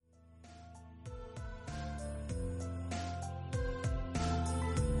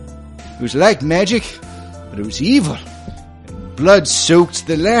It was like magic, but it was evil. And blood soaked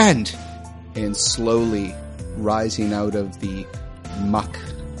the land. And slowly rising out of the muck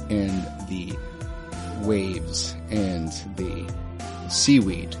and the waves and the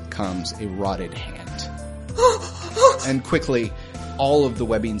seaweed comes a rotted hand. And quickly, all of the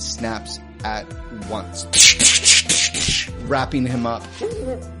webbing snaps at once, wrapping him up.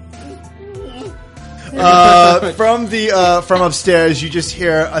 From upstairs, you just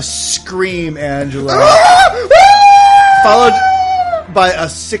hear a scream, Angela, followed by a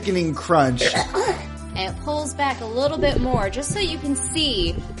sickening crunch. And it pulls back a little bit more, just so you can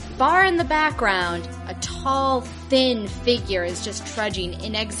see, far in the background, a tall, thin figure is just trudging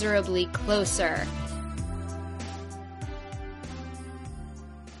inexorably closer.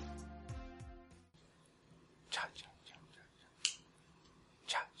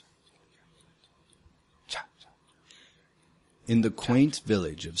 In the quaint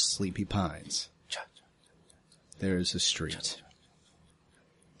village of Sleepy Pines, there is a street.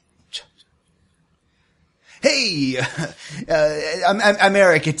 Hey, I'm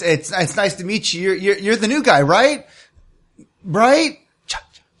Eric. It's nice to meet you. You're the new guy, right? Right?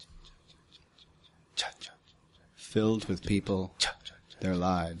 Filled with people, their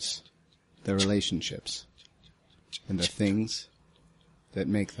lives, their relationships, and the things that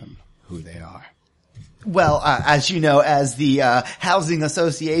make them who they are. Well, as you know, as the Housing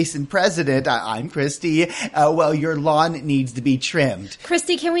Association president, I'm Christy. Well, your lawn needs to be trimmed.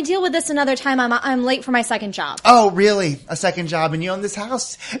 Christy, can we deal with this another time? I'm late for my second job. Oh, really? A second job, and you own this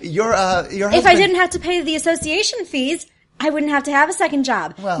house? Your husband... If I didn't have to pay the association fees, I wouldn't have to have a second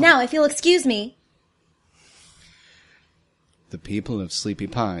job. Well... Now, if you'll excuse me. The people of Sleepy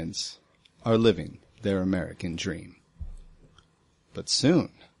Pines are living their American dream. But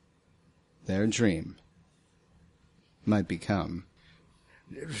soon, their dream might become...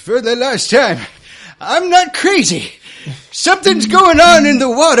 For the last time, I'm not crazy. Something's going on in the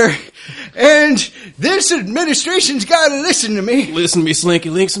water, and this administration's gotta listen to me. Listen to me, Slinky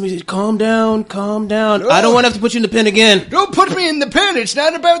Link. Somebody say, calm down. Oh. I don't want to have to put you in the pen again. Don't put me in the pen. It's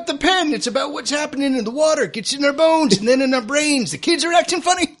not about the pen. It's about what's happening in the water. It gets in our bones and then in our brains. The kids are acting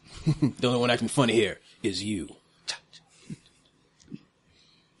funny. The only one acting funny here is you.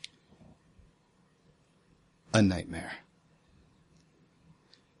 A nightmare.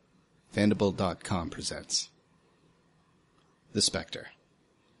 Fandible.com presents The Specter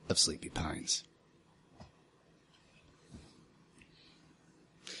of Sleepy Pines.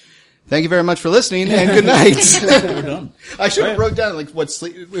 Thank you very much for listening, and good night. We're done. I should have wrote down it was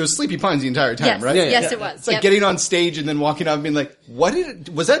Sleepy Pines the entire time, Yes, right? yes, it was. It's like getting on stage and then walking out and being like,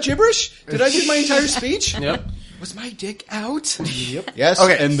 was that gibberish? Did I do my entire speech? Yep. Was my dick out? Yep. Yes.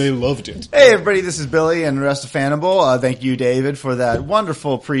 Okay. And they loved it. Hey everybody, this is Billy and the rest of Fannibal. Thank you, David, for that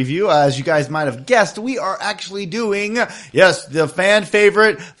wonderful preview. As you guys might have guessed, we are actually doing, yes, the fan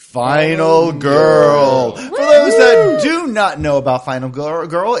favorite, Final Girl. For those that do not know about Final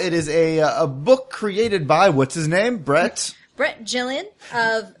Girl, it is a book created by, what's his name? Brett Gillian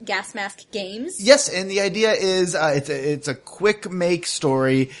of Gas Mask Games. Yes, and the idea is it's a quick make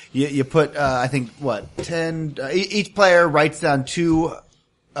story. You put I think 10 each player writes down 2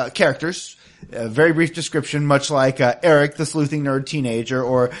 characters. A very brief description, much like Eric, the sleuthing nerd teenager,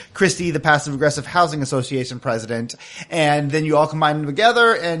 or Christy, the passive-aggressive housing association president. And then you all combine them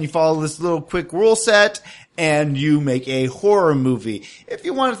together, and you follow this little quick rule set, and you make a horror movie. If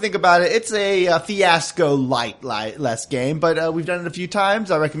you want to think about it, it's a fiasco less game, but we've done it a few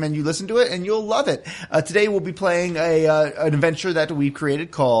times. I recommend you listen to it, and you'll love it. Today we'll be playing an adventure that we created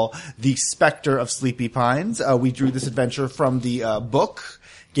called The Specter of Sleepy Pines. We drew this adventure from the book,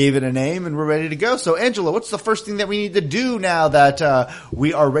 gave it a name, and we're ready to go. So, Angela, what's the first thing that we need to do now that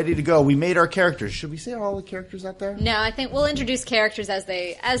we are ready to go? We made our characters. Should we say all the characters out there? No, I think we'll introduce characters as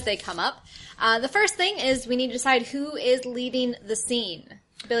they come up. The first thing is we need to decide who is leading the scene.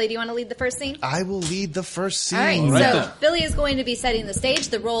 Billy, do you want to lead the first scene? I will lead the first scene. All right, right so then. Billy is going to be setting the stage.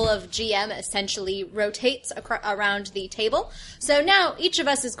 The role of GM essentially rotates around the table. So now each of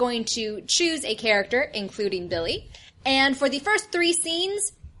us is going to choose a character, including Billy. And for the first 3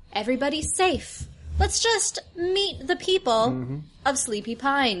 scenes, everybody's safe. Let's just meet the people of Sleepy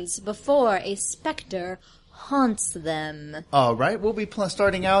Pines before a specter haunts them. All right, we'll be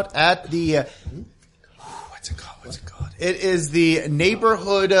starting out at the... what's it called? It is the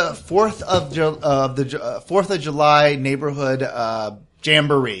neighborhood 4th of July neighborhood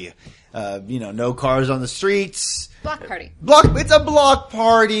jamboree. No cars on the streets. Block party. It's a block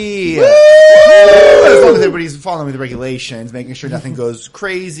party. As long as everybody's following the regulations, making sure nothing goes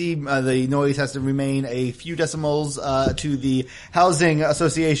crazy. The noise has to remain a few decimals to the housing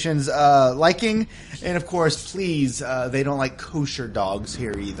association's liking, and of course, please, they don't like kosher dogs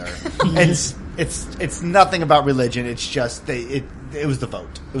here either. And it's nothing about religion. It's just it was the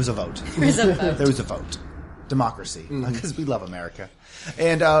vote. It was a vote. There was a vote. Democracy, because we love America.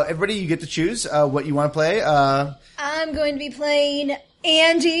 And everybody, you get to choose what you want to play. I'm going to be playing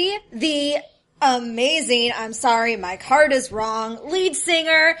Andy, the amazing, I'm sorry, my card is wrong, lead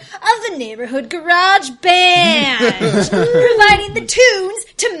singer of the Neighborhood Garage Band, providing the tunes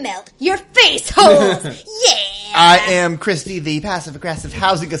to melt your face holes. Yeah! I am Christy, the Passive Aggressive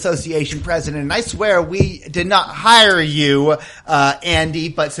Housing Association president, and I swear we did not hire you, Andy,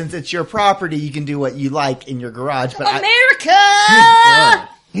 but since it's your property, you can do what you like in your garage. But America!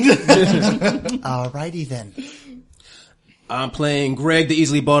 Alrighty then. I'm playing Greg, the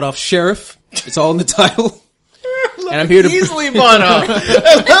easily bought off sheriff. It's all in the title. And I'm here to easily bought off.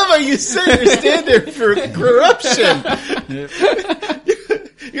 I love how you set your standard for corruption.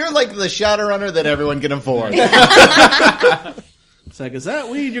 You're like the Shadowrunner that everyone can afford. It's like, is that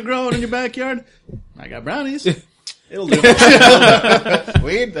weed you're growing in your backyard? I got brownies. It'll do.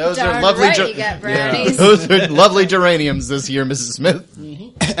 Weed? Those Darn are lovely. right you got brownies. Those are lovely geraniums this year, Mrs. Smith.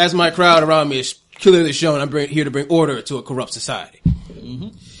 as my crowd around me is clearly showing, I'm here to bring order to a corrupt society.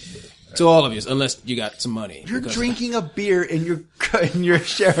 To all of you, unless you got some money. You're drinking a beer in your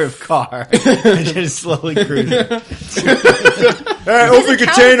sheriff car and just slowly cruising. Open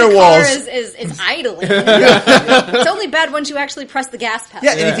container walls. Is idling. It's only bad once you actually press the gas pedal.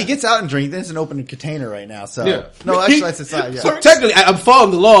 Yeah, and if he gets out and drinks, then it's an open container right now. So no, actually that's aside. Yeah. So technically, I'm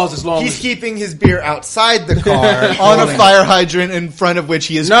following the laws as long he's as keeping his beer outside the car on a fire hydrant in front of which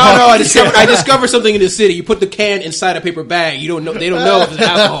he is. No, I discovered something in the city. You put the can inside a paper bag. You don't know. They don't know if it's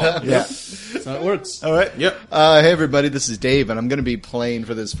alcohol. Yeah. That's how it works. All right. Yep. Hey everybody, this is Dave, and I'm going to be playing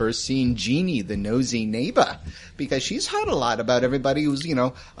for this first scene Jeannie, the nosy neighbor, because she's heard a lot about everybody who's,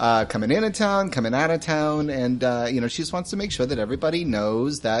 coming into town, coming out of town, and, she just wants to make sure that everybody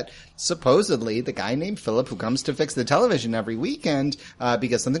knows that supposedly the guy named Philip who comes to fix the television every weekend,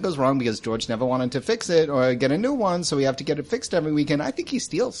 because something goes wrong because George never wanted to fix it or get a new one, so we have to get it fixed every weekend. I think he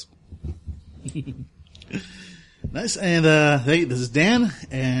steals. Nice. And, hey, this is Dan,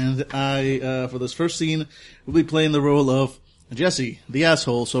 and I, for this first scene, will be playing the role of Jesse, the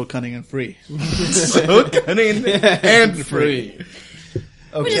asshole, so cunning and free. So cunning and free.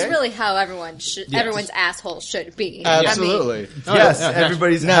 Okay. Which is really how everyone's asshole should be. Absolutely.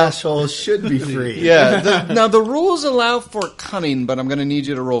 Everybody's asshole should be free. Now the rules allow for cunning, but I'm going to need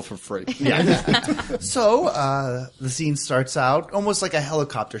you to roll for free. So, the scene starts out almost like a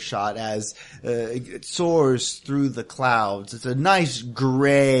helicopter shot as it soars through the clouds. It's a nice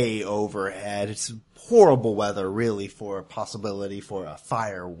gray overhead. It's horrible weather, really, for a possibility for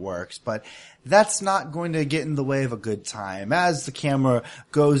fireworks, but that's not going to get in the way of a good time. As the camera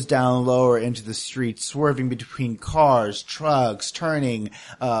goes down lower into the street, swerving between cars, trucks, turning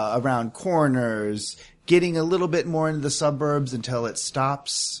around corners, getting a little bit more into the suburbs until it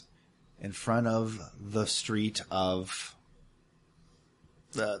stops in front of the street of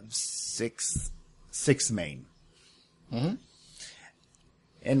the 6th Main. Mm-hmm.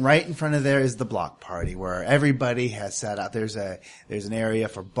 And right in front of there is the block party where everybody has sat out. There's an area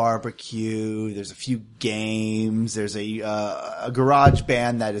for barbecue. There's a few games. There's a garage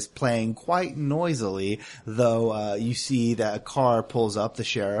band that is playing quite noisily, though you see that a car pulls up, the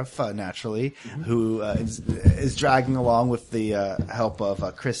sheriff, naturally, who is dragging along with the help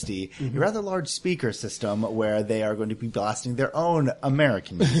of Christy, a rather large speaker system where they are going to be blasting their own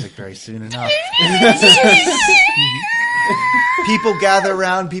American music very soon enough. People gather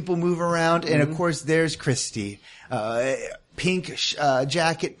around, people move around, and of course there's Christy. Pink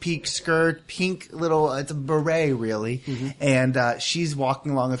jacket, pink skirt, pink little, it's a beret really. And she's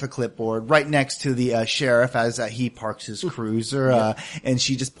walking along with a clipboard right next to the sheriff as he parks his cruiser. And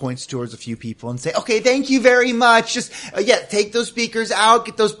she just points towards a few people and say, okay, thank you very much. Just, take those speakers out,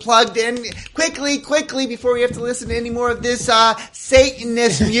 get those plugged in quickly, before we have to listen to any more of this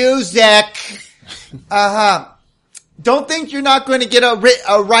Satanist music. Don't think you're not going to get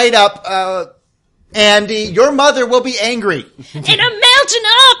a write-up, Andy. Your mother will be angry. And I'm melting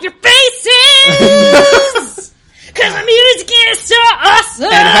off your faces! Cause the music is so awesome!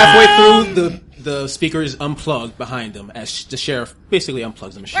 And halfway through, the speaker is unplugged behind them as the sheriff basically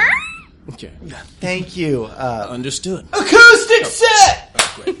unplugs the machine. Okay. Thank you. Understood. Acoustic set!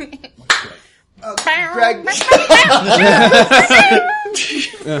 Great. Greg.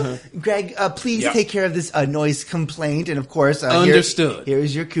 Greg, please take care of this noise complaint, and of course, understood.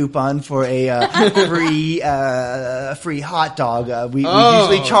 Here's your coupon for a free hot dog. We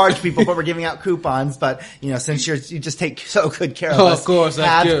usually charge people, but we're giving out coupons. But since you just take so good care of us, of course, that's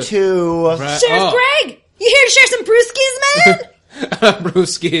have good. two. Right. Sheriff Greg, you here to share some brewskis, man?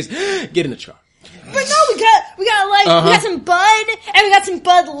 Brewskis, get in the truck. But no, we got some Bud, and we got some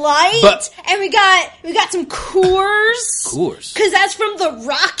Bud Light, and we got some Coors. Coors? Cause that's from the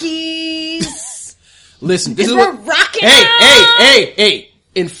Rockies. Listen, this is we're what... rocking out. Hey!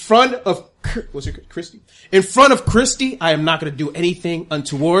 In front of... What's your Christy? In front of Christy, I am not going to do anything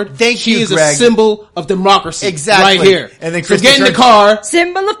untoward. Thank you, She is Greg. a symbol of democracy. Exactly. Right here. And then so Christy get in the turns- car.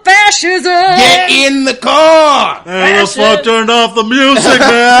 Symbol of fascism. Get in the car. Hey, the fuck turned off the music,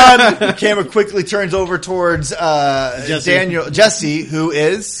 man. The camera quickly turns over towards Jesse, who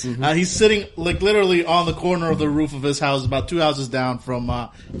is He's sitting like literally on the corner of the roof of his house, about 2 houses down from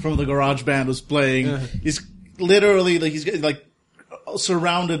the garage band was playing. He's literally he's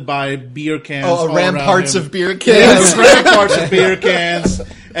surrounded by beer cans. all ramparts around him. of beer cans. Yes, ramparts of beer cans.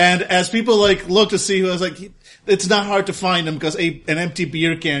 And as people look to see who, I was like, it's not hard to find him because an empty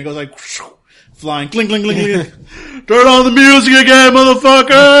beer can goes flying, clink, clink, clink, clink. Turn on the music again,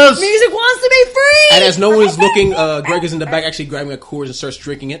 motherfuckers! Music wants to be free. And as no one's looking, Greg is in the back actually grabbing a Coors and starts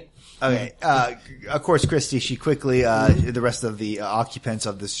drinking it. okay. Of course, Christy. She quickly, the rest of the occupants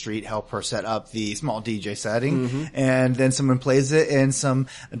of the street help her set up the small DJ setting, and then someone plays it in some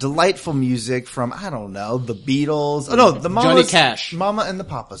delightful music from I don't know the Beatles. Oh no, the Mamas, Johnny Cash. Mama and the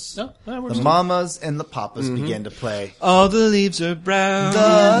Papas. No, that works. The Mamas and the Papas begin to play. All the leaves are brown.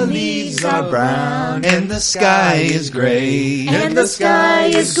 The leaves are brown and the sky is gray. And the sky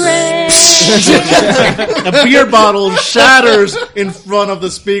is gray. A beer bottle shatters in front of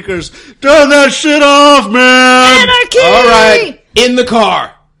the speakers. Turn that shit off, man! Anarchy. All right, in the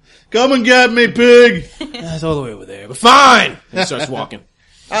car. Come and get me, pig! That's all the way over there, but fine. And he starts walking.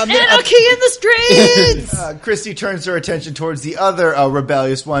 Anarchy in the streets. Christy turns her attention towards the other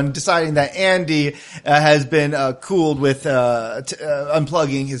rebellious one, deciding that Andy has been cooled with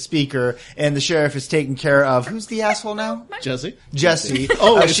unplugging his speaker, and the sheriff is taking care of who's the asshole now? Jesse? Jesse.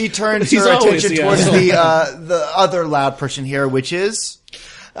 Always. She turns He's her always attention the towards asshole. the other loud person here, which is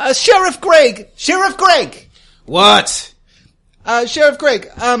Sheriff Greg. Sheriff Greg. What? Sheriff Greg.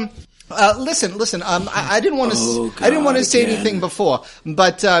 Listen. I didn't want to. I didn't want to say anything before,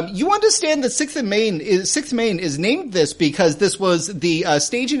 but you understand that Sixth Main is named this because this was the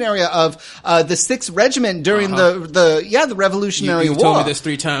staging area of the 6th Regiment during the Revolutionary You've War. told me this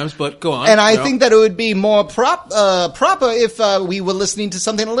 3 times, but go on. And I think that it would be more proper if we were listening to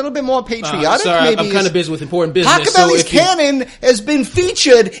something a little bit more patriotic. Sorry, maybe I'm kind of busy with important business. Hockabilly's Cannon has been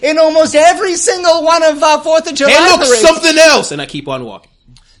featured in almost every single one of our 4th of July Hey, look, parades. something else! And I keep on walking.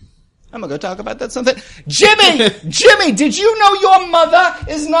 I'm gonna go talk about that something. Jimmy, did you know your mother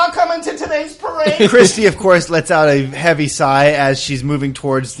is not coming to today's parade? Christy, of course, lets out a heavy sigh as she's moving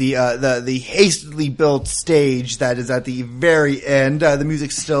towards the hastily built stage that is at the very end. The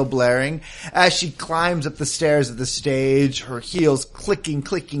music's still blaring. As she climbs up the stairs of the stage, her heels clicking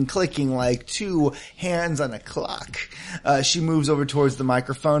like 2 hands on a clock. She moves over towards the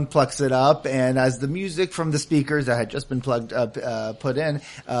microphone, plucks it up, and as the music from the speakers that had just been put in,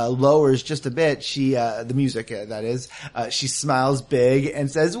 lowers just a bit, the music, that is, she smiles big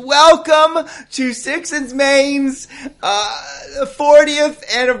and says, "Welcome to Sixth Main's 40th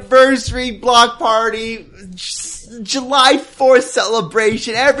anniversary block party, July 4th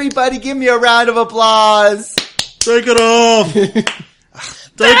celebration. Everybody give me a round of applause." Take it off!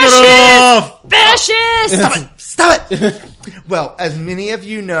 Take it off! Fascist. Stop it! Well, as many of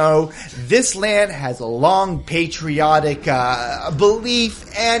you know, this land has a long patriotic belief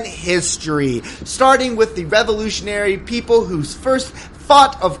and history, starting with the revolutionary people whose first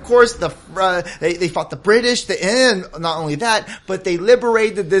fought, of course, they fought the British, and not only that, but they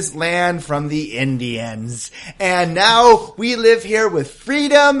liberated this land from the Indians. And now we live here with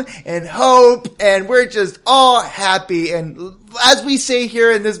freedom and hope, and we're just all happy. And as we say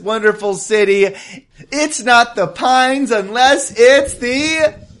here in this wonderful city, it's not the pines unless it's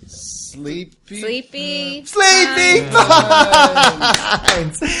the Sleepy. Pines.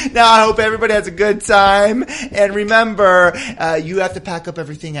 Now I hope everybody has a good time, and remember, you have to pack up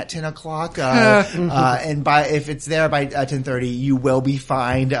everything at 10 o'clock, and if it's there by 10:30, you will be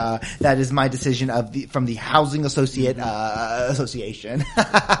fined. That is my decision from the Housing Association.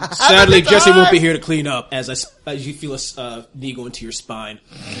 Sadly, Jesse won't be here to clean up as you feel a knee go into your spine.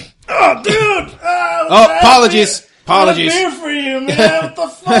 Oh, dude! Oh, apologies. What a beer for you, man! What the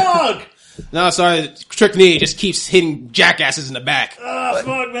fuck? No, sorry, Trick Knee just keeps hitting jackasses in the back. Ah,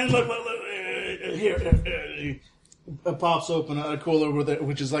 fuck, man, look, here. It pops open a cooler with it,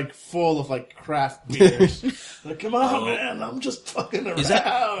 which is like full of like craft beers. Like, come on, man, I'm just fucking around.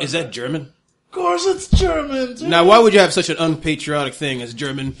 Is that German? Of course it's German, dude. Now, why would you have such an unpatriotic thing as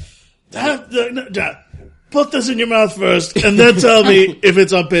German? Put this in your mouth first, and then tell me if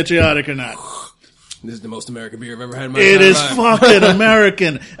it's unpatriotic or not. This is the most American beer I've ever had in my It is life. fucking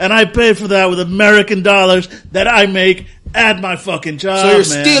American, and I paid for that with American dollars that I make at my fucking job. So you're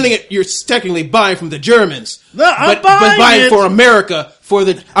man. stealing it. You're technically buying from the Germans. No, I'm but buying buying it. for America for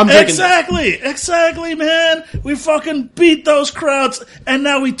the. I'm drinking this. Exactly, man. We fucking beat those crowds, and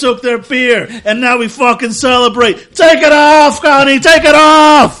now we took their beer, and now we fucking celebrate. Take it off, Connie. Take it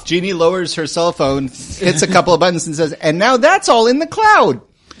off. Jeannie lowers her cell phone, hits a couple of buttons, and says, "And now that's all in the cloud."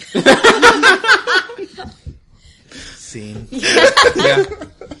 Scene. Yeah.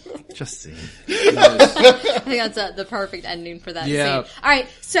 Just scene. I think that's the perfect ending for that Yeah. scene. All right,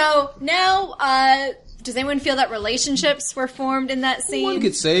 so now, does anyone feel that relationships were formed in that scene? One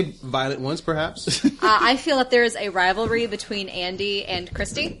could say violent ones, perhaps. I feel that there is a rivalry between Andy and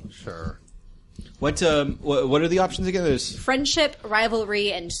Christy. Sure. What are the options again? There's Friendship,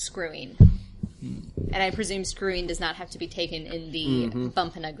 rivalry, and screwing. And I presume screwing does not have to be taken in the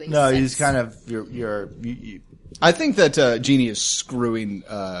bump and ugly No, sense. he's kind of I think that Jeannie is screwing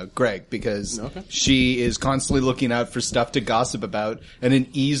Greg because she is constantly looking out for stuff to gossip about, and an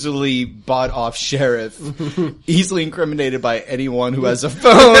easily bought off sheriff, easily incriminated by anyone who has a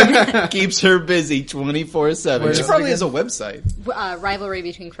phone, keeps her busy 24/7. She probably has a website. Rivalry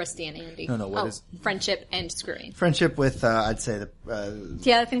between Christy and Andy. No, what is- friendship and screwing. friendship with I'd say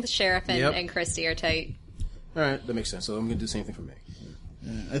Yeah, I think the sheriff and, Yep. and Christy are tight. All right, that makes sense. So I'm going to do the same thing for me.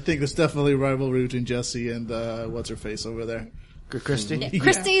 I think there's definitely rivalry between Jesse and what's her face over there. Christy. Yeah,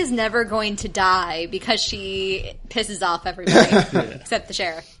 Christy is never going to die because she pisses off everybody except the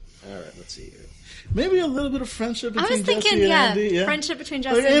sheriff. All right, let's see here. Maybe a little bit of friendship I between was thinking, Jesse and Andy. Yeah, friendship between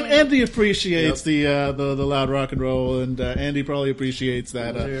Jesse Like, and Andy. Andy appreciates the loud rock and roll, and Andy probably appreciates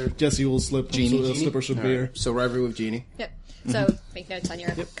that Jesse will slip her some beer. So rivalry with Jeannie. Yep. So make notes on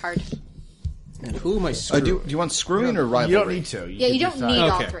your card. And who am I screwing? Do you want screwing or rivalry? You don't need to. Yeah, you don't need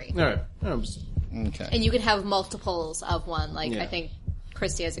all three. All right. Okay. And you could have multiples of one. Like, Yeah. I think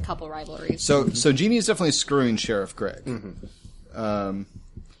Christy has a couple rivalries. So Jeannie is definitely screwing Sheriff Greg.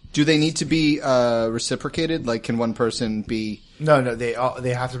 Do they need to be reciprocated? Like, can one person be? No, they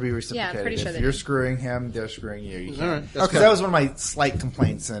have to be reciprocated. Yeah, I'm pretty sure if they you're do. screwing him, they're screwing you. You can't. All right. Okay. That was one of my slight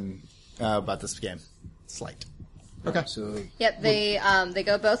complaints about this game. Slight. Okay. So Yep, they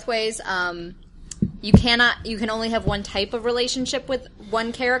go both ways. You can only have one type of relationship with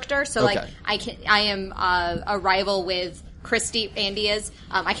one character. So Okay. like, I am a rival with Christy, Andy is.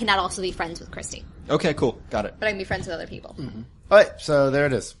 I cannot also be friends with Christy, Okay. Cool. Got it. but I can be friends with other people. All right, so there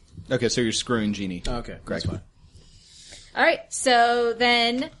it is. Okay. So you're screwing Jeannie. okay, Greg. that's fine. All right, so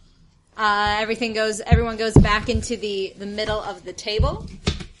then everyone goes back into the middle of the table.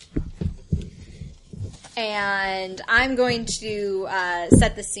 And I'm going to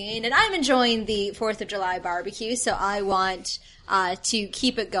set the scene, and I'm enjoying the 4th of July barbecue, so I want to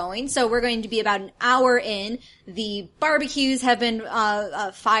keep it going. So we're going to be about an hour in. The barbecues have been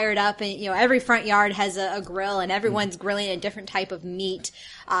fired up, and every front yard has a grill, and everyone's grilling a different type of meat.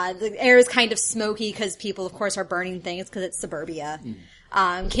 The air is kind of smoky because people, of course, are burning things because it's suburbia.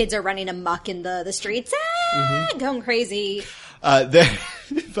 Kids are running amok in the streets, going crazy. There,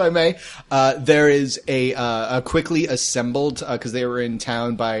 if I may, there is a quickly assembled because they were in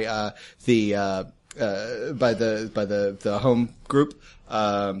town by the home group,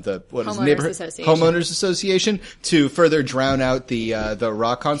 the what is it, Homeowners neighborhood Association. homeowners association to further drown out the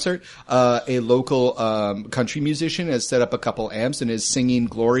rock concert. A local country musician has set up a couple amps and is singing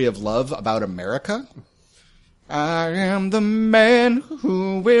 "Glory of Love" about America. I am the man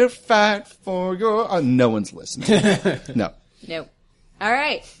who will fight for your. No one's listening. No. Nope. All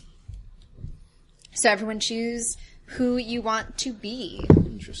right. So everyone choose who you want to be.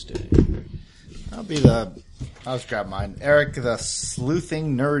 Interesting. I'll just grab mine. Eric, the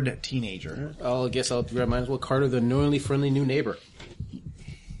sleuthing nerd teenager. I guess I'll grab mine as well. Carter, the annoyingly friendly new neighbor.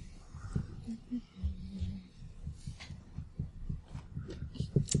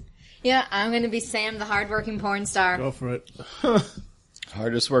 Yeah, I'm going to be Sam, the hardworking porn star. Go for it.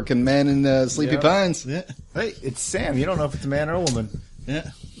 Hardest working man in Sleepy Pines. Yeah, Hey, it's Sam. You don't know if it's a man or a woman. yeah.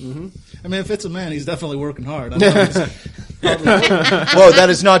 Mm-hmm. I mean, if it's a man, he's definitely working hard. I know Whoa, that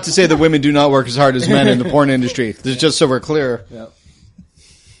is not to say that women do not work as hard as men in the porn industry. Just so we're clear. Yeah.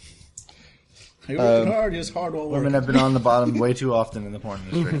 You're working hard, it's hard all work. Women have been on the bottom way too often in the porn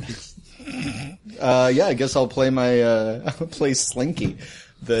industry. Yeah, I guess I'll play I'll play Slinky,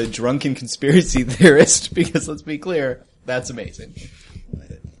 the drunken conspiracy theorist, because let's be clear, that's amazing. What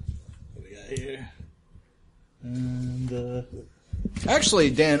we got here? And, Actually,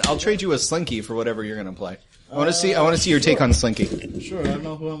 Dan, I'll trade you a Slinky for whatever you're gonna play. I want to see your take on Slinky. sure, I don't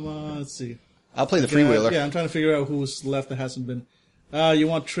know who I'm, let's see. I'll play the freewheeler. Yeah, I'm trying to figure out who's left that hasn't been. You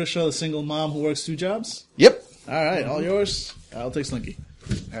want Trisha, the single mom who works 2 jobs? Yep. Alright, all yours. I'll take Slinky.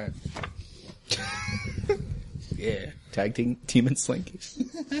 All right. Yeah. Tag team and Slinky.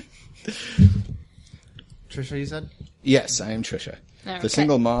 Trisha, you said? Yes, I am Trisha, Okay. the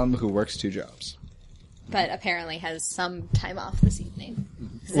single mom who works 2 jobs. But apparently has some time off this evening.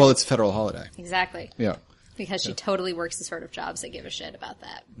 Well, it's a federal holiday. Exactly. Yeah. Because she totally works the sort of jobs that give a shit about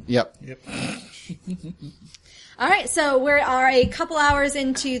that. Yep. All right, so we are a couple hours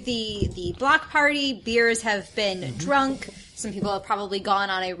into the block party. Beers have been drunk. Some people have probably gone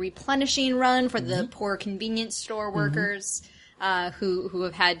on a replenishing run for the poor convenience store workers who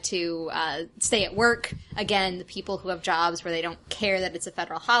have had to stay at work. Again, the people who have jobs where they don't care that it's a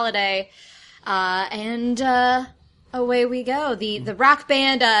federal holiday. And away we go. The rock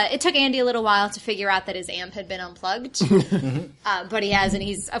band, it took Andy a little while to figure out that his amp had been unplugged. But he has, and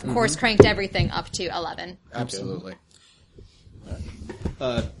he's, of course, cranked everything up to 11. Absolutely.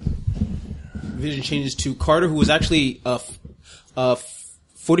 Vision changes to Carter, who was actually a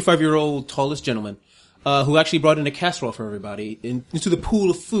 45-year-old tallest gentleman, who actually brought in a casserole for everybody into the pool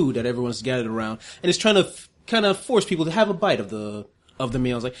of food that everyone's gathered around, and is trying to kind of force people to have a bite of the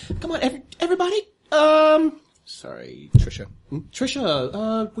meal. It's like, come on, everybody. Sorry, Trisha.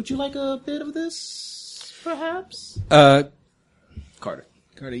 Trisha, would you like a bit of this, perhaps? Carter.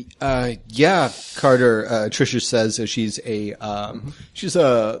 Yeah, Carter. Trisha says she's a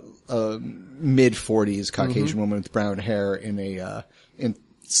mid-40s Caucasian woman with brown hair in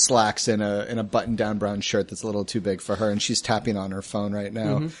slacks and a button-down brown shirt that's a little too big for her, and she's tapping on her phone right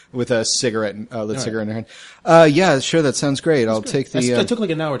now with a cigarette, cigarette in her hand. Yeah, sure, that sounds great. I'll take the. It took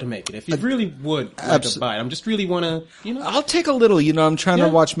like an hour to make it. If you really would like a bite, I'm just really want to, I'll take a little. I'm trying to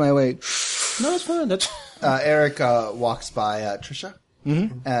watch my weight. No, it's fine. That's. Eric walks by Trisha,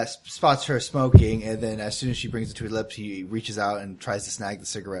 spots her smoking, and then as soon as she brings it to his lips, he reaches out and tries to snag the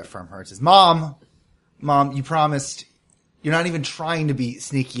cigarette from her and says, Mom, you promised you're not even trying to be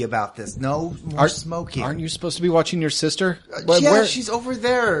sneaky about this. No more smoking. Aren't you supposed to be watching your sister? She's over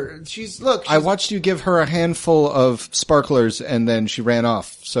there. I watched you give her a handful of sparklers and then she ran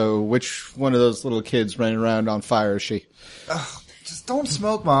off. So which one of those little kids running around on fire is she? Just don't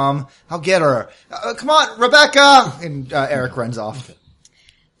smoke, Mom. I'll get her. Come on, Rebecca! And Eric runs off.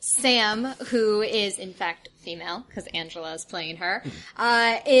 Sam, who is in fact female, because Angela is playing her,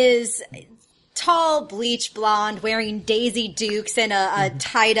 is tall, bleach blonde, wearing Daisy Dukes and a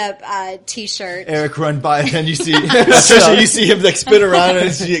tied-up t-shirt. Eric run by, and then you see Trisha, you see him like spin around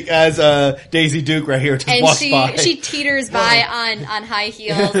as Daisy Duke right here just walks by. She teeters by on high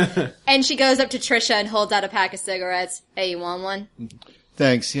heels, and she goes up to Trisha and holds out a pack of cigarettes. Hey, you want one?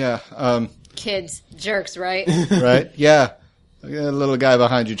 Thanks, yeah. Kids, jerks, right? Right? Yeah. Look at that little guy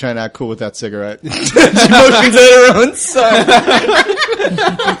behind you trying to act cool with that cigarette. She motions at her own son.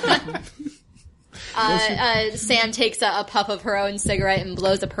 Sam takes a puff of her own cigarette and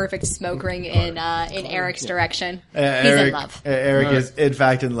blows a perfect smoke ring in Eric's direction. He's in love. Eric is in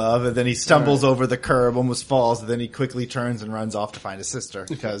fact in love, and then he stumbles over the curb, almost falls, and then he quickly turns and runs off to find his sister,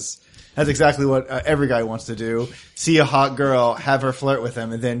 because that's exactly what every guy wants to do. See a hot girl, have her flirt with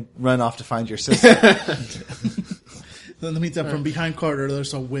him, and then run off to find your sister. In the meantime, from behind Carter,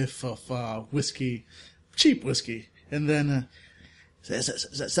 there's a whiff of whiskey, cheap whiskey, and then is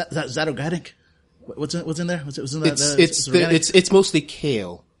that organic? What's in there? What's in that? It's mostly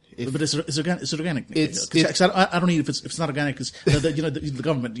kale. But it's organic. It's organic. It's I don't need if it's not organic, because the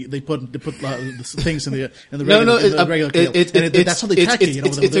government they put the things in the regular kale, and that's how they track it.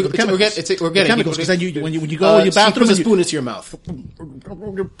 It's organic. Chemicals, because then when you go in your bathroom, put a spoon into your mouth.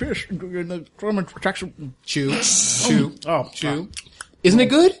 Chew. Isn't it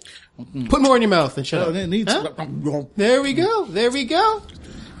good? Put more in your mouth and shut up. It needs. There we go.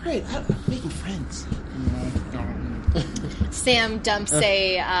 Great, making friends. Sam dumps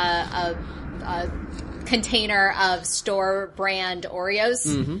a container of store brand Oreos.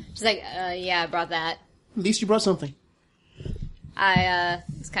 She's like, yeah, I brought that. At least you brought something.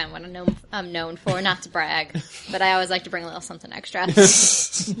 It's kind of what I'm known for, not to brag, but I always like to bring a little something extra.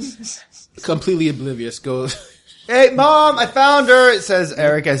 Completely oblivious. Hey, Mom, I found her, it says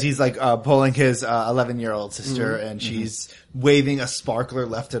Eric as he's like pulling his 11-year-old sister, and she's waving a sparkler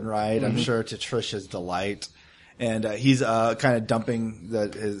left and right, I'm sure to Trisha's delight. And he's kind of dumping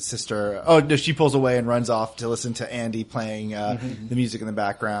his sister. Oh, no, she pulls away and runs off to listen to Andy playing the music in the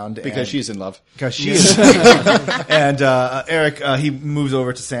background. Because she's in love. Because she is. And Eric, he moves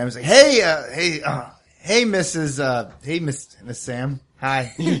over to Sam. He's like, hey, Miss Sam.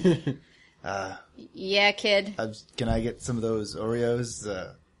 Hi. Yeah, kid. Can I get some of those Oreos?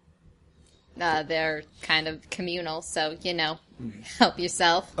 They're kind of communal, so, help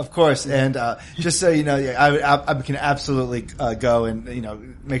yourself. Of course, and just so you know, I can absolutely go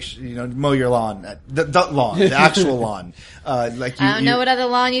and make sure mow your lawn, the actual lawn. I don't know what other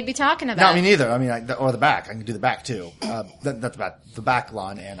lawn you'd be talking about. Not me neither. I mean, or the back. I can do the back too. That's about the back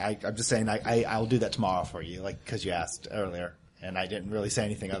lawn, and I'm just saying I'll do that tomorrow for you, because you asked earlier, and I didn't really say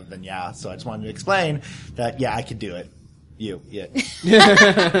anything other than yeah. So I just wanted to explain that I could do it.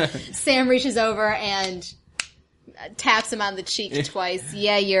 Sam reaches over and taps him on the cheek twice.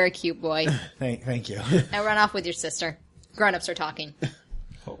 Yeah, you're a cute boy. Thank you. Now run off with your sister. Grown-ups are talking.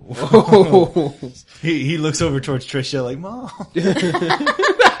 He looks over towards Trisha like, Mom.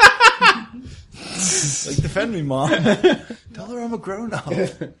 Like, defend me, Mom. Tell her I'm a grown-up.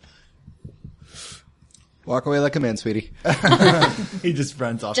 Walk away like a man, sweetie. He just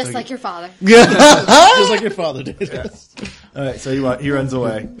runs off. Just like your father. Just like your father did. Yes. All right, so he runs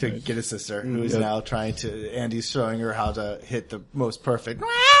away to get his sister, who is now trying to. Andy's showing her how to hit the most perfect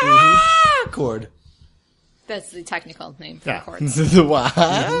chord. That's the technical name for chords. The what?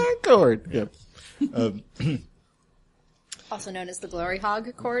 Chord. Yep. Also known as the glory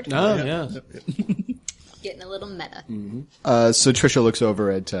hog chord. Oh, yeah. Getting a little meta. So Trisha looks over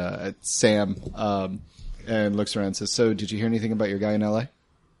at Sam and looks around and says, "So, did you hear anything about your guy in L.A.?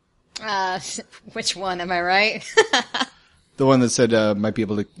 Which one? Am I right? The one that said might be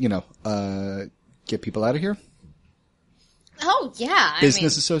able to, get people out of here? Oh, yeah.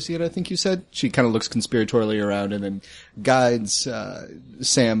 Business associate, I think you said. She kind of looks conspiratorially around and then guides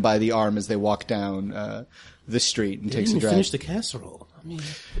Sam by the arm as they walk down the street and takes a drag. Finish the casserole.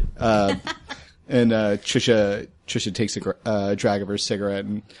 And Trisha takes a drag of her cigarette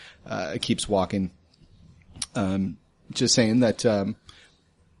and keeps walking. Just saying that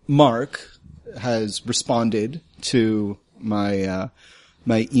Mark has responded to my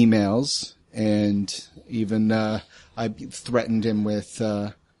emails, and even I threatened him with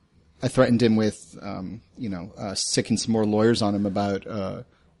sicking some more lawyers on him about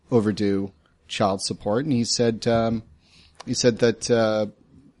overdue child support, and he said that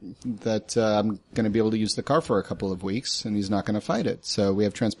I'm going to be able to use the car for a couple of weeks, and he's not going to fight it. So we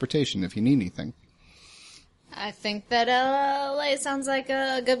have transportation if you need anything. I think that LA sounds like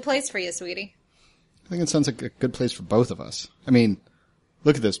a good place for you, sweetie. I think it sounds like a good place for both of us. I mean,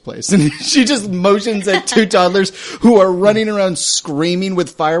 look at this place. And she just motions at two toddlers who are running around screaming with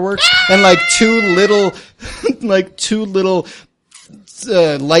fireworks and like two little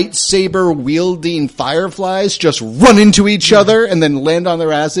lightsaber wielding fireflies just run into each other and then land on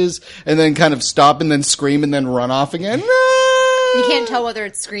their asses and then kind of stop and then scream and then run off again. You can't tell whether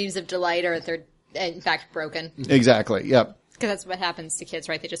it's screams of delight or if they're in fact broken. Exactly. Yep. Because that's what happens to kids,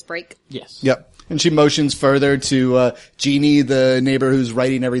 right? They just break. Yes. Yep. And she motions further to Jeannie, the neighbor who's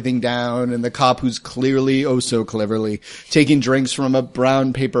writing everything down, and the cop who's clearly, oh so cleverly, taking drinks from a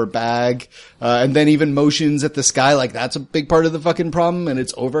brown paper bag, and then even motions at the sky like that's a big part of the fucking problem, and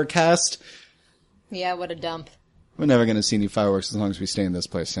it's overcast. Yeah, what a dump. We're never going to see any fireworks as long as we stay in this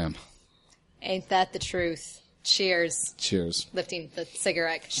place, Sam. Ain't that the truth? Cheers. Cheers. Lifting the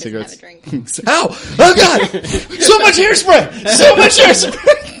cigarette 'cause she doesn't have a drink. Ow! Oh god! So much hairspray! So much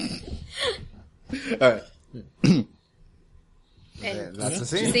hairspray! Alright. And That's the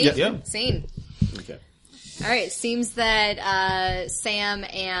scene. scene. Yeah. Scene. Okay. All right. Seems that Sam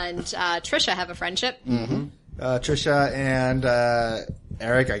and Trisha have a friendship. Trisha and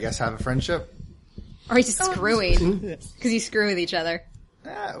Eric, I guess, have a friendship. Or he's just screwing. Because you screw with each other.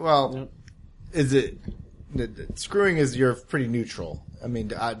 Is it... Screwing is you're pretty neutral. I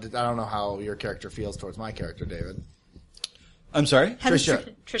mean, I don't know how your character feels towards my character, David. I'm sorry? How does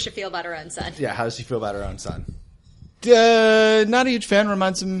Trisha. Trisha feel about her own son? Yeah, how does she feel about her own son? Not a huge fan.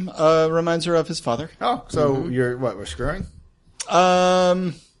 Reminds her of his father. Oh, so we're screwing?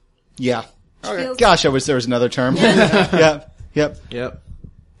 Yeah. Okay. Gosh, I wish there was another term. Yep. Yep.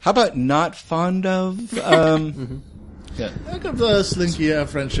 How about not fond of? Yeah. I got the slinky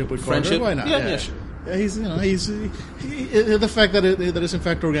friendship with Carter. Friendship? Why not? Yeah, sure. Yeah, the fact that it is in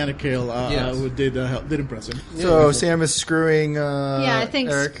fact organic kale did impress him. So Sam is screwing Yeah, I think.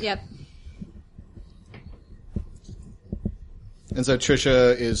 Eric. Yep. And so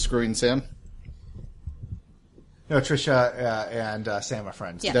Trisha is screwing Sam? No, Trisha and Sam are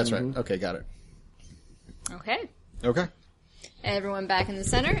friends. Yeah. That's right. Okay, got it. Okay. Okay. Everyone back in the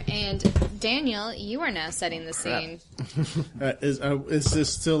center, and Daniel, you are now setting the scene. Is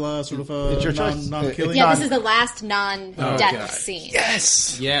this still sort of It's your choice. non-killing? Yeah, this is the last non-death God. scene.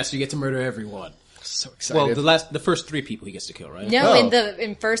 Yes! Yeah, so you get to murder everyone. So excited. Well, the first 3 people he gets to kill, right? No, Oh.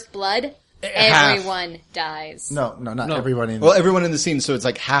 in First Blood, Half. everyone dies. No, not No. everyone in. Well, everyone in the scene, so it's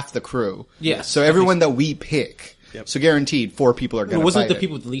like half the crew. Yes. So everyone that we pick. Yep. So guaranteed 4 people are going to Wasn't fight the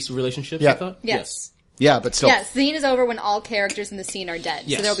people with the least relationships, Yeah. I thought? Yes. Yeah, but still. Yeah, scene is over when all characters in the scene are dead.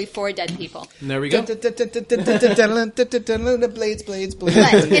 Yes. So there'll be 4 dead people. And there we go. Blades, blades, blades.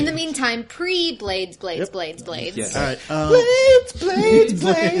 But in the meantime, pre-Blades. Yes. All right. Blades,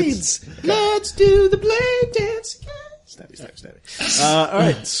 blades. Let's do the blade dance. Stabby. All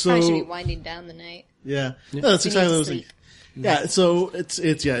right. So Probably should be winding down the night. yeah, no, that's We need exactly to what I was sleep. thinking. Yeah, so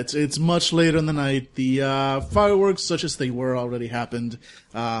it's much later in the night. The fireworks, such as they were, already happened.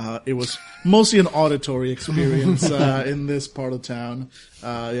 It was mostly an auditory experience in this part of town.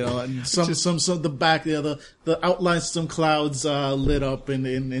 And some the back, the outlines of some clouds lit up in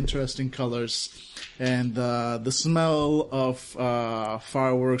interesting colors, and the smell of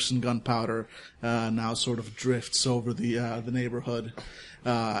fireworks and gunpowder now sort of drifts over the neighborhood.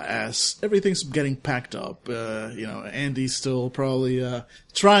 As everything's getting packed up, Andy's still probably,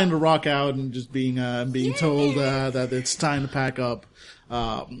 trying to rock out and just being told, that it's time to pack up.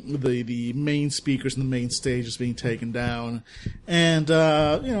 The main speakers and the main stage is being taken down. And,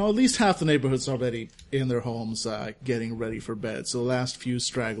 at least half the neighborhood's already in their homes, getting ready for bed. So the last few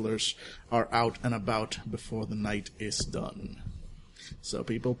stragglers are out and about before the night is done. So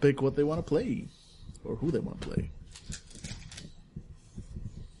people pick what they want to play, or who they want to play.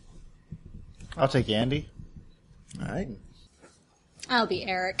 I'll take Andy. All right. I'll be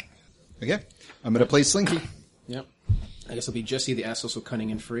Eric. Okay. I'm going to play Slinky. Yep. I guess it'll be Jesse, the asshole, so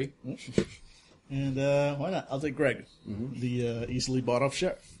cunning and free. And why not? I'll take Greg, the easily bought off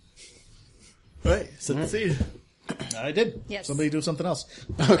sheriff. Right, set the scene. I did. Yes. Somebody do something else.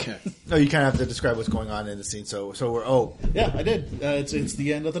 Okay. No, you kind of have to describe what's going on in the scene. So we're Yeah, I did. It's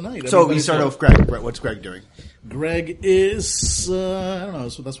the end of the night. So we Everybody's start there. off Greg. What's Greg doing? Greg is I don't know.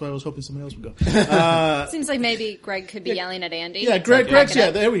 So that's why I was hoping somebody else would go. Seems like maybe Greg could be yelling at Andy. Yeah, Greg's Back it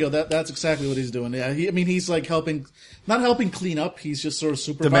up. there we go. That's exactly what he's doing. Yeah, he's like not helping clean up. He's just sort of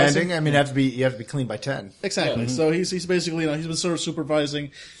supervising. Demanding. I mean, you have to be clean by 10. Exactly. So he's basically, he's been sort of supervising.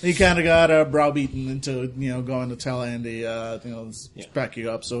 And he kind of got browbeaten into, going to tell Andy, back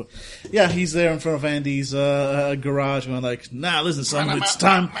you up. So, yeah, he's there in front of Andy's garage going like, nah, listen, son, it's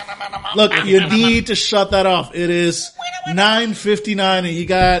time. Look, you need to shut that off. It is 9:59 and you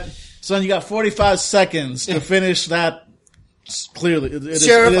got 45 seconds to finish that. Clearly, it is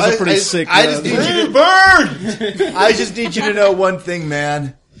a pretty sick. I just need you to burn. I just need you to know one thing,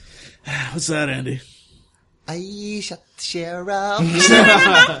 man. What's that, Andy? I shot the sheriff.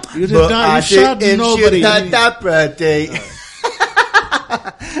 You did not. You shot nobody. That birthday.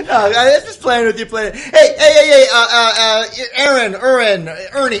 No, I'm just playing with you. Hey, Aaron, Ernie,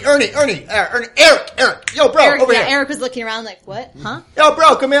 Eric. Yo, bro, Eric, over here. Eric was looking around like, what? Huh? Yo,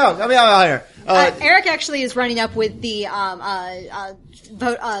 bro, come out here. Eric actually is running up with the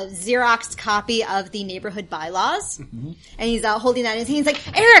Xerox copy of the neighborhood bylaws, and he's holding that in his hand. He's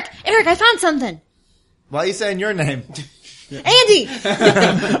like, Eric, I found something. Why are you saying your name? Andy!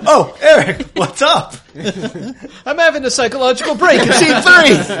 Oh, Eric, what's up? I'm having a psychological break in scene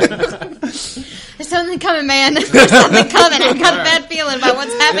 3. There's something coming, man. There's something coming. I've got a bad feeling about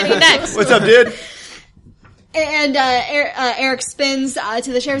what's happening next. What's up, dude? And Eric spins to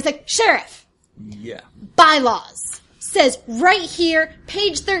the sheriff. He's like, Sheriff, Yeah. bylaws. Says right here,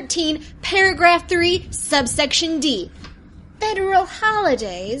 page 13, paragraph 3, subsection D. Federal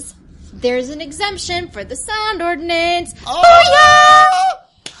holidays. There's an exemption for the sound ordinance. Beating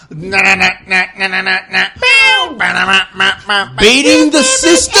the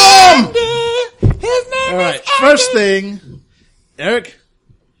system! All right. First thing, Eric.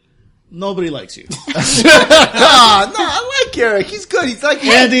 Nobody likes you. No, I like Eric. He's good. He's like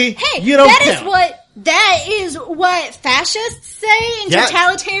Andy, Hey, you don't that count. is what fascists say in Yeah.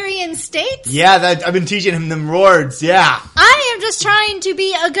 totalitarian states. Yeah, I've been teaching him them words. Yeah. I am just trying to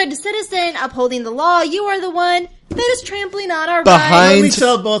be a good citizen, upholding the law. You are the one that is trampling on our Behind- rights. Let me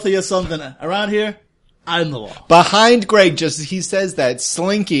tell both of you something. Around here, I'm the law. Behind Greg, just as he says that,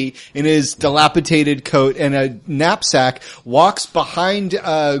 Slinky, in his dilapidated coat and a knapsack, walks behind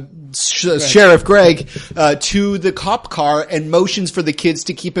Sheriff Greg to the cop car and motions for the kids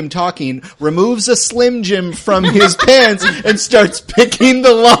to keep him talking, removes a Slim Jim from his pants, and starts picking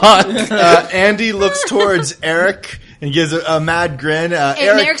the lock. Andy looks towards Eric and gives a mad grin. And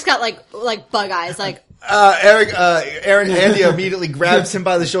Eric's got like bug eyes, like. Andy immediately grabs him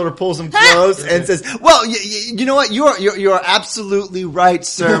by the shoulder, pulls him close, and says, "Well, you know what? You're absolutely right,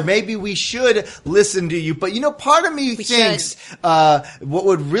 sir. Maybe we should listen to you. But part of me thinks what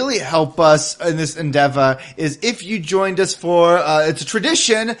would really help us in this endeavor is if you joined us for it's a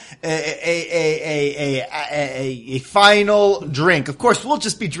tradition, a final drink. Of course, we'll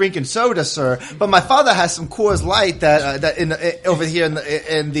just be drinking soda, sir. But my father has some Coors Light that over here in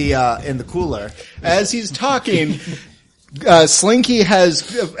the cooler." As he's talking, Slinky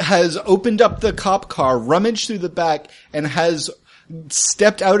has opened up the cop car, rummaged through the back, and has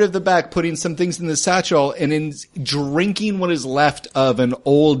stepped out of the back, putting some things in the satchel, and is drinking what is left of an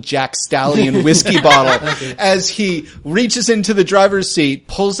old Jack Stallion whiskey bottle. As he reaches into the driver's seat,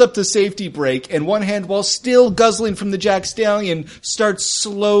 pulls up the safety brake, and one hand, while still guzzling from the Jack Stallion, starts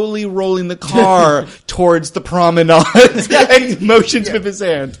slowly rolling the car towards the promenade and motions with his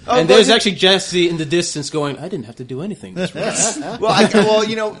hand. And there's actually Jesse in the distance going, I didn't have to do anything. That's right. Well,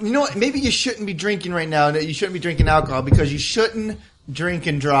 you know what? Maybe you shouldn't be drinking right now. You shouldn't be drinking alcohol because you shouldn't drink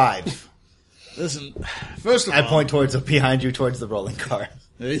and drive. Listen, first of all, I point behind you towards the rolling car.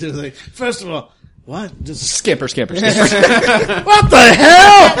 First of all, what? Just Scamper. What the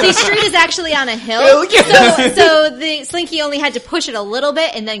hell? The street is actually on a hill, so the Slinky only had to push it a little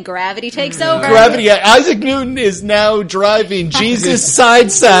bit, and then gravity takes over. Gravity. Isaac Newton is now driving Jesus'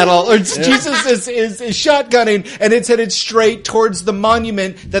 side saddle, or Jesus is shotgunning, and it's headed straight towards the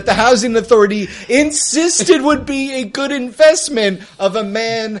monument that the housing authority insisted would be a good investment of a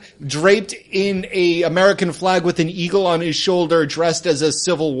man draped in a American flag with an eagle on his shoulder, dressed as a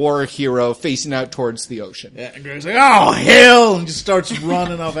Civil War hero, facing out towards the ocean. Yeah, and Greg's like, oh, hell! And just starts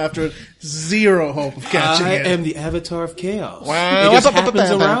running off after it. Zero hope of catching it. I am the avatar of chaos. Wow. It just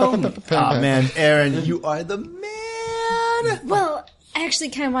happens around. Oh, man, Aaron, you are the man! Well, I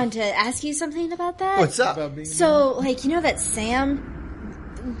actually kind of wanted to ask you something about that. What's up? So, that Sam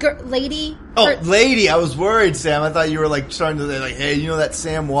lady? Oh, lady, I was worried, Sam. I thought you were starting to say, hey, that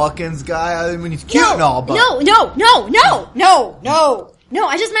Sam Watkins guy? I mean, he's cute and all, but... No,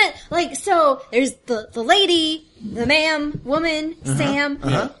 I just meant, so there's the lady, the ma'am, woman, Sam.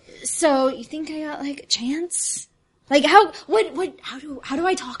 So you think I got, a chance? How do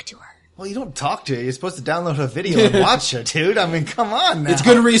I talk to her? Well, you don't talk to her. You're supposed to download her video and watch her, dude. I mean, come on now. It's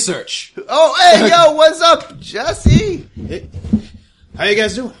good research. Oh, hey, yo, what's up, Jesse? Hey, how you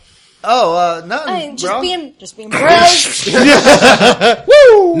guys doing? Oh, nothing, bro. Just being bros.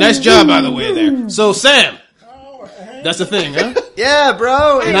 Woo! Nice job, by the way, there. So, Sam. That's the thing, huh? Yeah,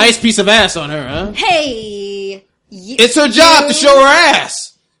 bro. Nice piece of ass on her, huh? Hey. It's her job to show her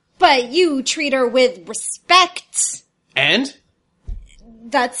ass. But you treat her with respect. And?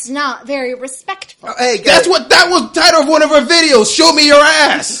 That's not very respectful. Hey, that was the title of one of her videos. Show me your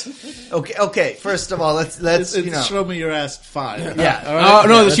ass. Okay. First of all, let's show me your ass 5. Yeah. All right.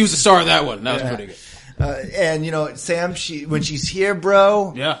 No, she was the star of that one. That was pretty good. And Sam, when she's here,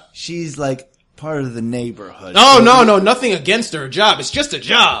 bro. Yeah. She's part of the neighborhood. No, nothing against her job. It's just a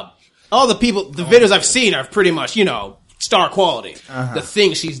job. All the videos I've seen are pretty much, star quality. The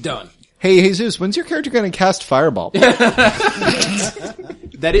things she's done. Hey, Jesus, when's your character going to cast Fireball?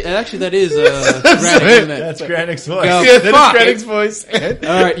 That is Granick, isn't it? That's Granick's voice. No, Yeah, that is Granick's voice.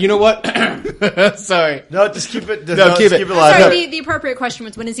 All right, you know what? Sorry. No, just keep it. Keep it alive. Sorry, the appropriate question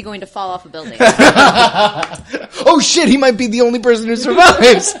was, when is he going to fall off a building? Oh shit, he might be the only person who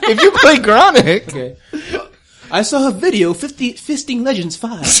survives. If you play Granick. Okay. I saw a video, Fisting Legends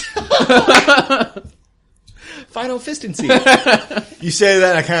 5. Final fisting scene. You say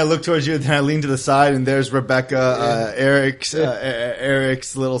that, and I kind of look towards you, and then I lean to the side, and there's Rebecca, Eric's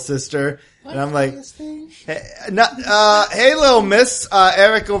little sister, and I'm like, hey, little miss,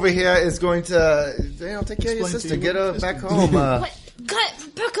 Eric over here is going to, take care of your sister, get her back home. What? God,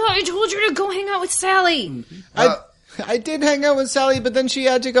 Rebecca, I told you to go hang out with Sally. I did hang out with Sally, but then she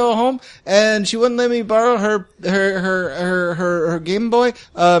had to go home, and she wouldn't let me borrow her Game Boy.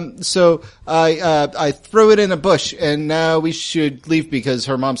 So I threw it in a bush, and now we should leave because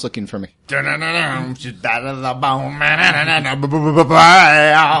her mom's looking for me. God,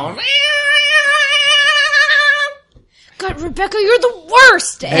 Rebecca, you're the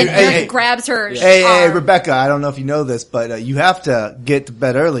worst! And Eric grabs her arm. Hey, Rebecca, I don't know if you know this, but you have to get to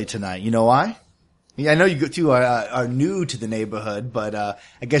bed early tonight. You know why? Yeah, I know you two are new to the neighborhood, but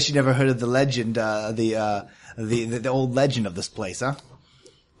I guess you never heard of the legend, the old legend of this place, huh?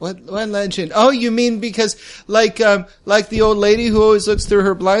 What legend? Oh, you mean because, like the old lady who always looks through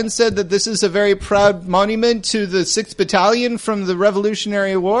her blinds said that this is a very proud monument to the 6th Battalion from the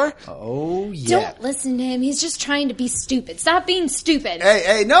Revolutionary War? Oh, yeah. Don't listen to him. He's just trying to be stupid. Stop being stupid.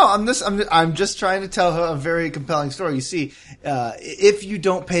 Hey, no, I'm just trying to tell her a very compelling story. You see, if you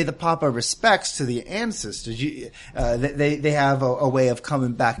don't pay the proper respects to the ancestors, they have a way of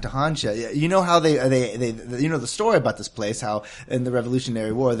coming back to haunt you. You know how they you know the story about this place, how in the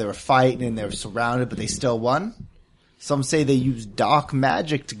Revolutionary War they were fighting and they were surrounded, but they still won. Some say they used dark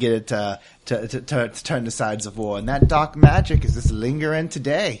magic to get it to turn the sides of war, and that dark magic is just lingering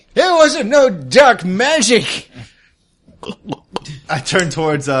today. There wasn't no dark magic. I turn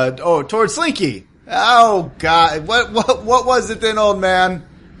towards Slinky. Oh God, what was it then, old man?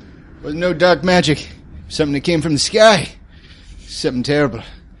 Wasn't no dark magic. Something that came from the sky. Something terrible.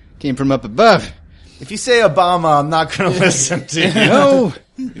 Came from up above. If you say Obama, I'm not going to listen to you. No,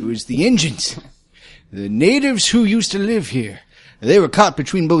 it was the Indians. The natives who used to live here. They were caught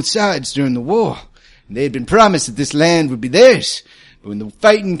between both sides during the war. They had been promised that this land would be theirs. But when the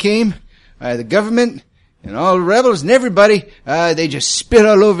fighting came, the government and all the rebels and everybody, they just spit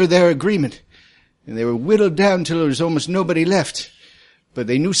all over their agreement. And they were whittled down until there was almost nobody left. But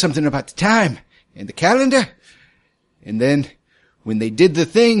they knew something about the time and the calendar. And then, when they did the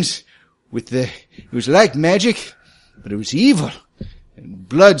things it was like magic, but it was evil. And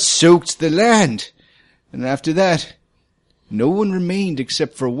blood soaked the land. And after that, no one remained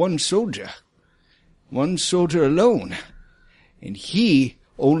except for one soldier. One soldier alone. And he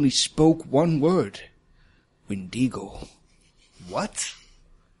only spoke one word. Wendigo. What?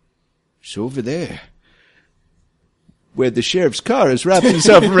 It's over there. Where the sheriff's car has wrapped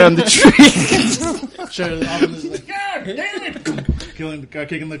himself around the tree. Sheriff's office is like, God damn it!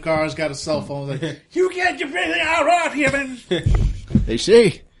 Kicking the car, has got a cell phone. Like, you can't get anything out right here, man. They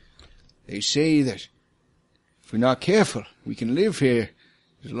say that if we're not careful, we can live here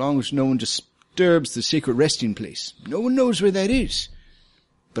as long as no one disturbs the sacred resting place. No one knows where that is.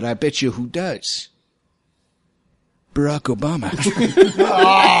 But I bet you who does. Barack Obama.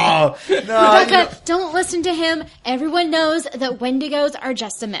 Don't listen to him. Everyone knows that Wendigos are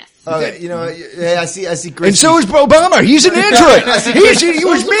just a myth. Okay, I see. Gracie. And so is Obama. He's an android. He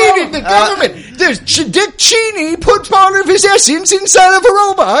was made in the government. Dick Cheney put part of his essence inside of a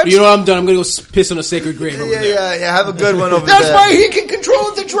robot. You know what? I'm done. I'm going to go piss on a sacred grave over there. Yeah. Have a good one over That's there. why he can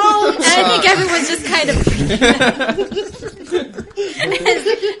control the drones. And I think everyone's just kind of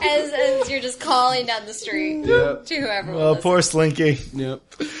as you're just calling down the street to whoever. Oh, poor Slinky. Yep.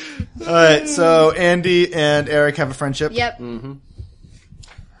 All right, so Andy and Eric have a friendship. Yep. Mm-hmm.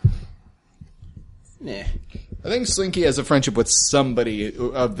 Nah. I think Slinky has a friendship with somebody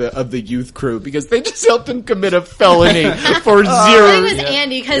of the youth crew because they just helped him commit a felony for I zero. think it was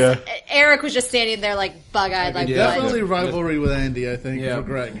Andy because Eric was just standing there like bug-eyed, like what? Definitely rivalry with Andy, I think, for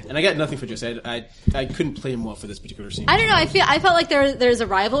Greg. And I got nothing for Jesse. I couldn't play him well for this particular scene. I don't know. I felt like there's a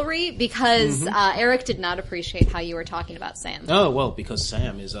rivalry because Eric did not appreciate how you were talking about Sam. Oh, well, because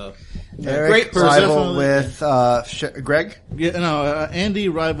Sam is a Eric, great person. rival with Greg. Yeah, no, Andy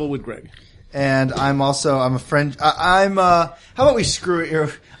rival with Greg. And I'm a friend. How about we screw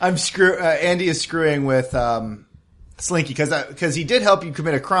it? Andy is screwing with Slinky because he did help you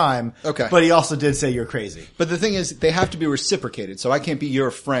commit a crime. Okay. But he also did say you're crazy. But the thing is, they have to be reciprocated. So I can't be your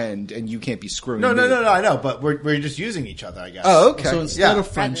friend and you can't be screwing me. No. I know, but we're just using each other, I guess. Oh, okay. So instead of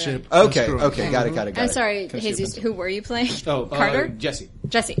friendship, Okay, screw okay, got it. I'm sorry, Jesus. Who were you playing? Oh, Carter? Jesse.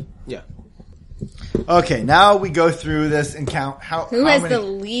 Jesse. Yeah. Okay, now we go through this and count Who how has many. the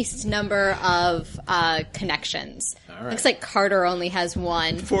least number of connections? All right. Looks like Carter only has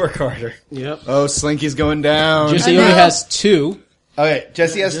one. Poor Carter. Yep. Oh, Slinky's going down. Jesse I know. only has 2. Okay,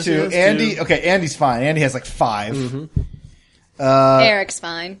 Jesse has Jesse 2. has Andy, 2. okay, Andy's fine. Andy has like 5. Eric's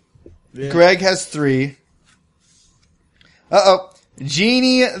fine. Greg has 3. Uh-oh.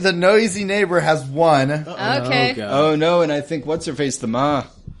 Jeannie, the noisy neighbor, has 1. Okay. Oh, God. Oh no, and I think what's her face, the ma.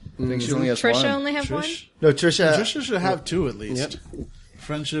 I think she only has Trisha one. only have one? No, Trisha. Trisha should have 2 at least.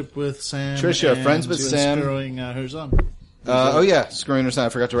 Friendship with Sam. Trisha, and friends with Sam. Screwing her son. Oh yeah, screwing her son. I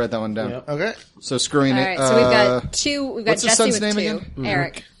forgot to write that one down. Yep. Okay. So screwing All it. right, so we've got 2. We've got what's his Jesse son's with name 2. again?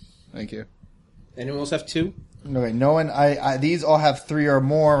 Eric. Thank you. Anyone else have 2? Okay, no one. These all have 3 or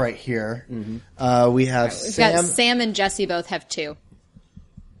more right here. We have We've Sam. got Sam and Jesse both have 2.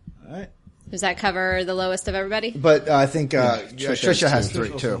 All right. Does that cover the lowest of everybody? But I think Trisha Trisha has has 3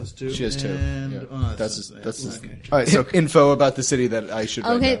 too. She has 2. And, Yeah. That's okay. All right, so info about the city that I should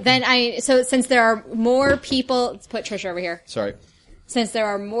write Okay, down. then so since there are more people, let's put Trisha over here. Sorry. Since there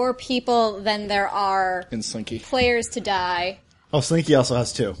are more people than there are In Slinky. players to die, Slinky also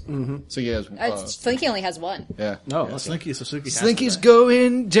has 2. So yeah. Slinky only has 1. Yeah. No, Yeah, Slinky, so Slinky has Slinky's to die.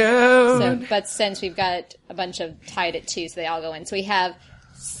 going down. So, but since we've got a bunch of tied at 2, so they all go in. So we have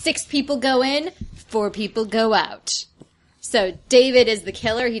 6 people go in, 4 people go out. So David is the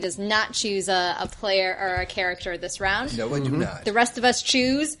killer. He does not choose a player or a character this round. No, I do not. The rest of us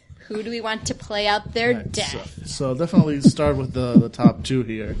choose who do we want to play out their death. So definitely start with the top 2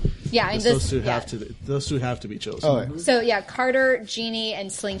 here. Yeah, I mean, Those two yeah. have to be chosen. Oh, yeah. So yeah, Carter, Jeannie,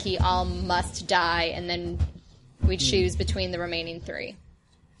 and Slinky all must die, and then we choose between the remaining 3.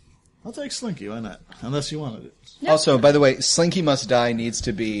 I'll take Slinky. Why not? Unless you wanted it. Also, by the way, Slinky Must Die needs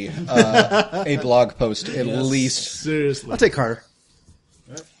to be a blog post at least. Seriously. I'll take Carter.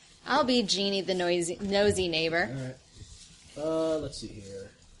 I'll be Jeannie, the nosy neighbor. Let's see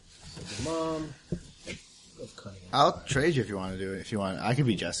here. So the mom of Cunningham. I'll trade you if you want to do it. If you want, I can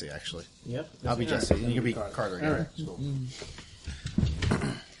be Jesse actually. Yep. I'll be Jesse. You can be Carter. All right. Cool.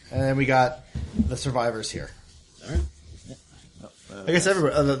 And then we got the survivors here. All right. I guess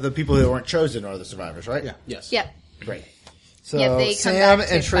everybody, the people who weren't chosen are the survivors, right? Yeah. Yes. Yep. Great. So Yep, they come Sam back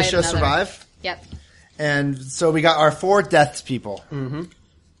to and fight Trisha another. survive, Yep. and so we got our 4 deaths people.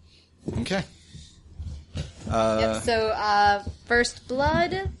 Okay. Yep. So first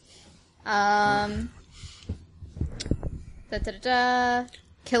blood.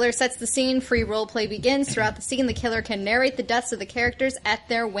 Killer sets the scene. Free roleplay begins. Throughout the scene, the killer can narrate the deaths of the characters at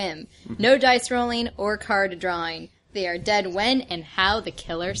their whim. No dice rolling or card drawing. They are dead when and how the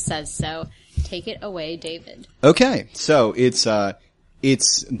killer says so. Take it away, David. Okay, so it's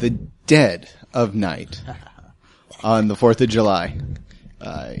the dead of night on the 4th of July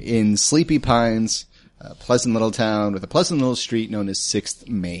in Sleepy Pines, a pleasant little town with a pleasant little street known as 6th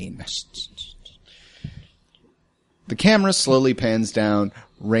Main. The camera slowly pans down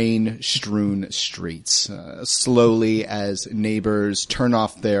rain-strewn streets, slowly as neighbors turn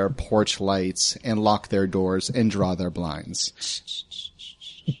off their porch lights and lock their doors and draw their blinds.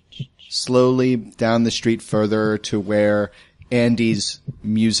 Slowly down the street further to where Andy's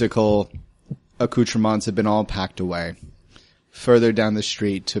musical accoutrements have been all packed away. Further down the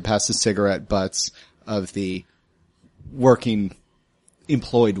street to past the cigarette butts of the working,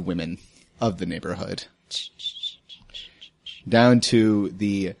 employed women of the neighborhood. Down to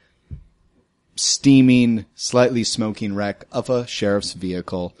the steaming, slightly smoking wreck of a sheriff's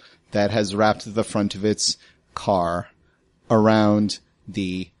vehicle that has wrapped the front of its car around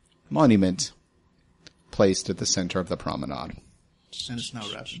the monument placed at the center of the promenade. And it's now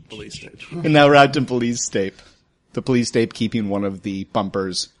wrapped in police tape. And now wrapped in police tape. The police tape keeping one of the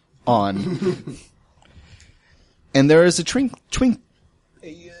bumpers on. And there is a trinkling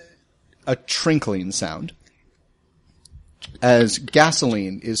sound as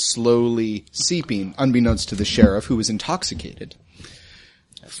gasoline is slowly seeping, unbeknownst to the sheriff, who was intoxicated,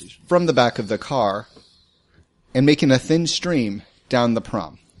 from the back of the car and making a thin stream down the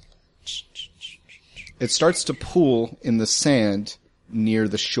prom. It starts to pool in the sand near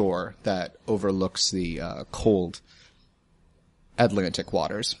the shore that overlooks the cold Atlantic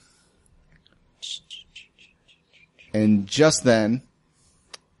waters. And just then,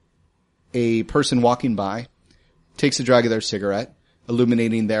 a person walking by takes a drag of their cigarette,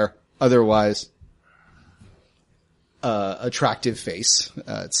 illuminating their otherwise attractive face.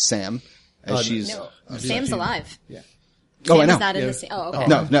 It's Sam. As she's No, Sam's alive. Oh, I Sam know. is not in the scene. Oh,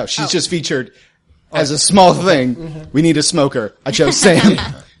 okay. No, she's just featured as a small thing. We need a smoker. I chose Sam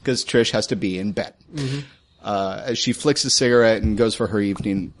because Trish has to be in bed. As she flicks a cigarette and goes for her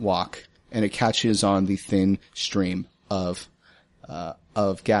evening walk, and it catches on the thin stream of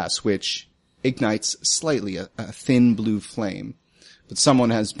gas, which ignites slightly a thin blue flame. But someone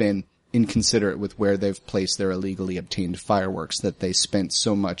has been inconsiderate with where they've placed their illegally obtained fireworks that they spent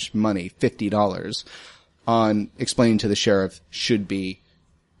so much money, $50, on explaining to the sheriff should be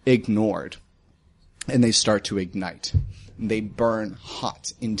ignored. And they start to ignite. They burn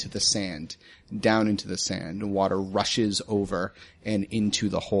hot into the sand, down into the sand. Water rushes over and into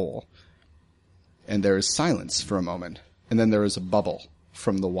the hole. And there is silence for a moment. And then there is a bubble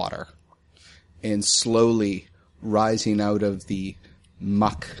from the water. And slowly rising out of the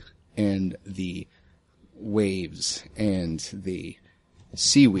muck and the waves and the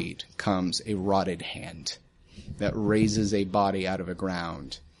seaweed comes a rotted hand that raises a body out of the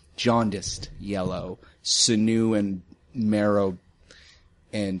ground, jaundiced yellow, sinew and marrow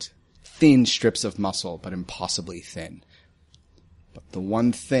and thin strips of muscle, but impossibly thin. But the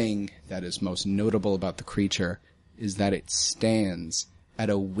one thing that is most notable about the creature is that it stands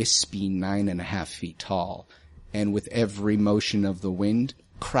at a wispy 9.5 feet tall, and with every motion of the wind,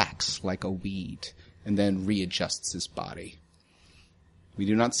 cracks like a weed, and then readjusts its body. We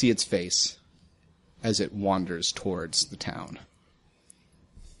do not see its face as it wanders towards the town.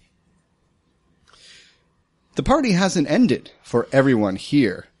 The party hasn't ended for everyone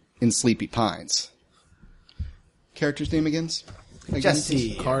here in Sleepy Pines. Character's name again?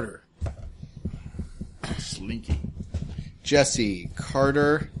 Jesse. Carter. Slinky. Jesse,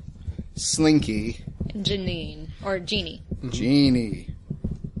 Carter, Slinky, And Janine. Or Jeannie. Jeannie.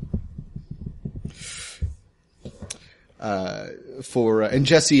 And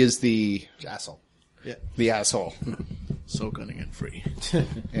Jesse is the Asshole. Yeah. asshole. So cunning and free.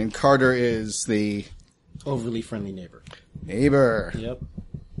 And Carter is the Overly friendly neighbor. neighbor. Yep.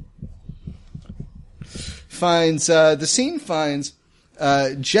 The scene finds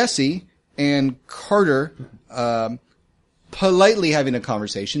Jesse and Carter politely having a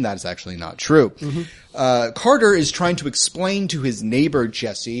conversation. That is actually not true. Carter is trying to explain to his neighbor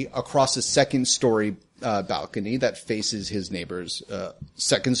Jesse across a second-story balcony that faces his neighbor's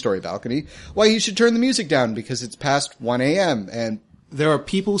second-story balcony why he should turn the music down because it's past 1 a.m. and There are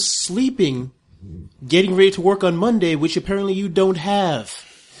people sleeping, getting ready to work on Monday, which apparently you don't have.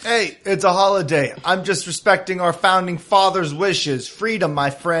 Hey, it's a holiday. I'm just respecting our founding father's wishes. Freedom,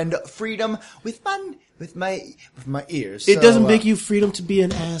 my friend. Freedom with my ears. It doesn't make you freedom to be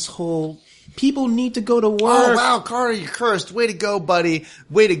an asshole. People need to go to work. Oh, wow, Carter, you cursed. Way to go, buddy.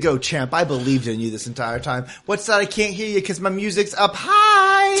 Way to go, champ. I believed in you this entire time. What's that? I can't hear you because my music's up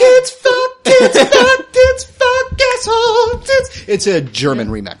high. tits fuck, asshole, tits. It's a German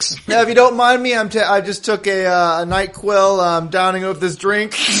remix. Now, if you don't mind me, I just took a NyQuil, downing of this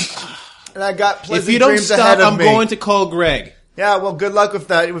drink, and I got pleasant If you don't dreams stop, ahead of I'm me. going to call Greg. Yeah, well, good luck with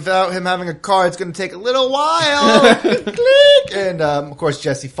that. Without him having a car, it's going to take a little while. Click. And, of course,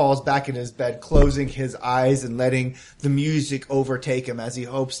 Jesse falls back in his bed, closing his eyes and letting the music overtake him as he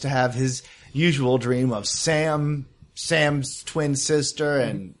hopes to have his usual dream of Sam's twin sister,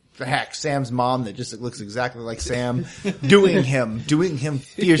 and heck, Sam's mom that just looks exactly like Sam, doing him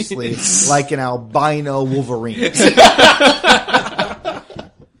fiercely like an albino Wolverine.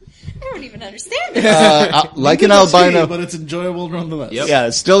 I don't even understand it. Like an It's albino. sweet, but it's enjoyable nonetheless. Yep. Yeah,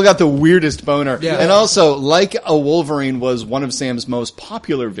 still got the weirdest boner. Yeah. And also, Like a Wolverine was one of Sam's most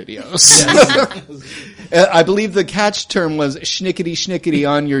popular videos. I believe the catch term was schnickety schnickety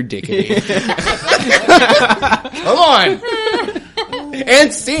on your dickety. Come on.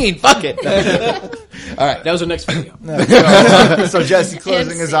 And scene. Fuck it. All right. That was our next video. So Jesse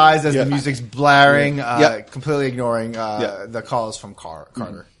closing his eyes as the music's blaring, Yeah. completely ignoring the calls from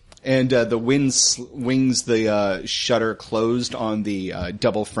Carter. And the wind swings the shutter closed on the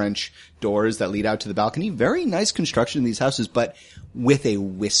double French doors that lead out to the balcony. Very nice construction in these houses, but with a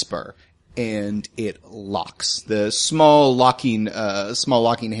whisper. And it locks. The small locking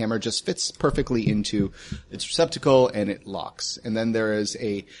hammer just fits perfectly into its receptacle, and it locks. And then there is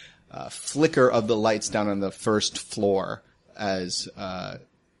a flicker of the lights down on the first floor as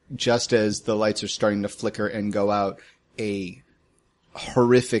just as the lights are starting to flicker and go out, a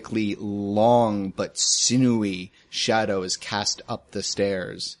horrifically long but sinewy shadow is cast up the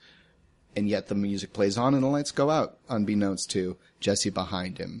stairs. And yet the music plays on and the lights go out, unbeknownst to Jesse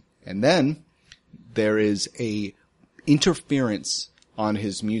behind him. And then there is a interference on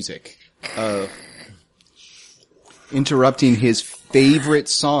his music, interrupting his favorite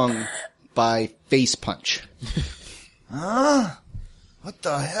song by Face Punch. What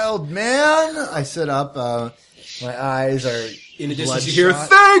the hell, man? I sit up, my eyes are In the distance, you bloodshot.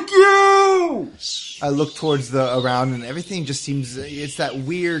 hear, "Thank you!" I look towards around and everything just seems, it's that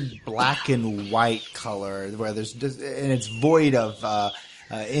weird black and white color where there's just, and it's void of,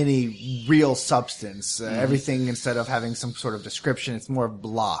 any real substance. Everything, instead of having some sort of description, it's more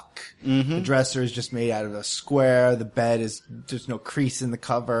block. The dresser is just made out of a square. The bed there's no crease in the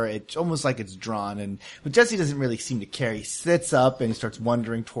cover. It's almost like it's drawn. But Jesse doesn't really seem to care. He sits up and he starts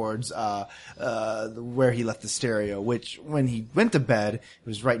wandering towards, where he left the stereo, which when he went to bed, it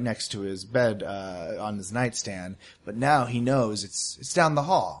was right next to his bed, on his nightstand. But now he knows it's down the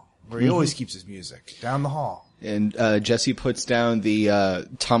hall where he always keeps his music. Down the hall. And Jesse puts down the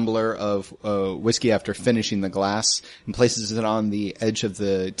tumbler of whiskey after finishing the glass and places it on the edge of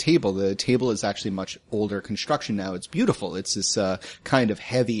the table. The table is actually much older construction now. It's beautiful. It's this kind of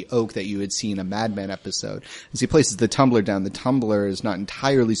heavy oak that you would see in a Mad Men episode. As he places the tumbler down, the tumbler is not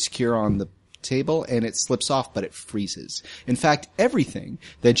entirely secure on the table and it slips off, but it freezes. In fact, everything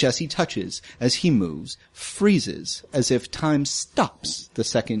that Jesse touches as he moves freezes, as if time stops the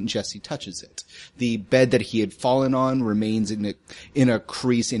second Jesse touches it. The bed that he had fallen on remains in a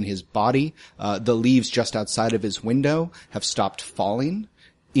crease in his body. The leaves just outside of his window have stopped falling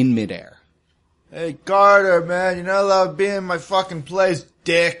in midair. Hey, Carter, man, you're not allowed to be in my fucking place,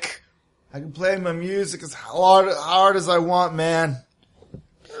 dick. I can play my music as hard as I want, man.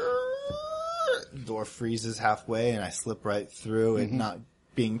 The door freezes halfway, and I slip right through it, not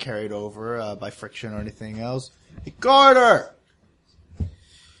being carried over by friction or anything else. Hey, Carter!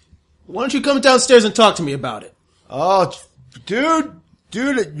 Why don't you come downstairs and talk to me about it? Oh, dude,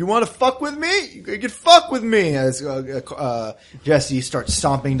 you want to fuck with me? You can fuck with me. As Jesse starts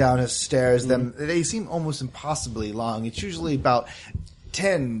stomping down his stairs, they seem almost impossibly long. It's usually about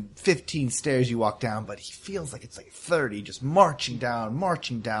 10, 15 stairs you walk down, but he feels like it's like 30, just marching down,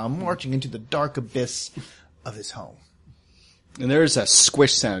 marching into the dark abyss of his home. And there's a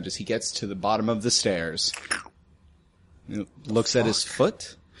squish sound as he gets to the bottom of the stairs. He looks at his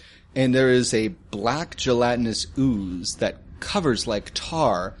foot, and there is a black gelatinous ooze that covers like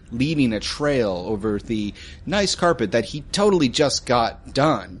tar, leading a trail over the nice carpet that he totally just got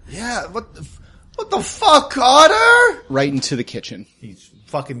done. Yeah, what the fuck, Carter? Right into the kitchen. He's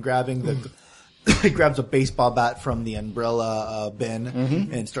fucking grabbing he grabs a baseball bat from the umbrella bin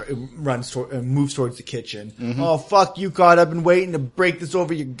and moves towards the kitchen. Oh, fuck you, Carter. I've been waiting to break this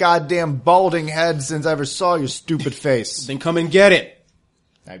over your goddamn balding head since I ever saw your stupid face. Then come and get it.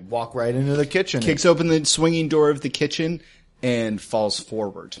 I walk right into the kitchen. Kicks open the swinging door of the kitchen and falls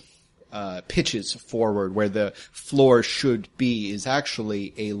forward. Pitches forward where the floor should be is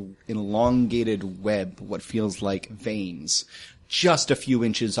actually an elongated web, what feels like veins, just a few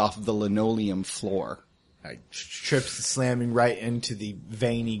inches off of the linoleum floor. I trips slamming right into the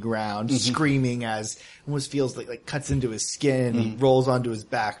veiny ground, screaming as almost feels like cuts into his skin. He rolls onto his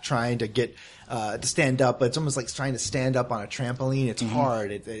back, trying to get to stand up, but it's almost like trying to stand up on a trampoline. It's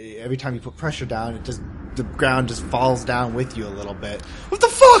hard. Every time you put pressure down, the ground just falls down with you a little bit. What the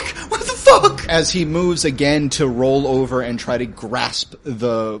fuck? What the fuck? As he moves again to roll over and try to grasp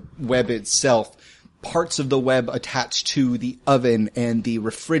the web itself, parts of the web attached to the oven and the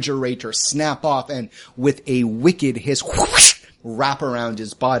refrigerator snap off and with a wicked hiss whoosh, wrap around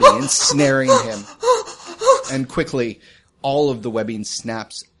his body, ensnaring him. And quickly, all of the webbing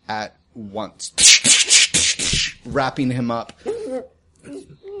snaps at once, wrapping him up.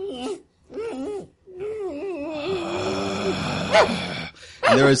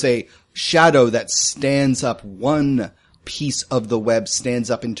 And there is a shadow that stands up. One piece of the web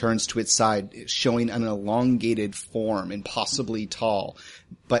stands up and turns to its side, showing an elongated form, impossibly tall,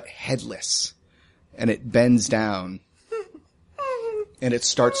 but headless. And it bends down, and it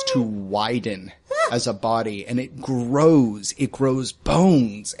starts to widen as a body, and it grows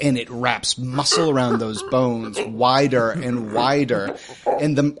bones, and it wraps muscle around those bones wider and wider,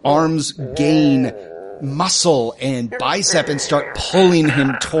 and the arms gain muscle and bicep and start pulling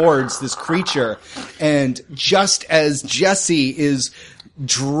him towards this creature. And just as Jesse is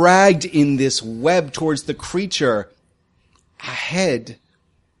dragged in this web towards the creature, a head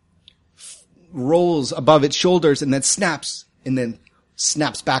rolls above its shoulders and then snaps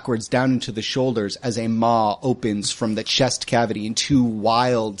backwards down into the shoulders as a maw opens from the chest cavity and two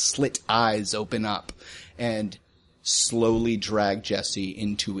wild slit eyes open up and slowly drag Jesse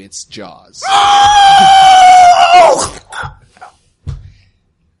into its jaws.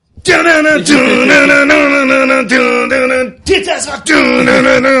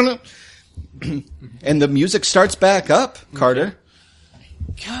 And the music starts back up, Carter.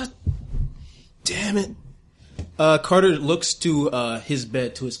 God damn it. Carter looks to his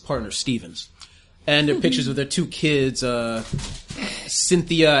bed, to his partner, Stevens. And there are pictures of their two kids,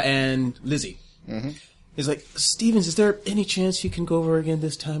 Cynthia and Lizzie. He's like, Stevens, is there any chance you can go over again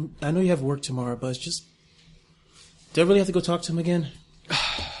this time? I know you have work tomorrow, but it's just... Do I really have to go talk to him again?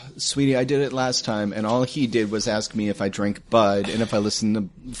 Sweetie, I did it last time, and all he did was ask me if I drank Bud and if I listened to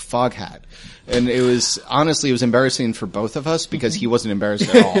Foghat. And it was embarrassing for both of us because he wasn't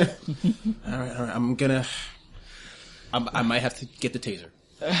embarrassed at all. All right. I might have to get the taser.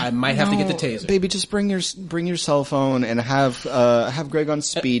 I might have to get the taser. Baby, just bring your cell phone and have Greg on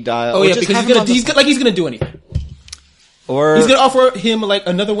speed dial. Oh yeah, because he's gonna do anything. Or he's gonna offer him like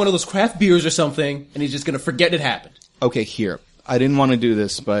another one of those craft beers or something, and he's just gonna forget it happened. Okay, here. I didn't want to do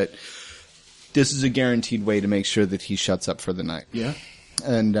this, but this is a guaranteed way to make sure that he shuts up for the night. Yeah.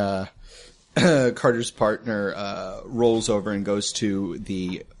 And Carter's partner rolls over and goes to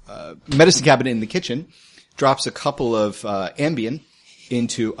the medicine cabinet in the kitchen, drops a couple of Ambien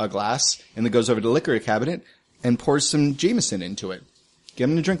into a glass and then goes over to the liquor cabinet and pours some Jameson into it. Get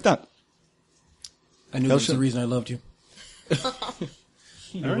him to drink that. I knew that was the reason I loved you.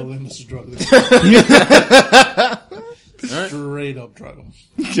 You're willing to drug them. Straight up drug them.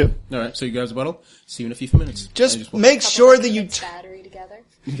 All right, so you guys bottle. See you in a few minutes. Just make sure that you battery together.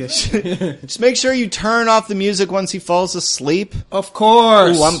 just make sure you turn off the music once he falls asleep. Of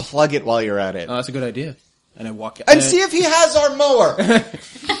course. Ooh, unplug it while you're at it. Oh, that's a good idea. And I walk And see if he has our mower.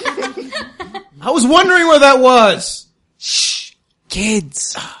 I was wondering where that was. Shh,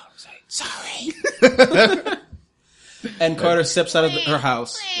 kids. Oh, sorry. And Carter steps out of her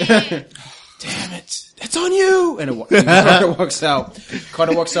house. Damn it. It's on you. And Carter walks out.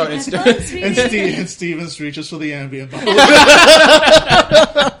 Carter walks out and Stevens reaches for the ambient bottle.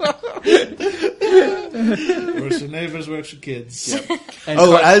 Works for neighbors, works for kids. Yep.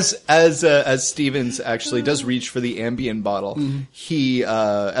 As Stevens actually does reach for the Ambien bottle, he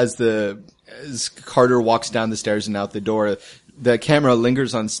as Carter walks down the stairs and out the door, the camera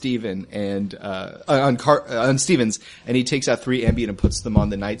lingers on Steven and on Stevens, and he takes out 3 Ambien and puts them on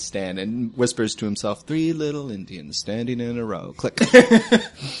the nightstand and whispers to himself, 3 little Indians standing in a row. Click.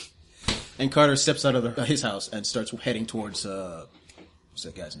 And Carter steps out of his house and starts heading towards what's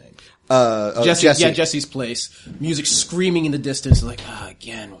that guy's name? Jesse. Yeah, Jesse's place. Music screaming in the distance, like,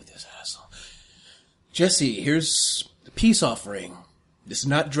 again with this asshole. Jesse, here's the peace offering. This is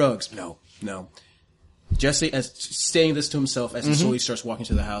not drugs. No. Jesse, saying this to himself as he slowly starts walking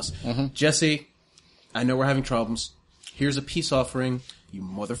to the house. Jesse, I know we're having problems. Here's a peace offering, you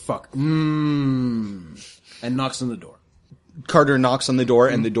motherfucker. And knocks on the door. Carter knocks on the door,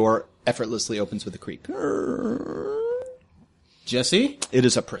 and the door effortlessly opens with a creak. Jesse? It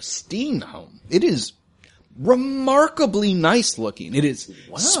is a pristine home. It is remarkably nice looking. It is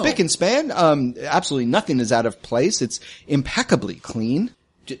spick and span. Absolutely nothing is out of place. It's impeccably clean.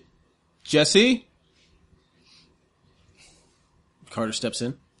 Jesse? Carter steps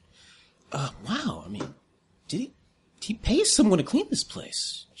in. Wow, I mean, did he pay someone to clean this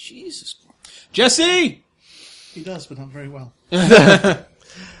place? Jesus. Jesse! He does, but not very well.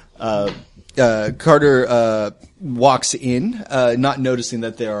 Carter walks in, not noticing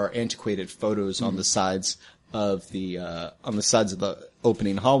that there are antiquated photos on the sides of the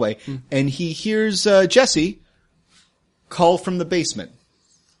opening hallway, and he hears Jesse call from the basement.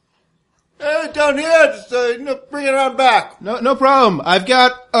 Hey, down here, just bring it on back. No problem. I've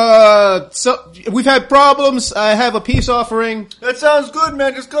got, we've had problems. I have a peace offering. That sounds good,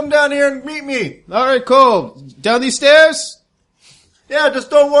 man. Just come down here and meet me. Alright, cool. Down these stairs? Yeah,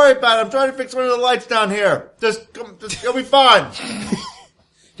 just don't worry about it. I'm trying to fix one of the lights down here. It'll be fine.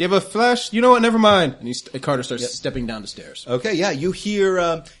 Do you have a flash? You know what? Never mind. And Carter starts stepping down the stairs. Okay, yeah, you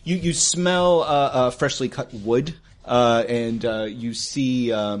hear, you smell, freshly cut wood, and, you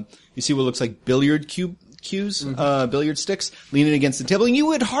see what looks like billiard cues, billiard sticks leaning against the table. And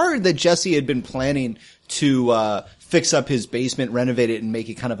you had heard that Jesse had been planning to, fix up his basement, renovate it, and make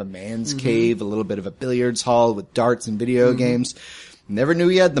it kind of a man's cave, a little bit of a billiards hall with darts and video games. Never knew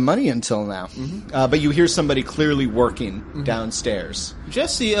he had the money until now. But you hear somebody clearly working downstairs.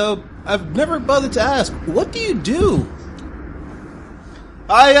 Jesse, I've never bothered to ask, what do you do?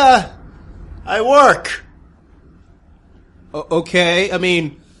 I work. Okay, I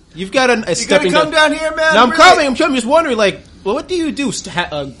mean, you've got a You stepping gonna come down here, man? No, I'm Really? coming. I'm just wondering, like, well, what do you do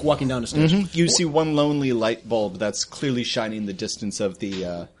walking down the stairs? You see one lonely light bulb that's clearly shining in the distance of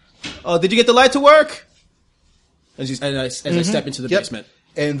the, Oh, did you get the light to work? As I step into the basement.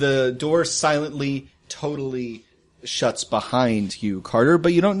 And the door silently, totally shuts behind you, Carter,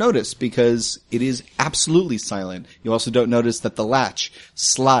 but you don't notice because it is absolutely silent. You also don't notice that the latch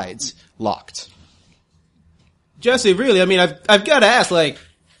slides locked. Jesse, really, I mean, I've got to ask, like,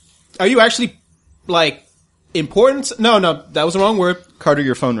 are you actually, like, important? No, that was the wrong word. Carter,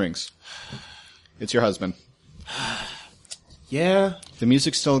 your phone rings. It's your husband. Yeah. The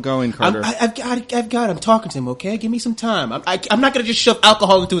music's still going, Carter. I've got it. I'm talking to him, okay? Give me some time. I'm not gonna just shove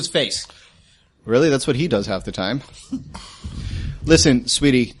alcohol into his face. Really? That's what he does half the time. Listen,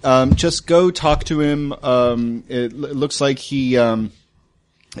 sweetie, just go talk to him. It looks like he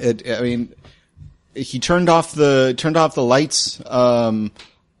turned off the lights. Turned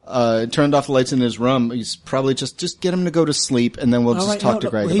off the lights in his room. He's probably just get him to go to sleep, and then we'll just talk to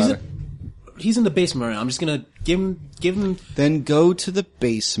Greg about it. He's in the basement right now. I'm just gonna give him. Then go to the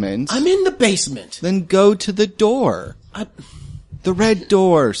basement. I'm in the basement. Then go to the door. The red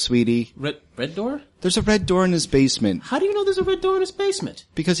door, sweetie. Red door? There's a red door in his basement. How do you know there's a red door in his basement?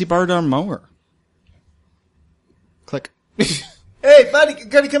 Because he borrowed our mower. Click. Hey, buddy,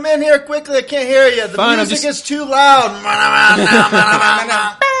 gotta come in here quickly. I can't hear you. The Fine, music is too loud.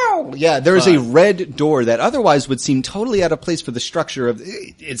 Yeah, there is a red door that otherwise would seem totally out of place for the structure of.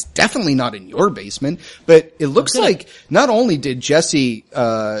 It's definitely not in your basement, but it looks like not only did Jesse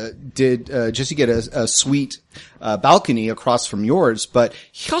get a sweet balcony across from yours, but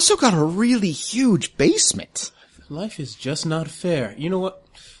he also got a really huge basement. Life is just not fair. You know what?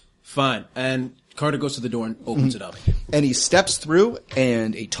 Fine. And Carter goes to the door and opens it up. And he steps through,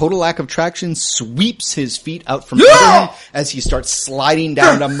 and a total lack of traction sweeps his feet out from under him as he starts sliding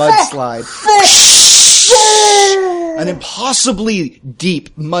down a mudslide. An impossibly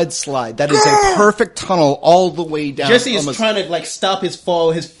deep mudslide that is a perfect tunnel all the way down. Jesse is trying to stop his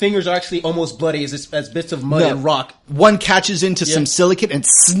fall. His fingers are actually almost bloody as bits of mud and rock. One catches into some silicate and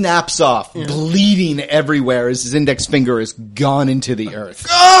snaps off, bleeding everywhere as his index finger is gone into the earth.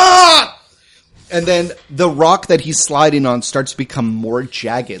 And then the rock that he's sliding on starts to become more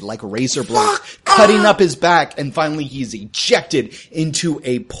jagged, like razor blades, cutting up his back, and finally he's ejected into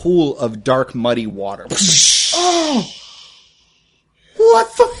a pool of dark, muddy water.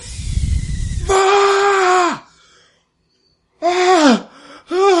 What the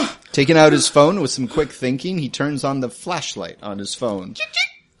Taking out his phone with some quick thinking, he turns on the flashlight on his phone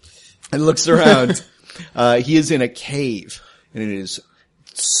and looks around. He is in a cave, and it is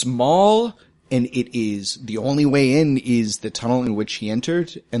small, and it is the only way in is the tunnel in which he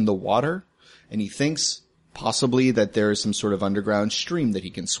entered and the water, and he thinks possibly that there is some sort of underground stream that he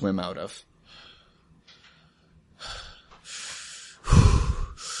can swim out of.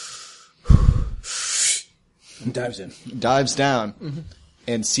 Dives down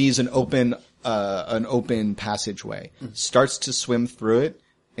and sees an open passageway. Starts to swim through it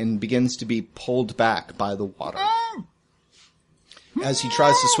and begins to be pulled back by the water. As he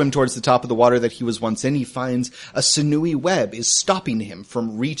tries to swim towards the top of the water that he was once in, he finds a sinewy web is stopping him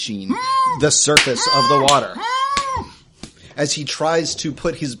from reaching the surface of the water. As he tries to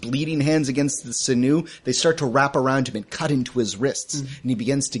put his bleeding hands against the sinew, they start to wrap around him and cut into his wrists, and he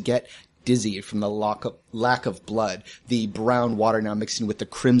begins to get dizzy from the lack of blood, the brown water now mixing with the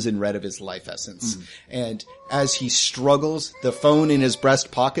crimson red of his life essence. And as he struggles, the phone in his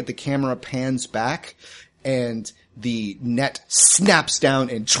breast pocket, the camera pans back, and the net snaps down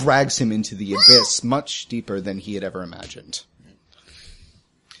and drags him into the abyss, much deeper than he had ever imagined.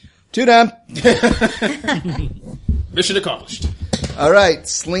 Too-dam! Mission accomplished. All right,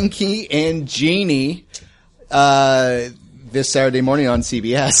 Slinky and Jeannie, this Saturday morning on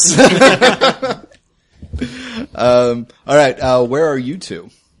CBS. All right, where are you two?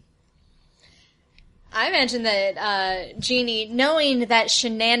 I mentioned that Jeannie, knowing that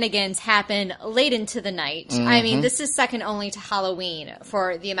shenanigans happen late into the night. I mean, this is second only to Halloween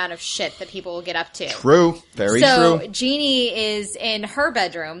for the amount of shit that people will get up to. True. Very true. So Jeannie is in her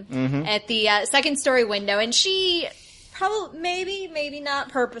bedroom at the second story window, and she probably, maybe not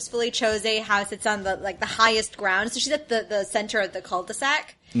purposefully chose a house that's on the highest ground. So she's at the center of the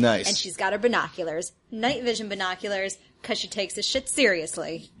cul-de-sac. Nice. And she's got her binoculars, night vision binoculars, because she takes this shit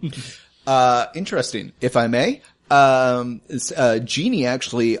seriously. Interesting. If I may, Jeannie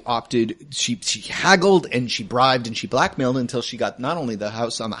actually opted, she haggled and she bribed and she blackmailed until she got not only the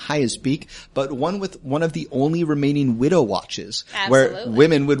house on the highest peak, but one with one of the only remaining widow watches. Absolutely. Where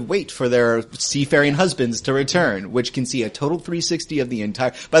women would wait for their seafaring husbands to return, which can see a total 360 of the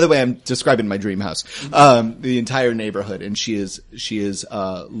entire, by the way, I'm describing my dream house, the entire neighborhood, and she is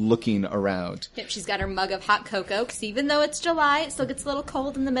looking around. Yep, she's got her mug of hot cocoa, because even though it's July, it still gets a little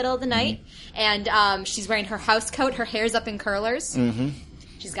cold in the middle of the night. And she's wearing her house coat, her hair's up in curlers.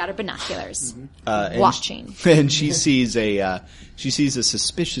 She's got her binoculars, watching. And she sees a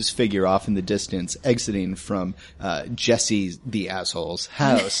suspicious figure off in the distance exiting from Jesse the asshole's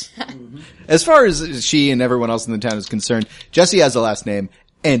house. As far as she and everyone else in the town is concerned, Jesse has a last name,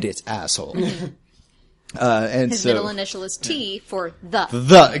 and it's asshole. And his middle initial is T for the.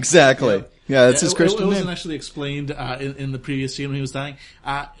 The, exactly. Yeah, that's his Christian name. It wasn't name. actually explained in the previous scene when he was dying.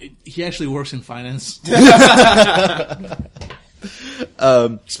 He actually works in finance.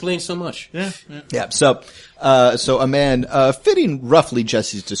 Explains so much. Yeah. So a man, fitting roughly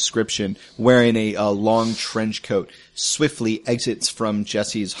Jesse's description, wearing a long trench coat, swiftly exits from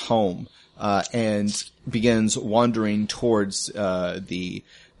Jesse's home, and begins wandering towards the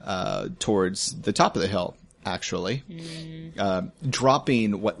top of the hill, actually.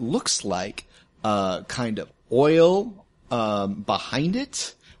 Dropping what looks like, kind of oil, behind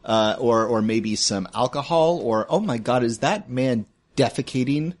it, or maybe some alcohol, or, oh my god, is that man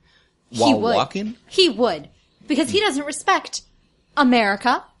defecating while walking? He would. Because he doesn't respect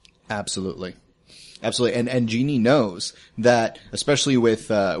America. Absolutely. Absolutely. And Jeannie knows that, especially with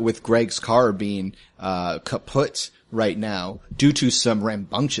Greg's car being, kaput right now due to some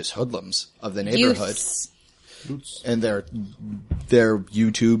rambunctious hoodlums of the neighborhood. Youths. And their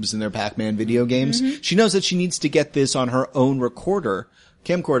YouTubes and their Pac-Man video games. Mm-hmm. She knows that she needs to get this on her own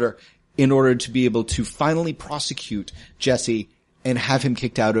camcorder, in order to be able to finally prosecute Jesse and have him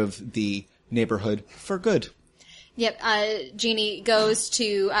kicked out of the neighborhood for good. Yep, Jeannie goes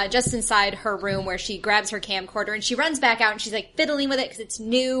to, just inside her room where she grabs her camcorder and she runs back out and she's like fiddling with it because it's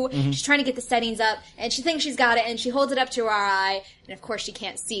new. Mm-hmm. She's trying to get the settings up and she thinks she's got it and she holds it up to her eye and of course she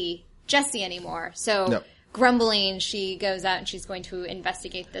can't see Jesse anymore. So, No. Grumbling, she goes out and she's going to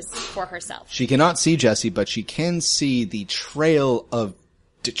investigate this for herself. She cannot see Jesse, but she can see the trail of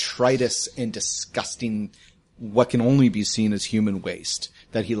detritus and disgusting, what can only be seen as human waste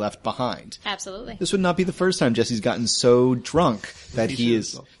that he left behind. Absolutely. This would not be the first time Jesse's gotten so drunk that he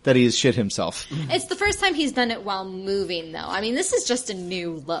has shit himself. It's the first time he's done it while moving, though. I mean, this is just a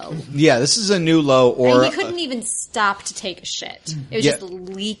new low. Yeah, this is a new low, or And he couldn't even stop to take a shit. It was Yeah. just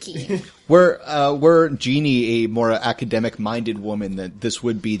leaking. were Jeannie a more academic-minded woman, that this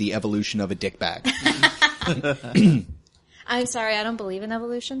would be the evolution of a dick bag. I'm sorry, I don't believe in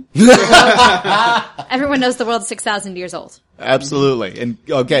evolution. Everyone knows the world's 6,000 years old. Absolutely. And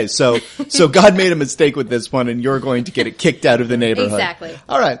okay, so God made a mistake with this one, and you're going to get it kicked out of the neighborhood. Exactly.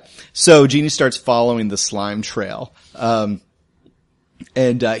 All right. So Jeannie starts following the slime trail, and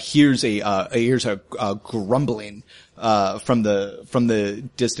here's a grumbling from the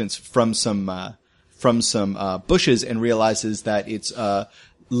distance from some bushes, and realizes that it's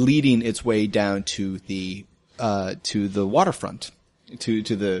leading its way down to the waterfront, to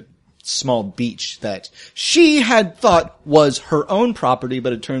the small beach that she had thought was her own property,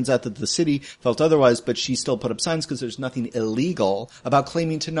 but it turns out that the city felt otherwise, but she still put up signs because there's nothing illegal about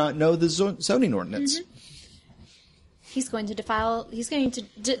claiming to not know the zoning ordinance. Mm-hmm. He's going to defile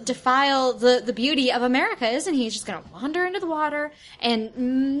the beauty of America, isn't he? He's just going to wander into the water,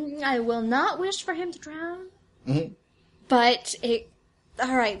 and I will not wish for him to drown. Mm-hmm. But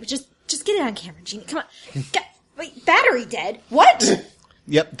all right, just get it on camera, Jeannie. Come on. Wait, battery dead? What?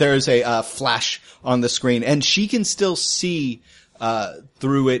 Yep, there's a flash on the screen, and she can still see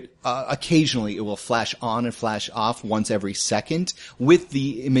through it. Occasionally, it will flash on and flash off once every second, with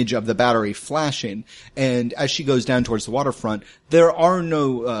the image of the battery flashing. And as she goes down towards the waterfront, there are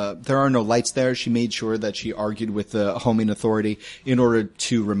no lights there. She made sure that she argued with the homing authority in order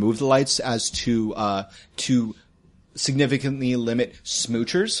to remove the lights, as to significantly limit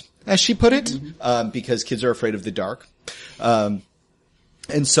smoochers, as she put it, because kids are afraid of the dark.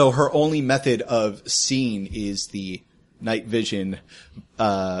 And so her only method of seeing is the night vision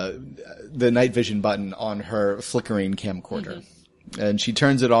button on her flickering camcorder. Mm-hmm. And she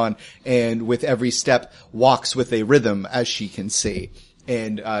turns it on, and with every step walks with a rhythm, as she can see,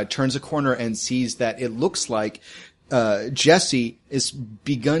 and turns a corner and sees that it looks like Jesse is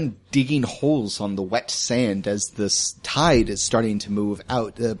begun digging holes on the wet sand as this tide is starting to move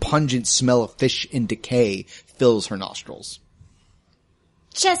out. The pungent smell of fish in decay fills her nostrils.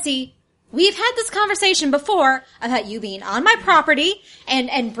 Jesse, we've had this conversation before about you being on my property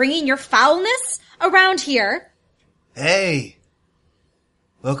and bringing your foulness around here. Hey,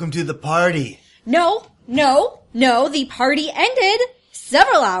 welcome to the party. No, the party ended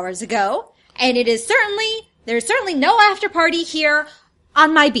several hours ago, and there's certainly no after party here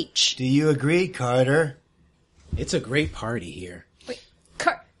on my beach. Do you agree, Carter? It's a great party here. Wait,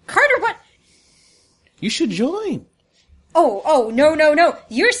 Carter, what? You should join. Oh, no.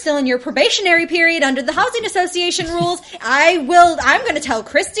 You're still in your probationary period under the Housing Association rules. I'm gonna tell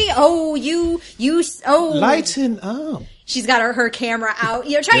Christy. Lighten up. She's got her camera out,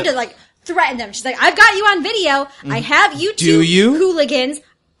 trying to threaten them. She's like, I've got you on video. I have you two hooligans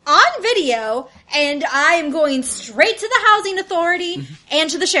on video, and I am going straight to the Housing Authority and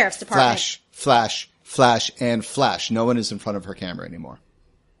to the Sheriff's Department. Flash, and flash. No one is in front of her camera anymore.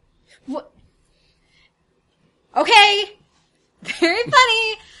 What? Okay. Very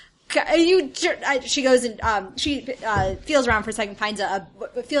funny. She goes and she feels around for a second, finds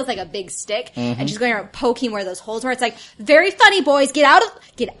what feels like a big stick, and she's going around poking where those holes were. It's like, very funny, boys. Get out of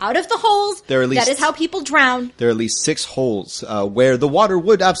the holes. That is how people drown. There are at least 6 holes where the water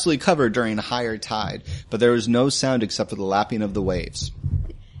would absolutely cover during a higher tide, but there is no sound except for the lapping of the waves.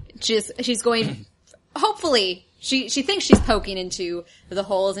 She's going. Hopefully, she thinks she's poking into the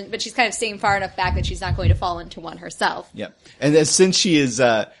holes, but she's kind of staying far enough back that she's not going to fall into one herself. Yep. And then since she is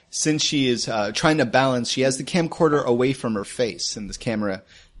trying to balance, she has the camcorder away from her face, and this camera,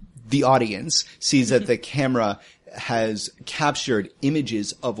 the audience sees that the camera has captured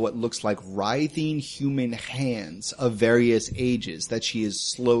images of what looks like writhing human hands of various ages that she is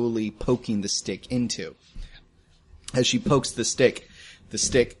slowly poking the stick into. As she pokes the stick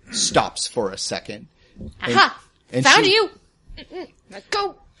stops for a second. Aha! Found you! Let's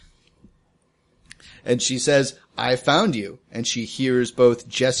go! And she says, I found you. And she hears both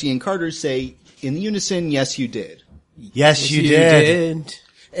Jesse and Carter say in unison, yes, you did. Yes, you did.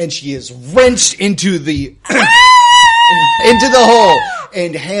 And she is wrenched into the into the hole,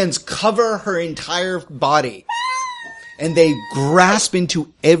 and hands cover her entire body, and they grasp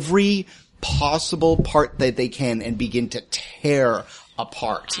into every possible part that they can and begin to tear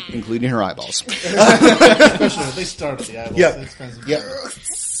apart, including her eyeballs. Especially if they start at the eyeballs. Yeah. That's kind of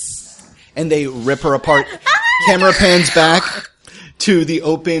And they rip her apart. Camera pans back to the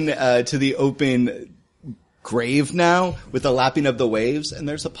open grave now with the lapping of the waves, and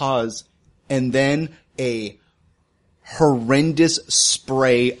there's a pause, and then a horrendous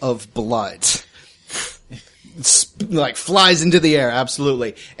spray of blood like flies into the air,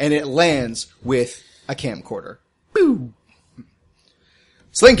 absolutely, and it lands with a camcorder. Boo!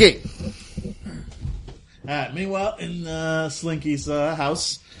 Slinky! Alright, meanwhile, in Slinky's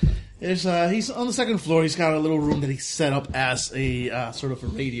house, he's on the second floor. He's got a little room that he set up as a sort of a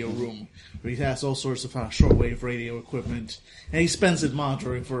radio room, where he has all sorts of shortwave radio equipment, and he spends it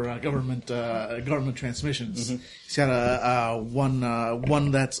monitoring for government transmissions. Mm-hmm. He's got a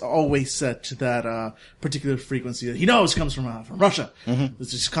one that's always set to that particular frequency that he knows comes from Russia. Mm-hmm.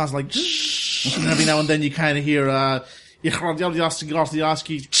 It's just constantly like, and every now and then you kind of hear He's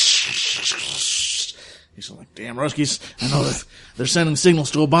like, damn Ruskies, I know that they're sending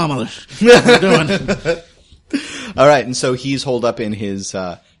signals to Obama. They're doing. All right, and so he's holed up in his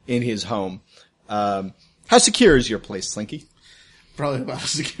home. How secure is your place, Slinky? Probably about as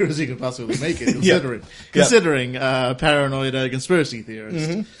secure as he could possibly make it, considering paranoid conspiracy theorists.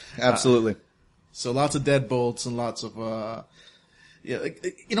 Mm-hmm. Absolutely. So lots of deadbolts and lots of you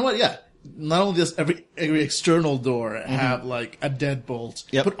know what? Yeah. Not only does every external door have like a deadbolt,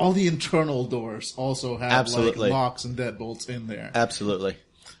 but all the internal doors also have like locks and deadbolts in there. Absolutely.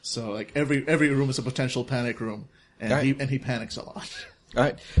 So like every room is a potential panic room, and he panics a lot. All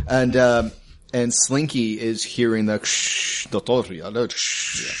right, and Slinky is hearing the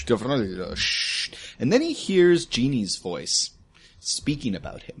and then he hears Jeannie's voice speaking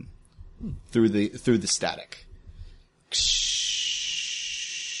about him through the static.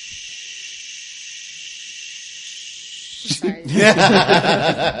 Sorry. There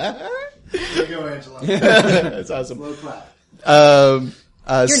you go, Angela. That's awesome. Slow clap.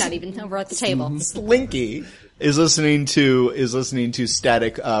 You're not even over at the table. Slinky is listening to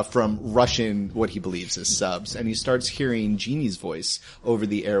static from Russian, what he believes is subs, and he starts hearing Jeannie's voice over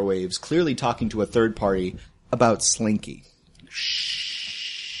the airwaves, clearly talking to a third party about Slinky.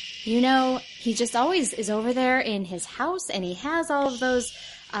 You know, he just always is over there in his house, and he has all of those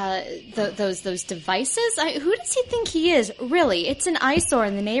those devices. Who does he think he is? Really, it's an eyesore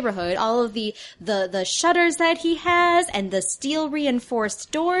in the neighborhood. All of the shutters that he has and the steel reinforced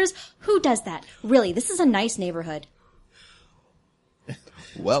doors. Who does that? Really, this is a nice neighborhood.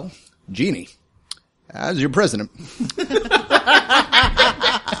 Well, Jeannie, as your president,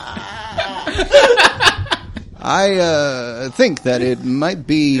 I think that it might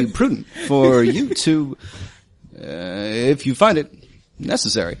be prudent for you to, if you find it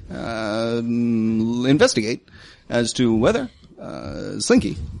necessary, investigate as to whether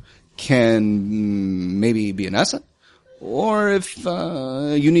Slinky can maybe be an asset, or if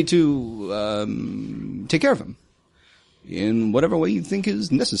you need to take care of him in whatever way you think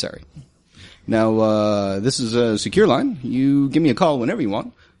is necessary. Now, this is a secure line. You give me a call whenever you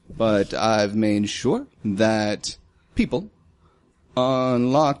want, but I've made sure that people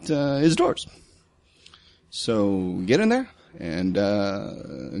unlocked his doors. So get in there. And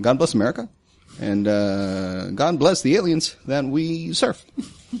God bless America, and God bless the aliens that we serve.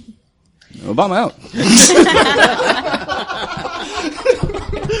 Obama out.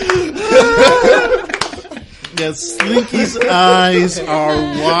 Yeah, Slinky's eyes are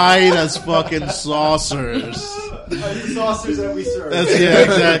wide as fucking saucers. The saucers that we serve.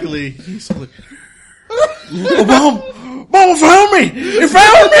 Exactly. He's like, Obama found me! He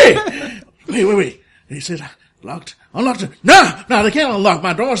found me! Wait. He said, unlocked it. No, they can't unlock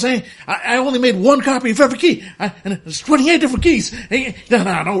my door. Saying I only made one copy of every key, and there's 28 different keys. No,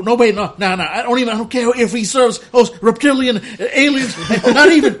 I don't care if he serves those reptilian aliens.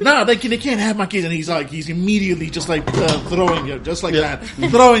 Not even. No, they can't have my keys. And he's immediately just like throwing that,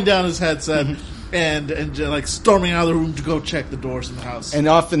 throwing down his headset. and like storming out of the room to go check the doors in the house. And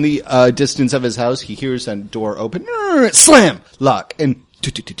off in the distance of his house, he hears a door open, slam, lock, and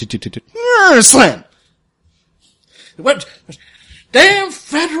slam. What? Damn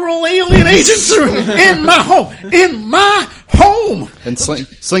federal alien agents are in my home! In my home! And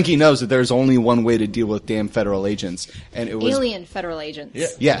Slinky knows that there's only one way to deal with damn federal agents, and it was Alien federal agents. Yeah.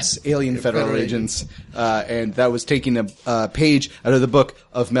 yes, alien federal agents, and that was taking a page out of the book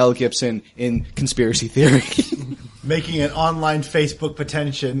of Mel Gibson in conspiracy theory. Making an online Facebook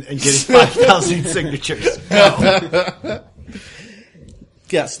petition and getting 5,000 signatures. No.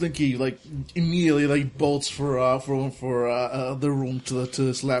 Yeah, Slinky immediately bolts for the room to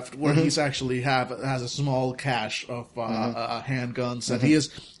his left, where he's actually has a small cache of handguns that he has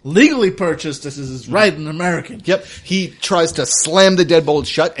legally purchased. This is his right in American. Yep, he tries to slam the deadbolt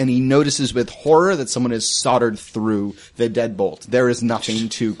shut, and he notices with horror that someone has soldered through the deadbolt. There is nothing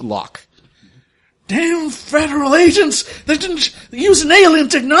to lock. Damn federal agents! They didn't use an alien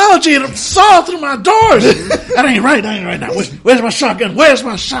technology and saw through my doors. That ain't right. Now, where's my shotgun? Where's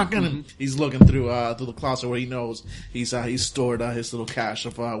my shotgun? And he's looking through the closet where he knows he's stored his little cache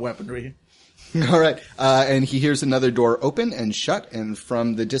of weaponry. All right, and he hears another door open and shut, and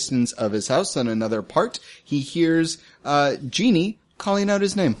from the distance of his house on another part, he hears Genie calling out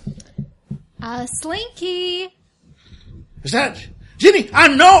his name. Slinky. Is that Ginny? I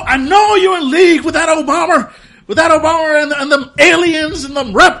know you're in league with that Obama and them aliens and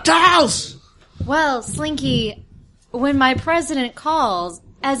them reptiles. Well, Slinky, when my president calls,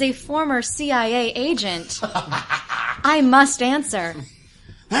 as a former CIA agent, I must answer.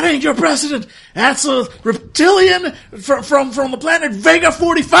 That ain't your president. That's a reptilian from the planet Vega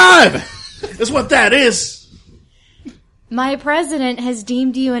 45. That's what that is. My president has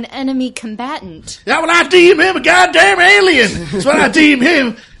deemed you an enemy combatant. Yeah, well, I deem him a goddamn alien. That's what I deem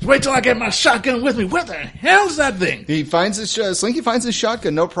him. Wait till I get my shotgun with me. What the hell's that thing? He finds his Slinky finds his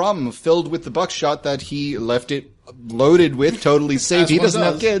shotgun, no problem, filled with the buckshot that he left it loaded with, totally safe. He doesn't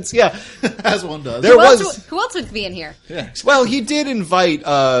have kids. Yeah, as one does. There Who else would be in here? Yeah. Well, he did invite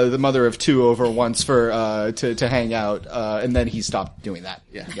the mother of two over once for to hang out, and then he stopped doing that.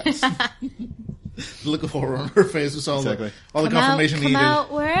 Yeah. Yes. The look of horror on her face was all the confirmation come needed. Come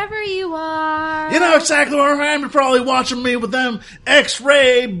out wherever you are. You know exactly where I am. You're probably watching me with them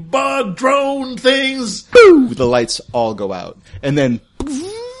X-ray bug drone things. Boo! The lights all go out, and then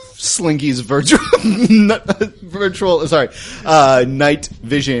Slinky's night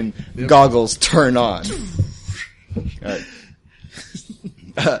vision goggles turn on. All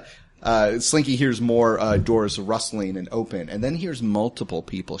right. Slinky hears more doors rustling and open, and then hears multiple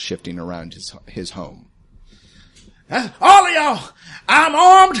people shifting around his home. All of y'all, I'm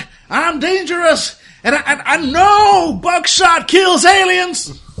armed, I'm dangerous, and I know buckshot kills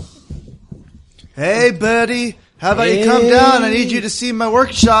aliens. Hey, buddy. How about you come down? I need you to see my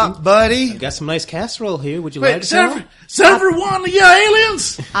workshop, buddy. I've got some nice casserole here. Would you like some? Sever one of you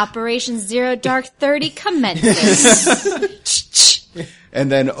aliens. Operation Zero Dark 30 commences. And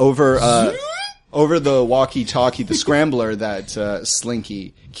then over the walkie-talkie, the scrambler that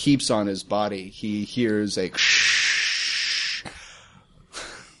Slinky keeps on his body, he hears a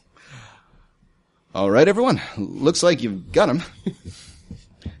All right, everyone. Looks like you've got him.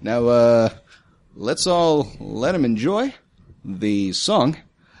 Now, let's all let him enjoy the song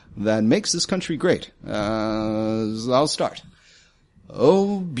that makes this country great. I'll start.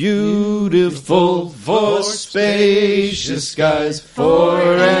 Oh, beautiful for spacious skies, for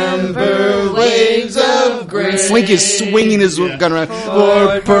amber waves of grain. Slinky's swinging his gun around.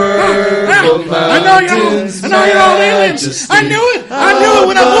 For purple mountains. I know you're all aliens. I knew it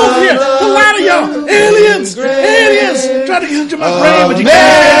when I moved here. A lot of y'all aliens. Try to get into my brain, but you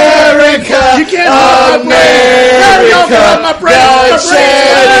can't. You can't. America,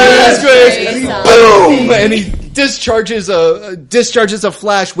 boom, and he discharges a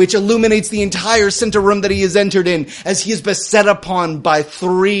flash which illuminates the entire center room that he has entered in as he is beset upon by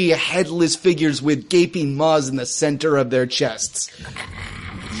three headless figures with gaping maws in the center of their chests.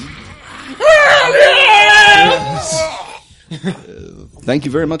 Thank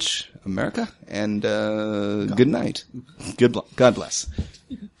you very much, America, and good night. God bless.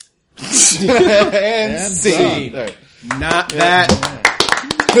 and scene. Not that.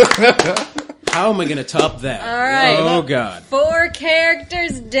 How am I going to top that? All right. Oh, God. 4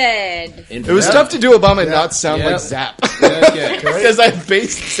 characters dead. It was tough to do Obama and not sound like Zap. Okay. Because I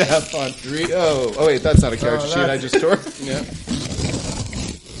based Zap on 3. Oh, wait, that's not a character sheet I just tore. Yeah.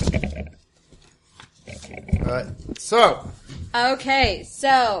 All right. So, Okay,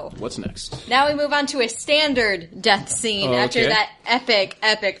 so What's next? now we move on to a standard death scene Oh, after okay. that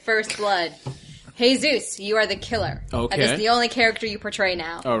epic first blood. Jesus, you are the killer. Okay. That is the only character you portray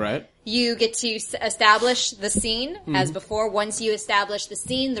now. All right. You get to establish the scene as before. Once you establish the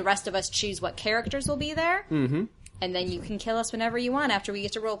scene, the rest of us choose what characters will be there. Mm-hmm. And then you can kill us whenever you want after we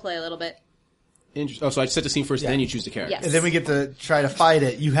get to roleplay a little bit. Interesting. Oh, so I set the scene first, then you choose the character. Yes. And then we get to try to fight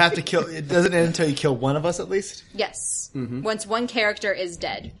it. You have to kill. It doesn't end until you kill one of us at least. Yes. Once one character is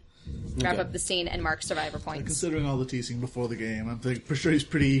dead, wrap up the scene and mark survivor points. Considering all the teasing before the game, I'm pretty sure he's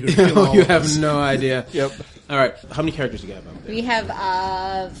pretty eager to kill all You of have us. no idea. Yep. All right. How many characters do you have out there? We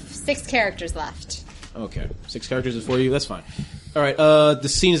have 6 characters left. Okay. 6 characters is for you. That's fine. All right. The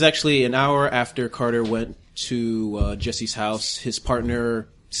scene is actually an hour after Carter went to Jesse's house. His partner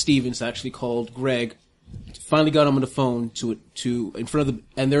Stevens actually called Greg. Finally got him on the phone to in front of the,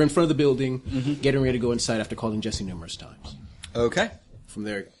 and they're in front of the building, getting ready to go inside after calling Jesse numerous times. Okay. From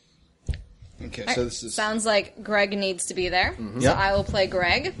there, Okay, All so right, this is... sounds like Greg needs to be there. So Yep. I will play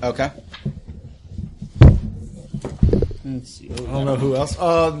Greg. Okay. Let's see. I don't know who else.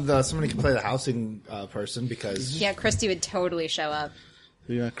 Oh, somebody can play the housing person because Yeah, Christy would totally show up.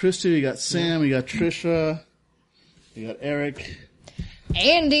 We got Christy, we got Sam, we got Trisha, we got Eric.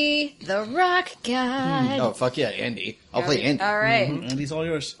 Andy, the rock god. Oh, fuck yeah, Andy. I'll play Andy. All right. Andy's all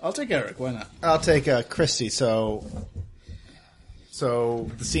yours. I'll take Eric. Why not? I'll take Christy. So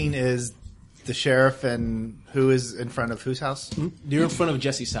the scene is the sheriff and who is in front of whose house? they're in front of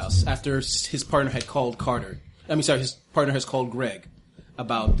Jesse's house after his partner had called Carter. His partner has called Greg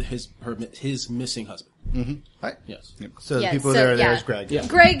about his missing husband. Right. Yes. So the Yeah, people so, there, yeah. there's Greg. Yeah.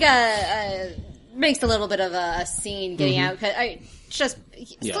 Greg makes a little bit of a scene getting out. Just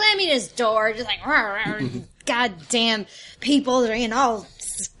slamming his door, just like, goddamn people are getting all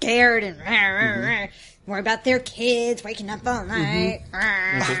scared and worry about their kids waking up all night.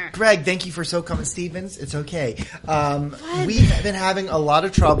 Greg, thank you for so coming, Stevens. It's okay. We've been having a lot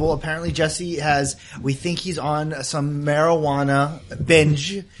of trouble. Apparently, Jesse we think he's on some marijuana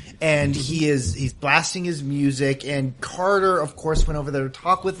binge, and he's blasting his music. And Carter, of course, went over there to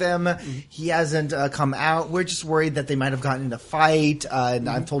talk with them. He hasn't come out. We're just worried that they might have gotten in a fight. And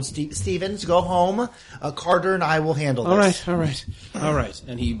I've told Stevens, go home. Carter and I will handle this. All right.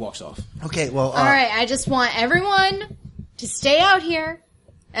 And he walks off. Okay, well, All right, I just want everyone to stay out here.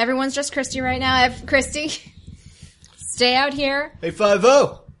 Everyone's just Christy right now. Christy, stay out here. Hey,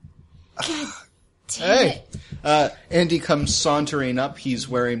 5-0. Damn it. Andy comes sauntering up. He's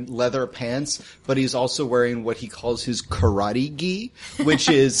wearing leather pants, but he's also wearing what he calls his karate gi, which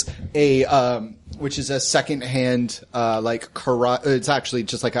is a secondhand, it's actually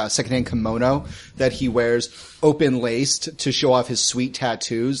just like a secondhand kimono that he wears, open laced to show off his sweet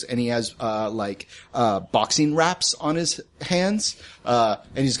tattoos, and he has, boxing wraps on his hands, and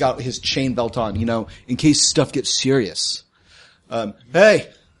he's got his chain belt on, in case stuff gets serious. Hey,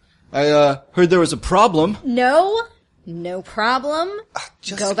 I heard there was a problem. No problem.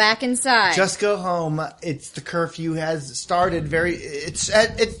 Go back inside. Just go home. It's the curfew has started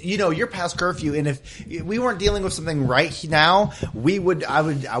you're past curfew, and if we weren't dealing with something right now,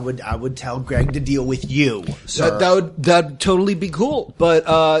 I would tell Greg to deal with you, sir. That'd totally be cool. But,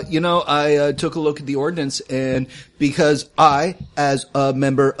 I took a look at the ordinance, and because I, as a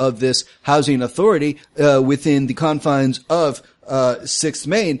member of this housing authority, within the confines of 6th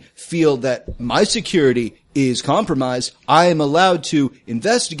Main, feel that my security is compromised, I am allowed to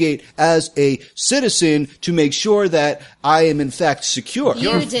investigate as a citizen to make sure that I am in fact secure. You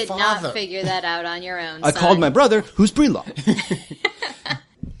Your did father. not figure that out on your own, I called my brother, who's pre-law.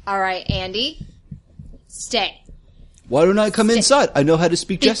 All right, Andy, stay. Why don't I come inside? I know how to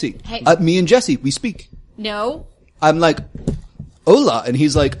speak Jesse. Hey. Me and Jesse, we speak. No. I'm like, hola, and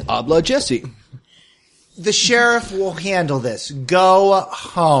he's like, habla Jesse. The sheriff will handle this. Go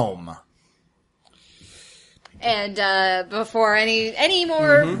home. And before any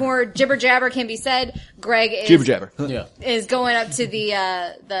more jibber jabber can be said, Greg Jibber jabber. Yeah. is going up to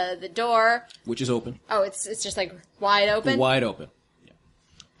the door. Which is open. Oh, it's just like wide open. Wide open.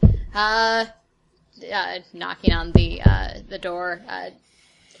 Knocking on the door.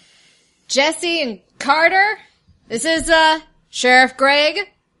 Jesse and Carter, this is Sheriff Greg.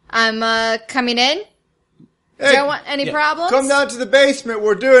 I'm coming in. Hey, Don't want any problems? come down to the basement.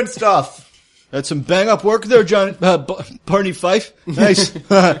 We're doing stuff. That's some bang up work there, John. Barney Fife. Nice.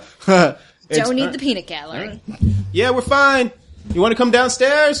 Don't need the peanut gallery. Yeah, we're fine. You want to come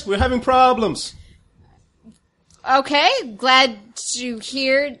downstairs? We're having problems. Okay, glad to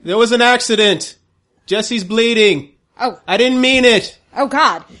hear. There was an accident. Jesse's bleeding. Oh, I didn't mean it. oh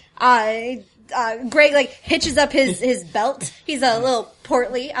God. Greg like hitches up his belt. He's a little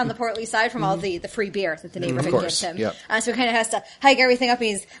portly on the portly side from all the free beer that the neighborhood gives him. Yep. So he kind of has to hike everything up, and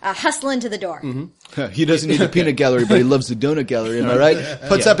he's hustling to the door. He doesn't need the peanut gallery, but he loves the donut gallery. Am I right?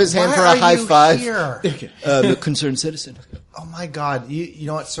 Puts up his hand Why for a are high you five. here? The concerned citizen. Oh my God! You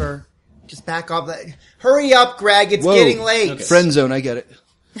know what, sir? Just back off. Hurry up, Greg! It's Whoa. getting late. Friend zone. I get it.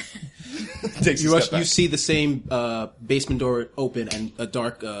 Takes a You step back. see the same basement door open and a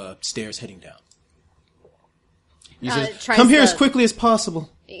dark stairs heading down. He says, Tries "Come here to- as quickly as possible."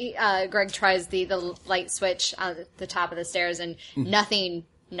 Greg tries the light switch on the top of the stairs, and nothing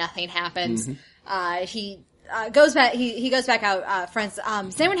happens. He goes back. He goes back out. Friends,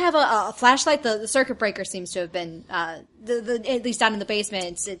 does anyone have a flashlight? The circuit breaker seems to have been at least down in the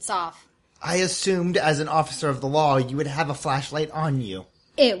basement. It's off. I assumed, as an officer of the law, you would have a flashlight on you.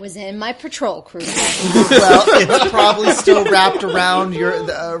 It was in my patrol cruiser. Well, it's probably still wrapped around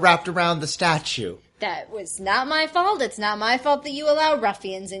the statue. That was not my fault. It's not my fault that you allow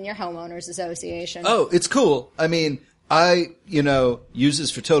ruffians in your homeowners association. Oh, it's cool. I mean, I use this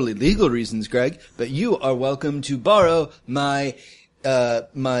for totally legal reasons, Greg, but you are welcome to borrow my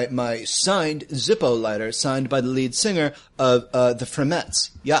signed Zippo lighter, signed by the lead singer of the Fremettes.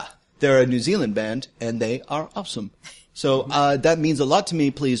 Yeah, they're a New Zealand band, and they are awesome. So that means a lot to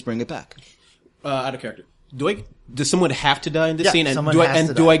me. Please bring it back. Out of character. Does someone have to die in this Yeah, scene? And someone do has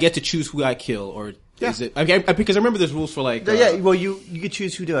to die. I get to choose who I kill, or is it? Because I remember there's rules for like. Well, you could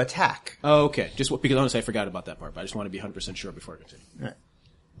choose who to attack. Oh, okay. Because honestly, I forgot about that part. But I just want to be 100% sure before I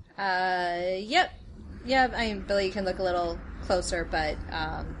continue. Yep. Yeah, I mean, Billy can look a little closer, but,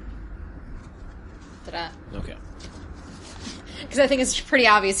 Okay. because I think it's pretty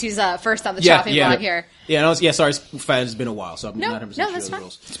obvious who's first on the chopping block here. Yeah, sorry, it's been a while, so I'm not 100% sure that's of the fine.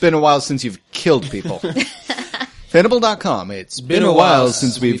 rules. It's been a while since you've killed people. Fanable.com. It's been a while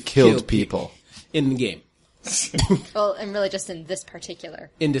since we've killed people. In the game. Well, and really just in this particular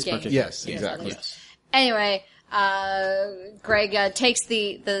In this game. particular Yes, exactly. Yes. Anyway, Greg takes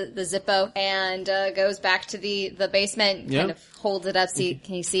the Zippo and goes back to the basement, Yeah. kind of holds it up.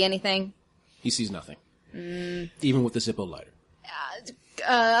 Can you see anything? He sees nothing. Even with the Zippo lighter.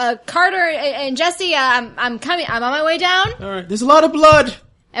 Carter and Jesse, I'm coming. I'm on my way down. Alright, there's a lot of blood!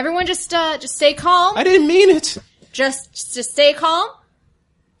 Everyone just stay calm. I didn't mean it! Just stay calm.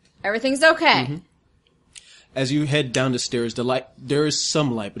 Everything's okay. As you head down the stairs, there is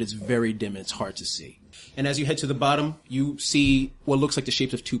some light, but it's very dim and it's hard to see. And as you head to the bottom, you see what looks like the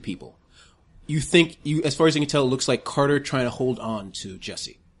shapes of two people. As far as you can tell, it looks like Carter trying to hold on to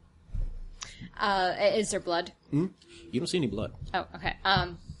Jesse. Is there blood? You don't see any blood. Oh, okay.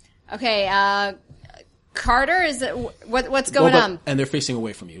 Okay. Carter, is it what's going on? And they're facing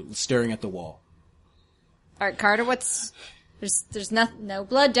away from you, staring at the wall. All right, Carter. There's no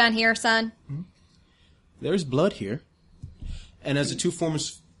blood down here, son. There's blood here. And as the two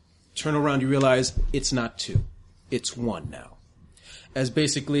forms turn around, you realize it's not two. It's one now. As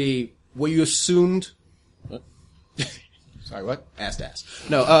basically, what you assumed... What? Sorry, what? Ass to ass.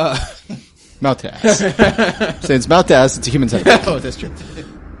 No, Mouth to ass. Since mouth to ass, it's a human centipede. oh, that's true.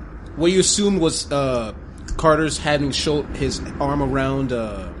 What you assumed was Carter's having his arm around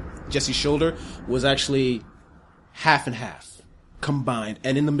Jesse's shoulder was actually half and half combined,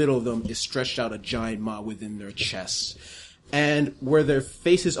 and in the middle of them is stretched out a giant maw within their chests. And where their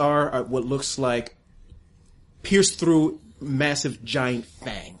faces are what looks like pierced through massive giant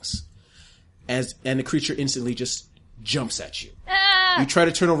fangs. And the creature instantly just jumps at you. You try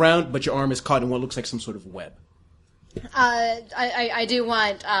to turn around, but your arm is caught in what looks like some sort of web. I do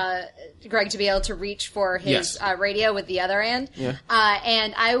want Greg to be able to reach for his Yes. radio with the other hand. Yeah.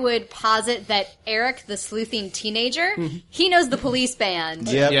 And I would posit that Eric, the sleuthing teenager, he knows the police band.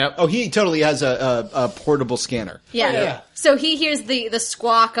 Yep. Oh, he totally has a portable scanner. Yeah. yeah. So he hears the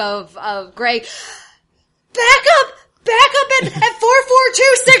squawk of Greg. Back up at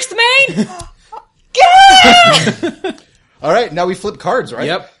 442 6th Main. Get out! All right, now we flip cards, right?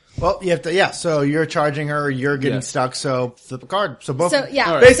 Yep. Well, you have to, so you're charging her, you're getting Yeah. stuck, so flip a card. So both, So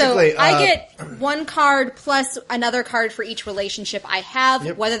yeah, basically, so I get one card plus another card for each relationship I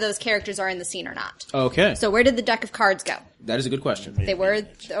have, whether those characters are in the scene or not. Okay. So where did the deck of cards go? That is a good question. They were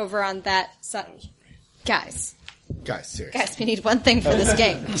over on that side. Guys, seriously. we need one thing for this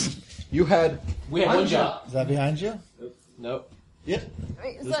game. You had... We had one job. Is that behind you? Nope. Yep.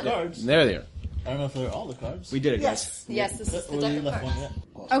 There's cards. There they are. I don't know if they're all the cards. We did it, guys. Yes, this is the Or deck you of left cards. one,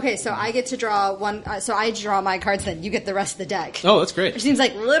 yeah. Okay, so I get to draw one. So I draw my cards, then you get the rest of the deck. Oh, that's great. Which seems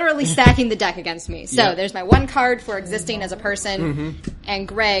like literally stacking the deck against me. So Yeah. there's my one card for existing as a person, and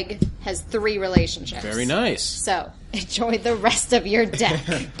Greg has 3 relationships. Very nice. So Enjoy the rest of your deck.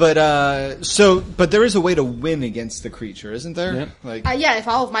 But there is a way to win against the creature, isn't there? Yeah. Like, Yeah, if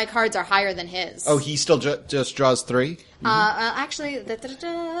all of my cards are higher than his. oh, he still just draws 3. Actually, this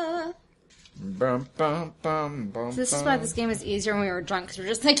is why this game was easier when we were drunk, because we're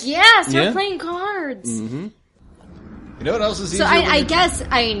just like, yeah, start playing cards. You know what else is easier? So I guess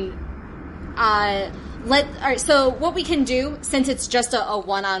alright, so what we can do, since it's just a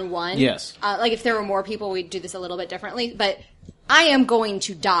one-on-one. Yes. Like if there were more people, we'd do this a little bit differently, but I am going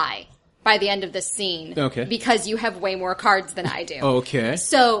to die by the end of this scene. Okay. Because you have way more cards than I do. Okay.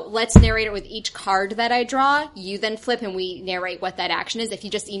 So let's narrate it with each card that I draw. You then flip and we narrate what that action is. If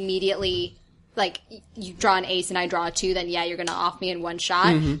you just immediately, like, you draw an ace and I draw a 2, then yeah, you're gonna off me in one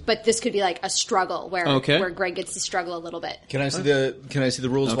shot. But this could be like a struggle where Greg gets to struggle a little bit. Can I see the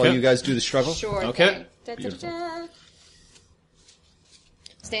rules while you guys do the struggle? Sure. Okay.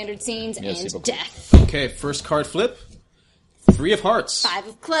 Standard scenes and death. Okay, first card flip. 3 of hearts. 5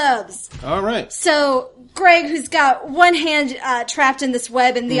 of clubs. All right. So Greg, who's got one hand trapped in this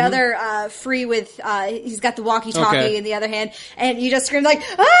web and the other free with, he's got the walkie-talkie in the other hand, and you just scream like,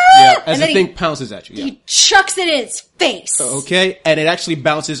 ah! Yeah, as and the then thing pounces at you. Yeah. he chucks it in its face. Okay, and it actually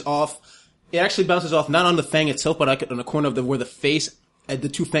bounces off. It actually bounces off not on the fang itself, but on the corner of where the face and the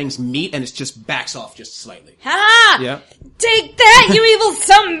two fangs meet, and it just backs off just slightly. Ha! Yeah. Take that, you evil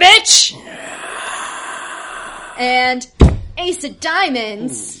sumbitch! And Ace of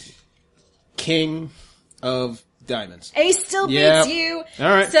Diamonds. King of Diamonds. Ace still beats you. All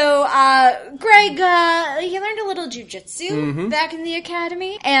right. So, Greg, he learned a little jujitsu back in the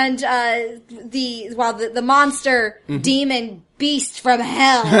academy, and the monster demon beast from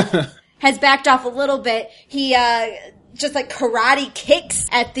hell has backed off a little bit. He just like karate kicks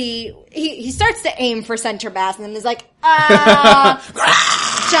at he starts to aim for center mass and then is like,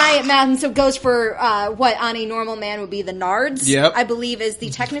 giant mouth, and so goes for what on a normal man would be the nards. Yep. I believe is the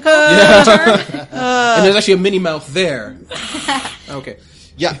technical term. And there's actually a mini mouth there. Okay.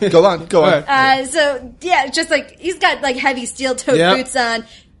 Yeah, go on. So yeah, just like he's got like heavy steel-toed boots on.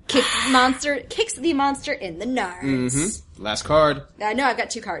 Kicks the monster in the nards. Last card. No, I've got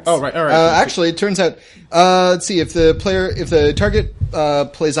 2 cards. Oh, right, all right. Actually, it turns out, let's see, if the target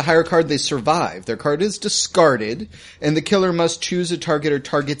plays a higher card, they survive. Their card is discarded, and the killer must choose a target or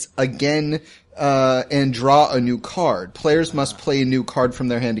targets again, and draw a new card. Players must play a new card from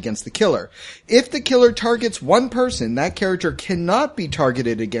their hand against the killer. If the killer targets one person, that character cannot be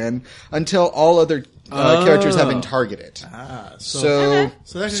targeted again until all other characters have been targeted. So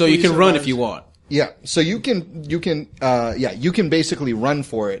you can run if you want. Yeah, so you can basically run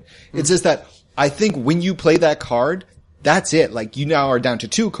for it. It's just that I think when you play that card, that's it. Like, you now are down to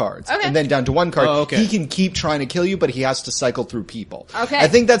 2 cards. Okay. And then down to 1 card. Oh, okay. He can keep trying to kill you, but he has to cycle through people. Okay. I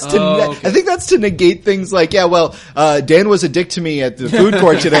think that's to negate things like, Dan was a dick to me at the food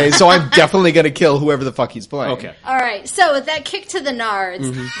court today, so I'm definitely gonna kill whoever the fuck he's playing. Okay. Alright, so with that kick to the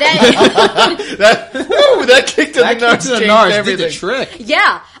nards, that kick to the nards the changed nards everything. did the trick.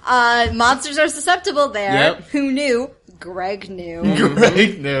 yeah, monsters are susceptible there. Yep. Who knew? Greg knew.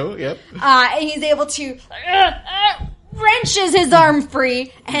 Greg knew, yep. And he's able to wrenches his arm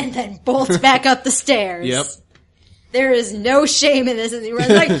free and then bolts back up the stairs. Yep. There is no shame in this. And he runs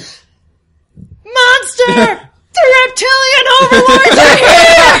like, monster! The reptilian overlords are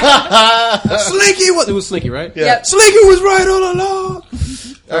here! Slinky it was Slinky, right? Yeah. Yep. Slinky was right all along!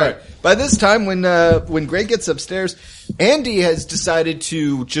 Alright. By this time, when Greg gets upstairs, Andy has decided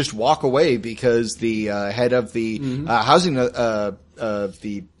to just walk away because the head of the housing the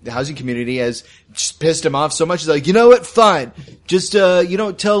housing community has just pissed him off so much. He's like, you know what? Fine. Just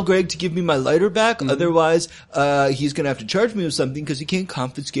tell Greg to give me my lighter back. Otherwise, he's gonna have to charge me with something because he can't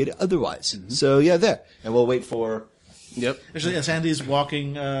confiscate it otherwise. So yeah, there. And we'll wait for. Yep. Actually, as Andy's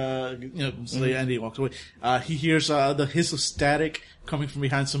walking, Andy walks away, he hears the hiss of static coming from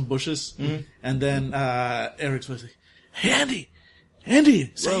behind some bushes, and then Eric's voice like, "Hey,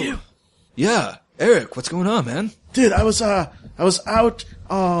 Andy, is that you?" Yeah, Eric, what's going on, man? Dude, I was out,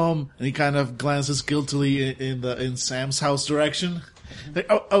 and he kind of glances guiltily in Sam's house direction.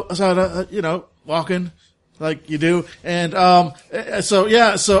 Like, I was out, walking. Like you do, and I heard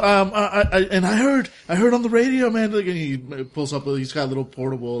on the radio, man. Like, and he pulls up. He's got a little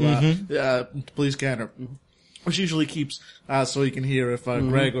portable police scanner, which usually keeps so he can hear if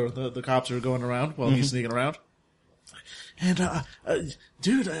Greg or the cops are going around while he's sneaking around. And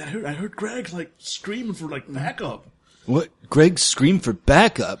dude, I heard Greg like screaming for like backup. What? Greg screamed for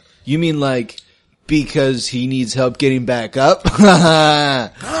backup? You mean like because he needs help getting back up?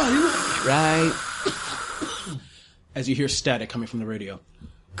 Right. As you hear static coming from the radio.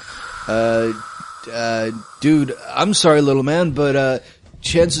 Dude, I'm sorry, little man, but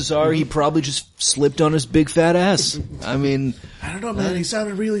chances are he probably just slipped on his big fat ass. I mean, I don't know, man. He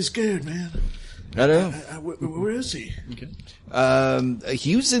sounded really scared, man. I don't know. Where is he? Okay.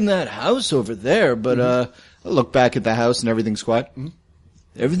 He was in that house over there, but I look back at the house and everything's quiet.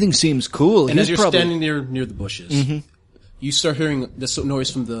 Everything seems cool. And He's as you're probably... standing there near the bushes, you start hearing the noise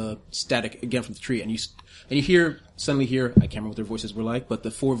from the static again from the tree, and you suddenly hear, I can't remember what their voices were like, but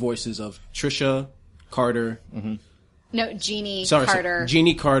the four voices of Trisha, Carter, No, Jeannie, sorry, Carter,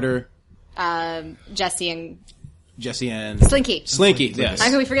 Jeannie, Carter, Jesse, and Slinky. Slinky, yes. How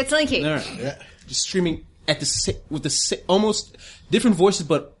can we forget Slinky? All right. Just streaming at with the almost different voices,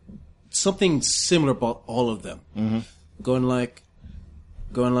 but something similar about all of them. Going like,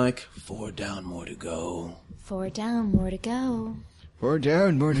 4 down, more to go. 4 down, more to go. 4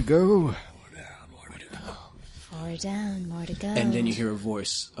 down, more to go. 4 down, more to go. And then you hear a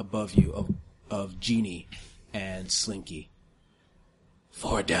voice above you of Jeannie and Slinky.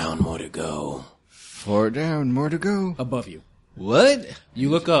 4 down, more to go. 4 down, more to go. Above you. What? You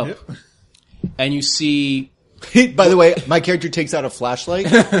look up and you see... By the way, my character takes out a flashlight.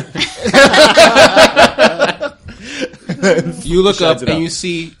 You look up Shines it and up. you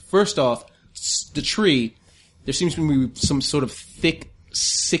see, first off, the tree, there seems to be some sort of thick,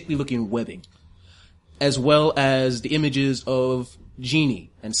 sickly-looking webbing, as well as the images of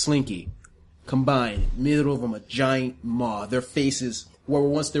Jeannie and Slinky combined. Middle of them, a giant maw. Their faces, where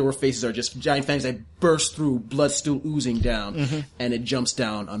once there were faces, are just giant fangs that burst through, blood still oozing down, and it jumps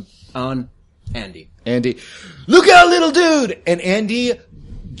down on Andy. Andy, look out, little dude! And Andy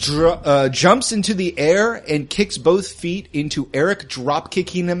jumps into the air and kicks both feet into Eric, drop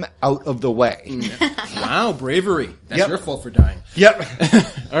kicking him out of the way. Wow, bravery. That's Yep. your fault for dying. Yep.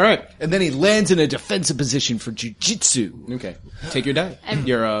 All right. And then he lands in a defensive position for jujitsu. Okay. Take your die.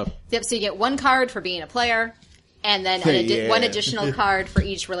 Yep, so you get 1 card for being a player, and then Yeah. 1 additional card for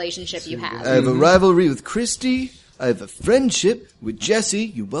each relationship you have. I have a rivalry with Christy. I have a friendship with Jesse.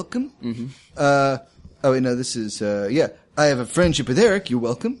 You're welcome. Oh, wait, no, this is, I have a friendship with Eric. You're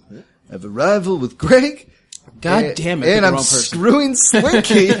welcome. I have a rival with Greg. God damn it. And the I'm wrong person. screwing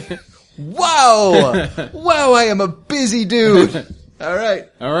Slinky. Wow. Wow, I am a busy dude. All right.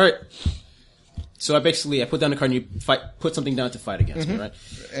 All right. So I put down the card and you put something down to fight against me, right?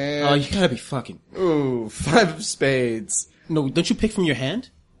 And Oh, you gotta be fucking. ooh, 5 of spades. No, don't you pick from your hand?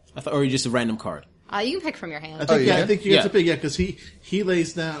 Or are you just a random card? You can pick from your hand. I think, yeah? I think you Yeah. have to pick, because he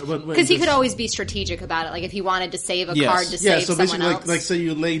lays down. Because he could always be strategic about it. Like if he wanted to save a Yes. card to Yeah, save so someone basically, else. like say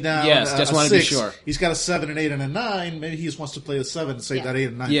you lay down Yes, just a wanted to be 6, sure. he's got a 7, an 8, and a 9, maybe he just wants to play a 7 and save Yeah. that 8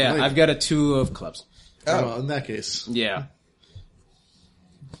 and 9 Yeah, for later. I've got a 2 of clubs. Well, in that case, Yeah.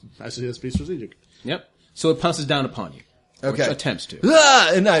 I suggest be strategic. Yep. So it pounces down upon you. Okay. Or attempts to.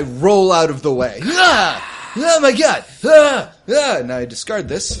 And I roll out of the way. Oh my god. And I discard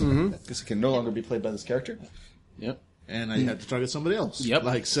this. Because it can no longer be played by this character. Yep. And I had to target somebody else. Yep.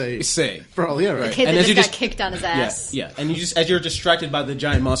 Like, say, Say. probably, yeah, right. Kid And that as you just got just- kicked on his Yeah, ass. yeah. And as you're distracted by the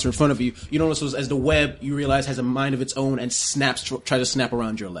giant monster in front of you, you notice as the web, you realize has a mind of its own and tries to snap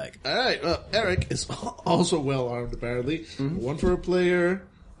around your leg. All right. Well, Eric is also well armed, apparently. 1 for a player,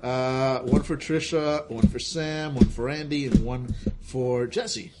 1 for Trisha, 1 for Sam, 1 for Andy, and 1 for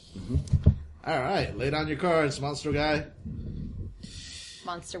Jesse. All right. Lay down your cards, monster guy.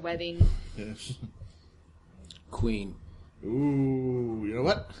 Monster webbing. Queen. Ooh, you know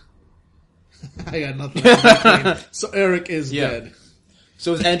what? I got nothing. So Eric is Yeah. dead.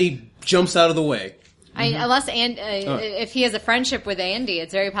 So as Andy jumps out of the way, I mean, unless if he has a friendship with Andy,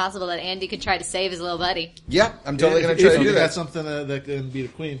 it's very possible that Andy could try to save his little buddy. Yeah, I'm totally going If to try to you do got that. something that can beat a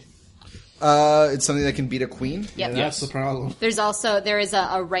queen. It's something that can beat a queen. Yep. And that's the problem. There is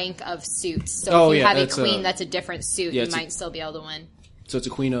a rank of suits. So Oh, if you yeah, have a that's, queen that's a different suit, yeah, you it's a- might still be able to win. so it's a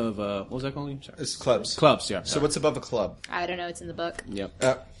queen of, what was that called? Sorry. It's clubs. Clubs, yeah. So what's above a club? I don't know. It's in the book.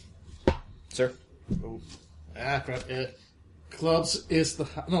 Yep. Sir? Ah, crap. Clubs is the...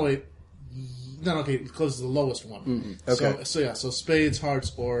 No, wait. No, okay. Clubs is the lowest one. Okay. So spades,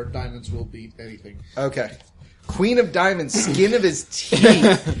 hearts, or diamonds will beat anything. Okay. Queen of Diamonds, skin of his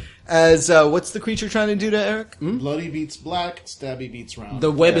teeth. As, what's the creature trying to do to Eric? Bloody beats black, stabby beats round.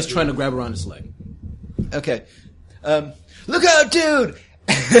 The web is trying to grab around his leg. Okay. Look out, dude!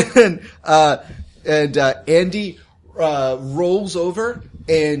 and Andy rolls over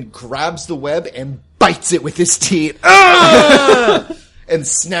and grabs the web and bites it with his teeth. Ah! And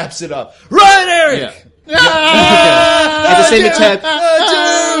snaps it up. Right, Eric! Yeah. At the same exact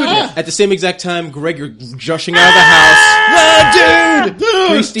Dude! at the same exact time, Greg, you're rushing out of the house. Dude!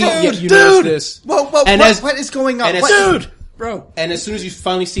 Christy, Dude! you notice this. Whoa, And what, as- what is going on? and as- What- Dude! Bro. And as soon as you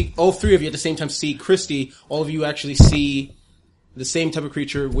finally see all three of you at the same time see Christy, all of you actually see the same type of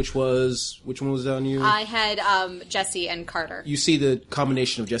creature, which one was on you? I had Jesse and Carter. You see the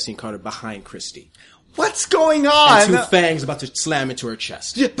combination of Jesse and Carter behind Christy. What's going And on? two fangs about to slam into her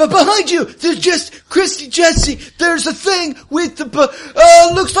chest. Yeah, but behind you, there's just Christy Jesse. There's a thing with the,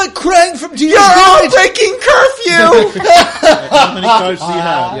 looks like Krang from D&D. You're all breaking curfew! How many cards do you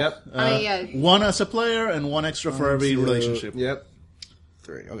have? Yep. One as a player and one extra for every relationship. Yep.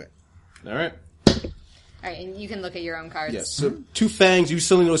 3, okay. All right. All right, and you can look at your own cards. Yes. So two fangs. You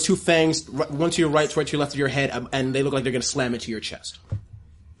suddenly notice two fangs, one to your right, right to your left of your head, and they look like they're going to slam into your chest.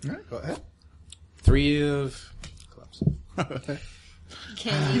 All right, go ahead. 3 of clubs.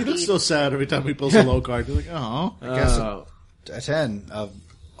 Can He you looks beat? so sad every time he pulls a low card. You're like, oh. I guess a 10 of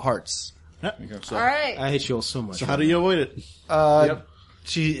hearts. Yeah. All right. I hate you all so much. So how do you avoid it? Yep.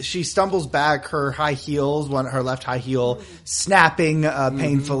 She stumbles back, her high heels, her left high heel snapping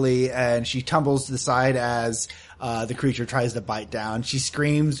painfully, and she tumbles to the side as the creature tries to bite down. She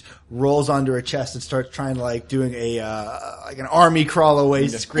screams, rolls onto her chest, and starts trying to doing a like an army crawl away,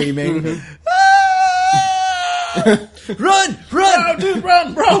 screaming. Run! Oh, dude,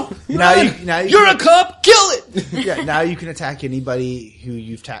 run, bro! You're a cop. Kill it! Yeah. Now you can attack anybody who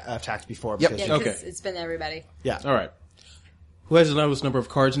you've attacked before. Yep. because- Yeah, 'cause Okay. it's been everybody. Yeah. All right. Who has the lowest number of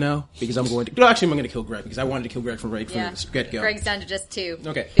cards now? Because I'm going to... No, actually, I'm going to kill Greg, because I wanted to kill Greg from right Yeah. from the get-go. Greg's down to just 2.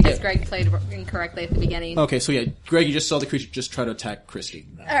 Okay, Because yeah. Greg played incorrectly at the beginning. Okay, so yeah, Greg, you just saw the creature just try to attack Christy.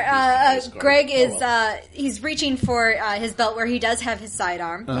 Greg is, he's reaching for his belt where he does have his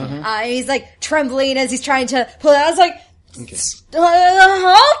sidearm. He's trembling as he's trying to pull it out. I was like, Okay.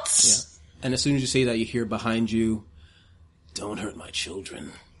 halt! Yeah. And as soon as you say that, you hear behind you, "Don't hurt my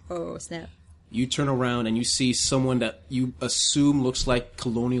children." Oh, snap. You turn around and you see someone that you assume looks like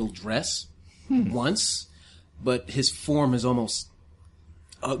colonial dress once, but his form is almost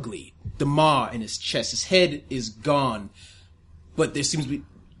ugly. The maw in his chest, his head is gone, but there seems to be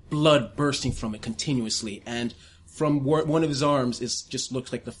blood bursting from it continuously, and from one of his arms just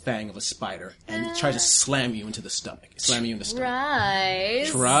looks like the fang of a spider, and it tries to slam you into the stomach.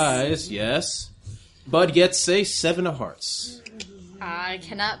 Tries, yes. Bud gets a 7 of hearts. I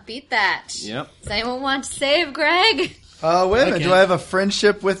cannot beat that. Yep. Does anyone want to save Greg? Wait a minute. Okay. Do I have a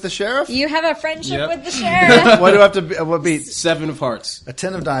friendship with the sheriff? You have a friendship Yep. with the sheriff. What do I have to? What beats 7 of hearts. a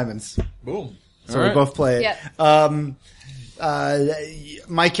 10 of diamonds? Boom. So All we right. both play it. Yep.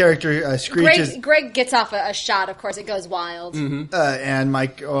 My character screeches, Greg gets off a shot, of course. It goes wild. and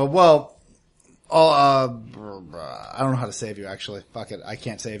my I don't know how to save you. Actually, fuck it, I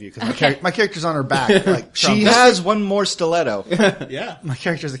can't save you because my character's on her back. Like She has one more stiletto. Yeah. my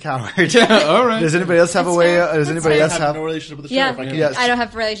character's a coward. All right. Does anybody else have a way? Does anybody I else have have? no relationship with the Yeah, sheriff. I can't. Yes. I don't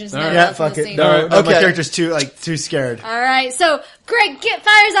have relations with All anyone Yeah, else in fuck the it. scene. No, my Okay. character's too scared. All right, so Greg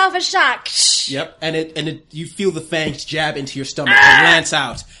fires off a shot. Yep, and you feel the fangs jab into your stomach and lance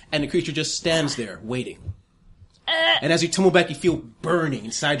out, and the creature just stands there waiting. And as you tumble back, you feel burning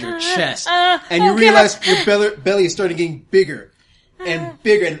inside your chest, and you okay. realize your belly is starting getting bigger and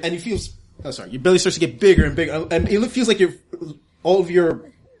bigger, and you feel. Oh, sorry, your belly starts to get bigger and bigger, and it feels like all of your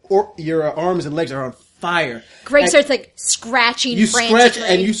arms and legs are on fire. Greg And starts scratching You frantically. scratch,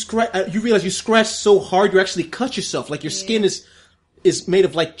 and you scratch. You realize you scratch so hard you actually cut yourself. Like your skin is made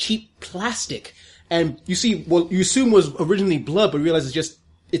of cheap plastic, and you see what you assume was originally blood, but you realize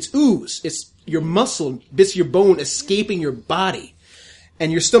it's ooze. It's your muscle, bits of your bone escaping your body,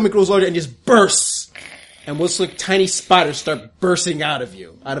 and your stomach grows larger and just bursts, and what's like tiny spiders start bursting out of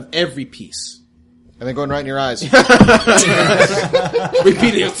you, out of every piece. And then going right in your eyes.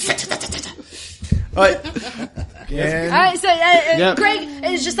 Repeatedly. All right. All And right, so Greg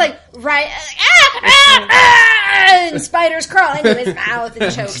is just and spiders crawl into his mouth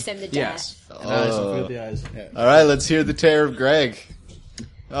and chokes him to death. Yes. Eyes, I feel the eyes. Yeah. All right, let's hear the terror of Greg.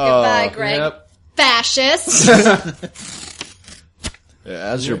 Goodbye, Greg. Yep. Fascist.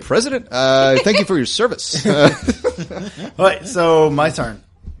 As your president, thank you for your service. all right, so my turn.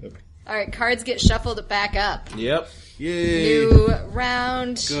 All right, cards get shuffled back up. Yep. Yay. New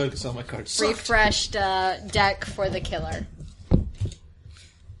round. Good, because all my cards suck. Refreshed deck for the killer.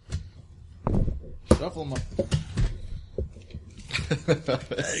 Shuffle them up.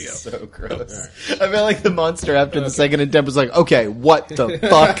 So gross. I felt like the monster after the second attempt was like, okay, what the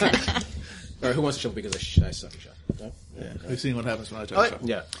fuck? All right, who wants to shuffle because I suck at shuffle? No? Yeah. We've seen what happens when I try Oh, to shuffle.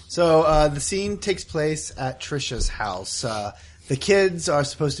 Yeah. So the scene takes place at Trisha's house. The kids are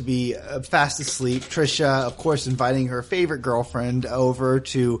supposed to be fast asleep. Trisha, of course, inviting her favorite girlfriend over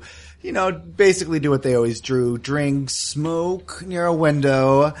to, basically do what they always do: drink, smoke near a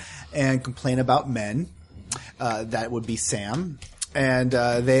window, and complain about men. That would be Sam. And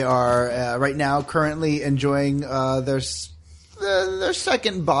they are right now currently enjoying their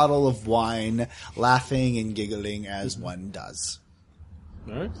second bottle of wine, laughing and giggling as one does.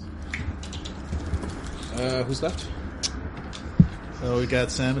 All right. Who's left? So we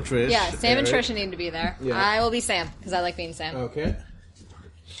got Sam and Trish. Yeah, Sam and Eric. Trisha need to be there. Yeah. I will be Sam, because I like being Sam. Okay.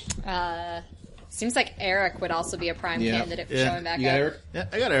 Seems like Eric would also be a prime candidate for showing back You got up. Eric? Yeah,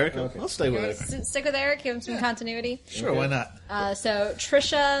 I got Eric. Okay. I'll stay with Eric. Stick with Eric, give him some continuity. Sure, why not? So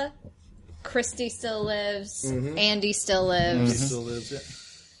Trisha, Christy still lives, Andy still lives. He still lives, yeah.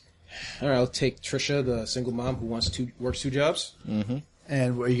 All right, I'll take Trisha, the single mom who works 2 jobs.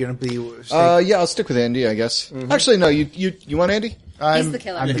 And are you going to be? Yeah, I'll stick with Andy, I guess. Actually, no, you want Andy? He's the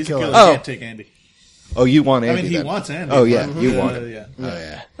killer. I'm the He's a killer. killer. Oh. You can't take Andy. Oh, you want I Andy? mean, he then. wants Andy. Oh, yeah, you want it. Yeah. Oh,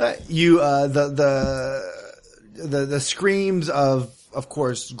 yeah. The screams of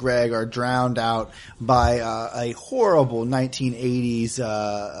course, Greg, are drowned out by a horrible 1980s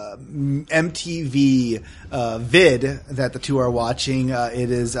MTV vid that the two are watching.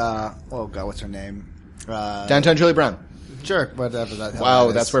 It is oh god, what's her name? Downtown Julie Brown. Sure, whatever that. hell Wow,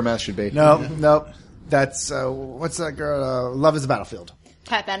 that that's is. where Mass should be. Nope. That's what's that girl? Love is a Battlefield.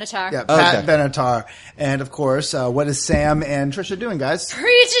 Pat Benatar. Yeah, Pat Okay. Benatar. And of course, what is Sam and Trisha doing, guys? Preach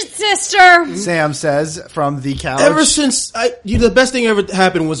it, sister! Sam says from the couch. Ever since the best thing ever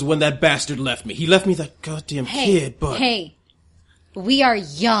happened was when that bastard left me. He left me that goddamn kid, but Hey, we are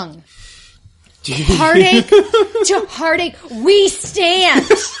young. Heartache to heartache, we stand!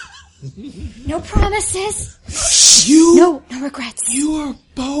 No promises. No regrets. you are a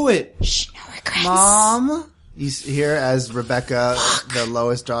poet. No regrets. Mom. You hear as Rebecca, the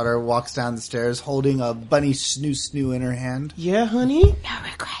lowest daughter, walks down the stairs holding a bunny snoo in her hand. Yeah, honey. No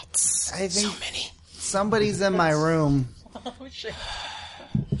regrets. I think So many. somebody's in my room.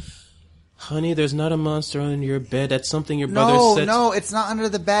 Honey, there's not a monster under your bed. That's something your brother said. No, it's not under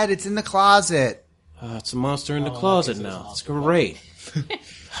the bed. It's in the closet. It's a monster in the closet now. It's great.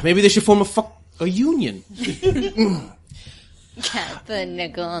 Maybe they should form a union. Got the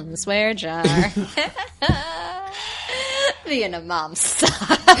nickel in the swear jar. Being a mom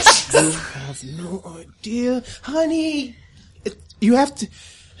sucks. You have no idea, honey. You have to.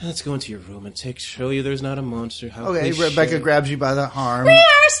 Let's go into your room and show you there's not a monster. How Okay, cliche. Rebecca grabs you by the arm. We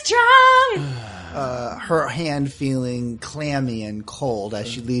are strong! Her hand feeling clammy and cold as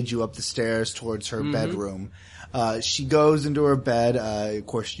she leads you up the stairs towards her bedroom. She goes into her bed. Of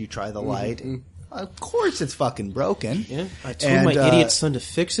course, you try the light. Of course, it's fucking broken. Yeah, I told my idiot son to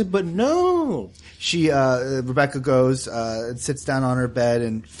fix it, but no. She, Rebecca goes, sits down on her bed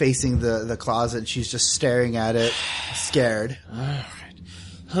and facing the closet. And she's just staring at it, scared. All right,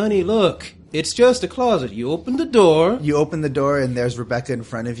 honey, look. It's just a closet. You open the door. You open the door and there's Rebecca in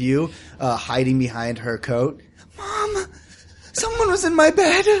front of you, hiding behind her coat. Mom, someone was in my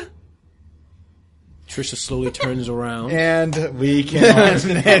bed. Trisha slowly turns around. And we can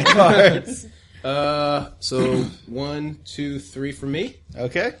hand cards. So 1, 2, 3 for me.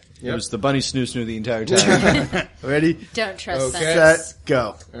 Okay. It was the bunny snoo the entire time. Ready? Don't trust Okay. them. Set,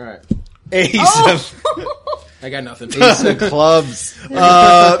 go. All right. Ace I got nothing. Ace of clubs.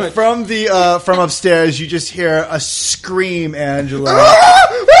 from upstairs, you just hear a scream, Angela,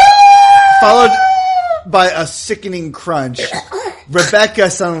 followed by a sickening crunch.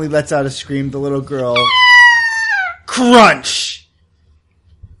 Rebecca suddenly lets out a scream. The little girl, crunch,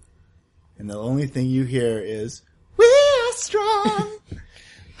 and the only thing you hear is, "We are strong,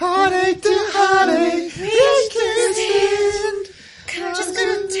 heartache to heartache, we can stand."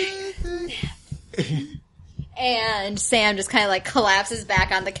 And Sam just kind of like collapses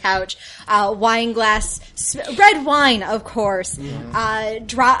back on the couch. Wine glass, red wine, of course. A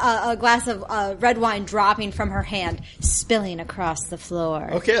glass of red wine dropping from her hand, spilling across the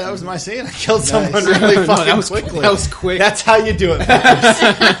floor. Okay, that was my scene. I killed someone really fucking that was quickly. That was quick. That's how you do it. folks.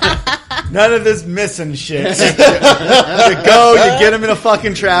 None of this missing shit. You go, you get him in a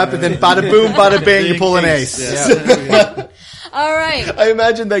fucking trap, and then bada boom, bada bang, you pull an ace. Yeah. All right. I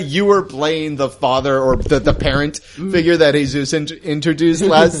imagine that you were playing the father or the parent figure that Jesus introduced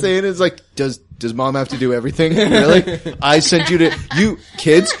last scene. It's like, does mom have to do everything? Really? I sent you to, you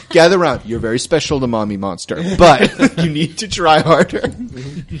kids, gather around. You're very special to mommy monster, but you need to try harder.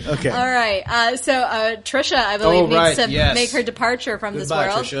 Okay. All right. So Trisha, I believe, needs to yes. make her departure from this Goodbye,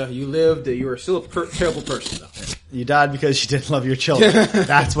 world. Trisha. You lived. You were still a terrible person, though. You died because you didn't love your children.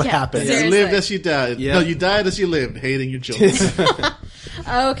 That's what happened. Seriously. You lived as you died. Yeah. No, you died as you lived, hating your children.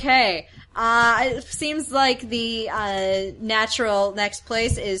 Okay. It seems like the natural next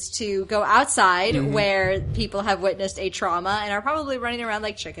place is to go outside where people have witnessed a trauma and are probably running around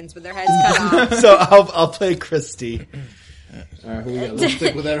like chickens with their heads cut off. So I'll play Christy. Alright, who we got? Let's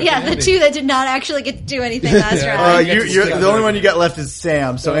stick with Eric. Yeah, and the Andy. two that did not actually get to do anything last round. You're the only one you got left is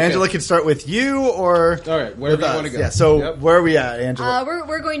Sam. So Okay. Angela can start with you or All right, wherever with you want to us. go. Yeah. So Yep. where are we at, Angela?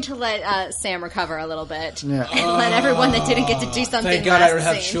 We're going to let Sam recover a little bit Yeah. and let everyone that didn't get to do something Thank God I last don't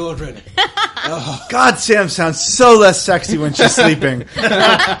have scene. children. God, Sam sounds so less sexy when she's sleeping.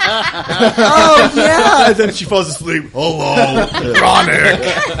 Oh yeah, and then she falls asleep. Hello, Chronic.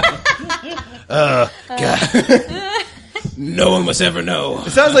 No one must ever know.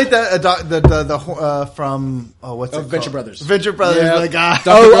 It sounds like the from what's it Venture called? Brothers. Venture Brothers. Yeah. Like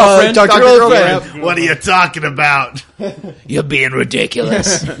Girlfriend? Dr. Dr. Girlfriend. Girlfriend. What are you talking about? You're being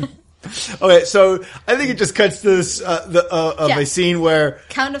ridiculous. Okay, so I think it just cuts to this Yeah. a scene where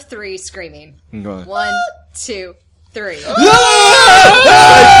Count of 3 screaming. Go on. 1, 2, 3. you two are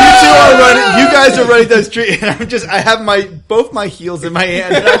running. You guys are running down the street, and I have both my heels in my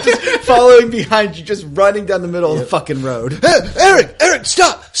hand, and I'm just following behind you, just running down the middle of the fucking road. Hey, Eric,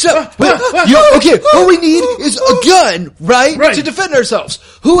 stop! Wait, okay, what we need is a gun, right? Right. To defend ourselves.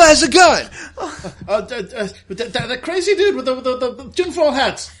 Who has a gun? That crazy dude with the tinfoil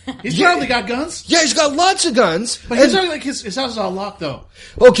hats. He's probably got guns. Yeah, he's got lots of guns. But he's not like his house is all locked though.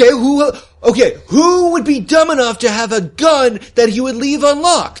 Okay, who would be dumb enough to have a gun that he would leave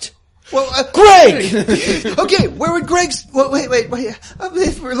unlocked? Well, Greg! okay, where would Greg's? Well, wait.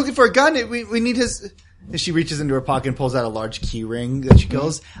 If we're looking for a gun, we need his. And she reaches into her pocket and pulls out a large key ring that she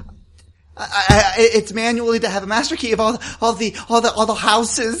goes. It's manually to have a master key of all the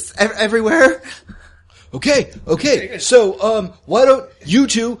houses everywhere. Okay. So, why don't you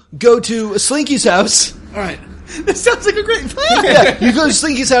two go to Slinky's house? All right. This sounds like a great plan. Yeah, you go to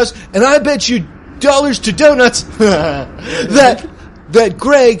Slinky's house, and I bet you dollars to donuts that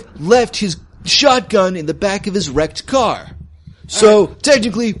Greg left his shotgun in the back of his wrecked car. So,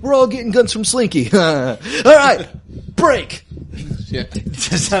 technically, we're all getting guns from Slinky. Alright, break! Yeah. That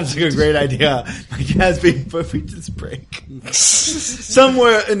sounds like a great idea. My gas being put, we just break.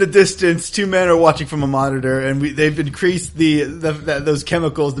 Somewhere in the distance, two men are watching from a monitor, and they've increased those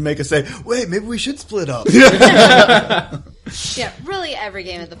chemicals to make us say, "Wait, maybe we should split up." Yeah, really every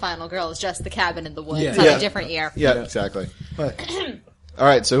game of the Final Girl is just the cabin in the woods Yeah. on Yeah. a different year. Yeah, exactly.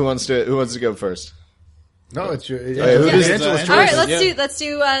 Alright, so who wants to go first? No, it's your. who Yeah. does- Angela's All right, choice. let's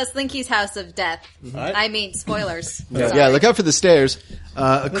do Slinky's House of Death. right. I mean, spoilers. Yeah, look out for the stairs.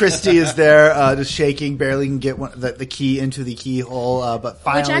 Christy is there, just shaking, barely can get the key into the keyhole, but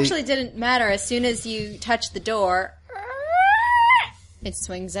finally. Which actually didn't matter. As soon as you touch the door, it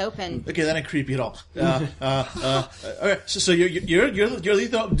swings open. Okay, that ain't creepy at all. Okay, so you're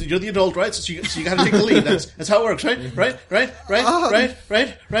the adult, right? So you got to take the lead. That's how it works, right? Right.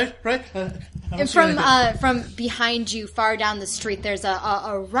 And from behind you, far down the street, there's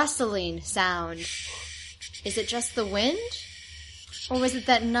a rustling sound. Is it just the wind, or was it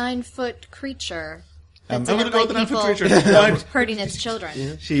that 9-foot creature that I'm gonna didn't go like with the 9-foot people creature. hurting its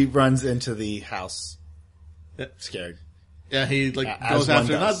children? She runs into the house, Yeah. scared. Yeah, he As goes one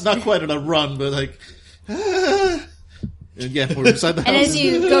after does. not quite on a run, but like. And yeah, we're inside the house. And as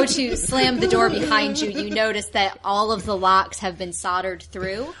you go to slam the door behind you, you notice that all of the locks have been soldered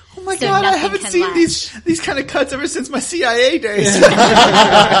through. Oh my so god, I nothing haven't can seen latch. these kind of cuts ever since my CIA days. Is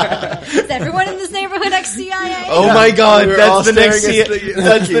everyone in this neighborhood ex-CIA? Oh my god, We were all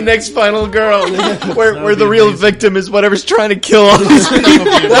that's the next Final Girl. where the real victim is whatever's trying to kill all these people.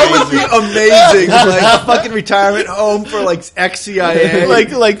 That would be amazing. Like a fucking retirement home for like ex-CIA. like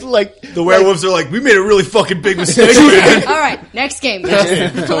the werewolves are like, we made a really fucking big mistake, man. All right, next game,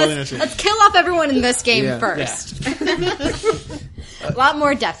 guys. Let's kill off everyone in this game first. A lot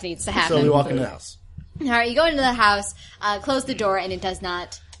more death needs to happen. So we walk into the house. All right, you go into the house, close the door, and it does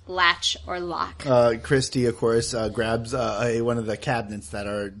not latch or lock. Christy, of course, grabs one of the cabinets that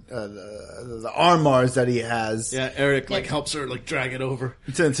are the armoires that he has. Yeah, Eric helps her drag it over.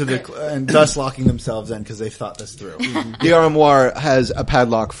 Into the and thus locking themselves in because they've thought this through. The armoire has a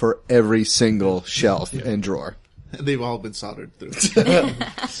padlock for every single shelf and drawer. They've all been soldered through.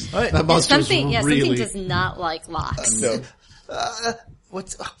 Right. Monster's Something really. does not like locks. No.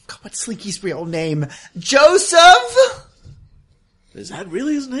 What's Slinky's real name? Joseph. Is that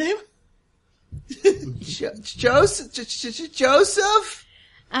really his name? Joseph.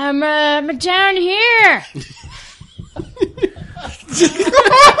 I'm down here.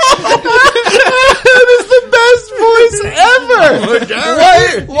 That is the best voice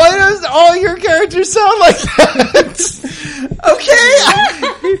ever! Why does all your characters sound like that?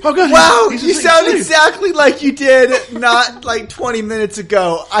 Okay. Oh god! Wow, exactly like you did not like 20 minutes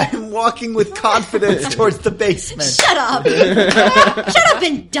ago. I'm walking with confidence towards the basement. Shut up. Shut up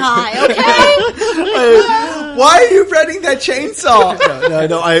and die, okay? Why are you running that chainsaw?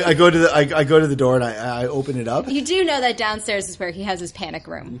 No. I go to the door and I open it up. You do know that downstairs is where he has his panic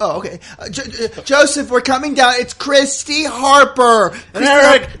room. Oh, okay. Joseph, we're coming down. It's Christy Harper. And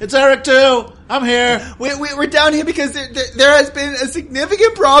Eric! It's Eric too! I'm here! We're down here because there has been a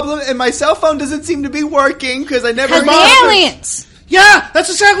significant problem and my cell phone doesn't seem to be working because I never... Because the aliens! Yeah! That's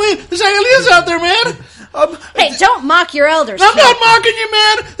exactly... There's aliens out there, man! Hey, don't mock your elders. I'm not mocking you,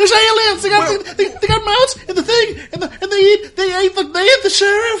 man! There's aliens! They got mouths in the thing! And they ate the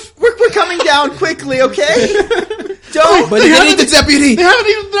sheriff! We're coming down quickly, okay? Don't... But they ate the deputy! They haven't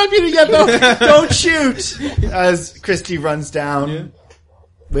eaten the deputy yet, though! Don't shoot! As Christy runs down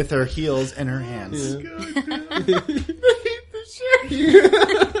with her heels in her hands.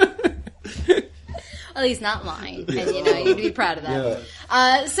 Well, he's not lying, and you'd be proud of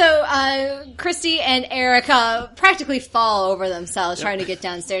that. So Christy and Eric practically fall over themselves trying to get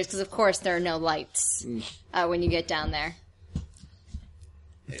downstairs because, of course, there are no lights when you get down there.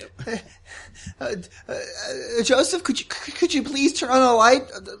 Joseph, could you please turn on a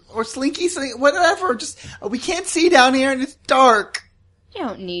light or Slinky, something, whatever? Just we can't see down here and it's dark. You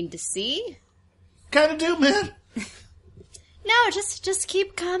don't need to see. Kinda do, man. No, just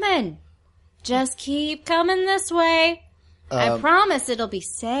keep coming. Just keep coming this way. I promise it'll be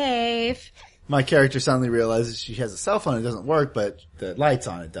safe. My character suddenly realizes she has a cell phone. It doesn't work, but the lights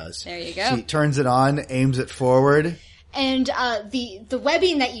on it does. There you go. She turns it on, aims it forward. And the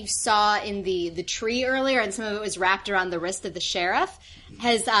webbing that you saw in the tree earlier, and some of it was wrapped around the wrist of the sheriff,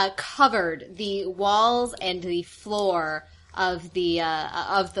 has covered the walls and the floor of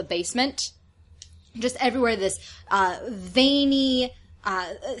the basement. Just everywhere, this veiny,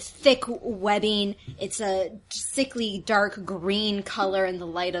 thick webbing. It's a sickly dark green color in the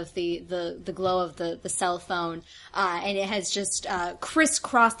light of the glow of the cell phone. And it has just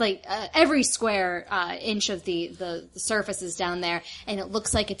crisscrossed like every square inch of the surfaces down there, and it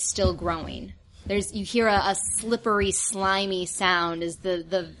looks like it's still growing. You hear a slippery, slimy sound as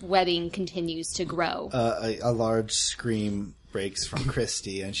the webbing continues to grow. A large scream breaks from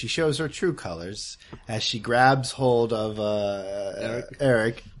Christy, and she shows her true colors as she grabs hold of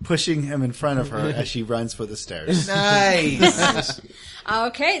Eric, pushing him in front of her as she runs for the stairs. Nice.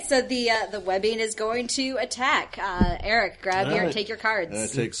 Okay, so the webbing is going to attack. Eric, take your cards.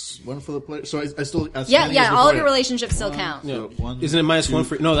 It takes one for the player. So I still... Yeah, all of your relationships still count. No. One, Isn't it minus 1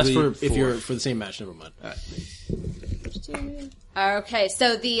 for... No, that's three, for if you're for the same match. Never mind. Okay,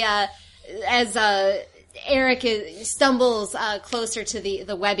 so as Eric stumbles closer to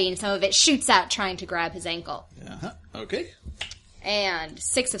the webbing, some of it shoots out trying to grab his ankle. Uh-huh. Okay. And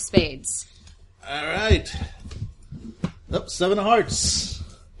 6 of spades. All right. 7 of hearts.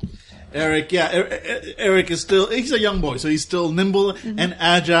 Eric, Eric is still, he's a young boy, so he's still nimble and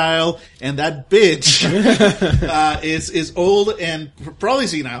agile, and that bitch, is old and probably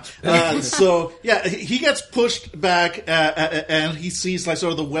senile. So, yeah, he gets pushed back, and he sees like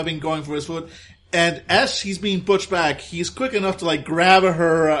sort of the webbing going for his foot, and as he's being pushed back, he's quick enough to like grab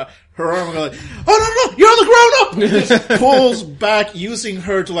her arm and go like, "Oh no, you're the grown up!" He just pulls back, using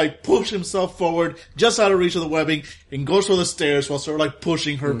her to like push himself forward, just out of reach of the webbing, and goes for the stairs while sort of like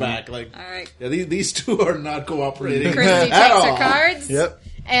pushing her back. Like, all right, yeah, these two are not cooperating. Christy takes her cards. Yep.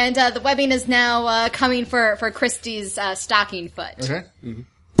 And the webbing is now coming for Christy's stocking foot. Okay.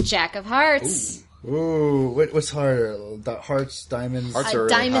 Jack of hearts. Ooh, what's harder? Hearts, diamonds? Hearts are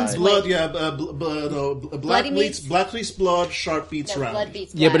diamonds. high. Blood, yeah, black beats blood, sharp beats No, round. blood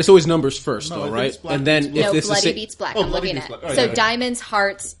beats black. Yeah, but it's always numbers first, No, though, I think right? it's black And then beats if No, this bloody is beats black. Oh, I'm bloody looking beats at. black. Oh, So yeah. diamonds,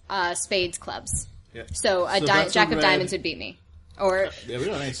 hearts, spades, clubs. Yeah. So that's Jack a of red. diamonds would beat me. Or There we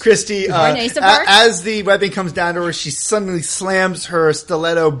go, nice. Christy, an ace of hearts? as the webbing comes down to her, she suddenly slams her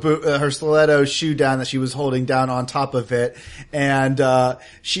stiletto shoe down that she was holding down on top of it, and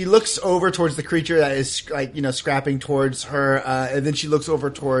she looks over towards the creature that is like scrapping towards her, and then she looks over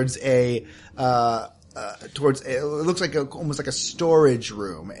towards it looks like almost like a storage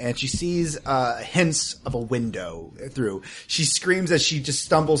room, and she sees hints of a window through. She screams as she just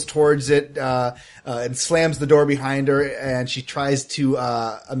stumbles towards it and slams the door behind her, and she tries to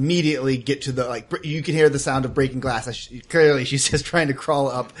immediately get to the you can hear the sound of breaking glass. Clearly, she's just trying to crawl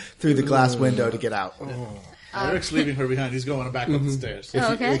up through the glass window to get out. Eric's leaving her behind. He's going back up the stairs.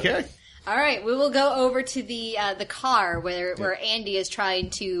 okay. Okay. All right, we will go over to the car where Andy is trying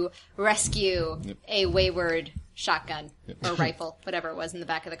to rescue a wayward shotgun or rifle, whatever it was in the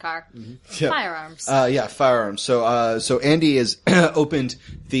back of the car. Yep. Firearms. Firearms. So Andy has opened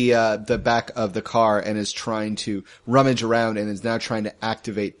the back of the car and is trying to rummage around and is now trying to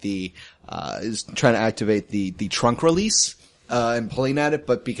activate the trunk release, and pulling at it,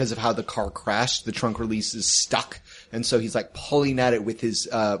 but because of how the car crashed, the trunk release is stuck. And so he's like pulling at it with his,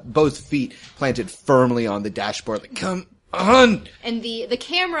 both feet planted firmly on the dashboard. Like, come on! And the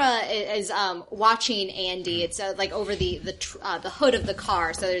camera is watching Andy. It's like over the hood of the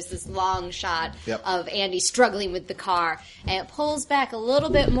car. So there's this long shot of Andy struggling with the car, and it pulls back a little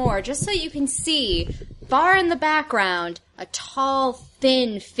bit more just so you can see, far in the background, a tall,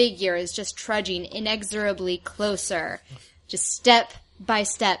 thin figure is just trudging inexorably closer, just step by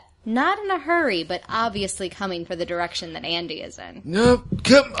step. Not in a hurry, but obviously coming for the direction that Andy is in. No,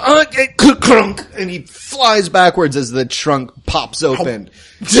 come on, crunk, and he flies backwards as the trunk pops open.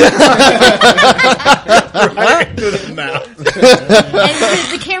 Right into the mouth.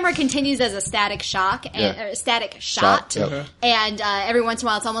 And the camera continues as a static shock and static shot, and every once in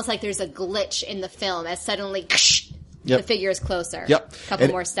a while, it's almost like there's a glitch in the film as suddenly the figure is closer. Couple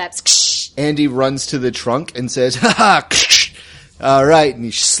more steps. Andy runs to the trunk and says, "Ha ha." All right, and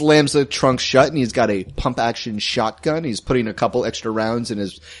he slams the trunk shut, and he's got a pump-action shotgun. He's putting a couple extra rounds in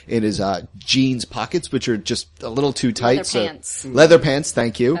his jeans pockets, which are just a little too tight. Leather pants,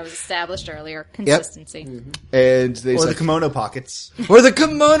 thank you. That was established earlier. Consistency. Yep. And they the kimono pockets. Or the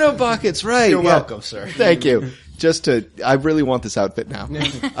kimono pockets, right? You're welcome, sir. Thank you. I really want this outfit now.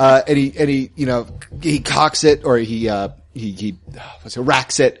 And he, he cocks it, or he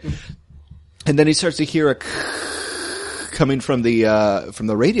racks it, and then he starts to hear a coming from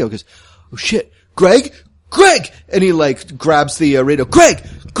the radio. Goes, oh shit, Greg, and he grabs the radio.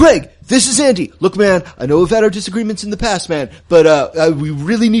 Greg, this is Andy. Look, man, I know we've had our disagreements in the past, man, but we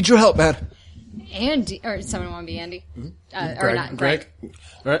really need your help, man. Andy, or someone want to be Andy? Or not, Greg. All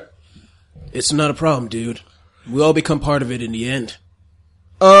right. It's not a problem, dude. We all become part of it in the end.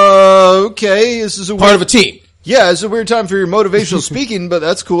 Okay, this is part of a team. Yeah, it's a weird time for your motivational speaking, but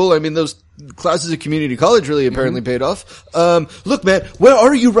that's cool. I mean, those classes at community college really apparently paid off. Look, man, where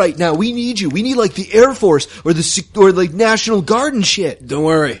are you right now? We need you. We need the Air Force or National Guard and shit. Don't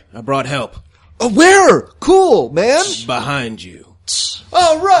worry, I brought help. Oh, where? Cool, man. Behind you.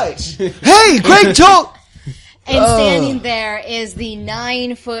 All right. Hey, Greg told. And standing there is the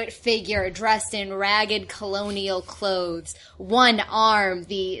 9-foot figure dressed in ragged colonial clothes. One arm,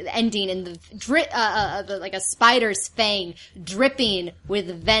 the ending in the like a spider's fang, dripping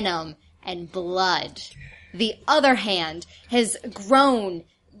with venom and blood. The other hand has grown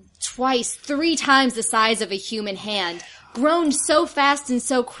twice, 3 times the size of a human hand. Grown so fast and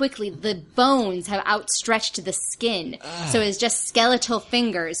so quickly, the bones have outstretched the skin. So it's just skeletal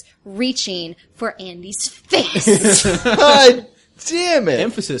fingers reaching for Andy's face. God damn it.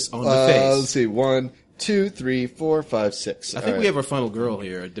 Emphasis on the face. Let's see. 1, 2, 3, 4, 5, 6. I think we have our final girl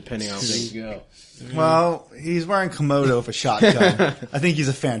here, depending on how things go. Well, he's wearing kimono with a shotgun. I think he's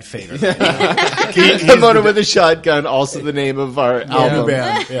a fan favorite. Kimono with a shotgun, also the name of our album.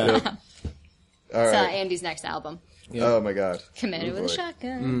 Band. Yeah. All right. Andy's next album. Yep. Oh my god. Committed with a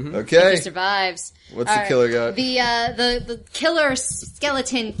shotgun. Mm-hmm. Okay. He survives. What's the killer got? The killer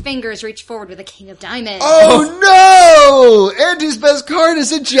skeleton fingers reach forward with a king of diamonds. Oh no! Andy's best card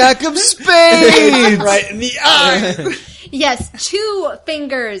is a jack of spades! Right in the eye! Yes, 2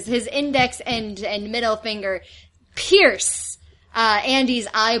 fingers, his index and middle finger, pierce Andy's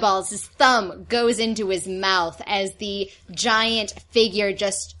eyeballs. His thumb goes into his mouth as the giant figure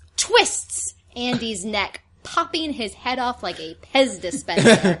just twists Andy's neck, popping his head off like a Pez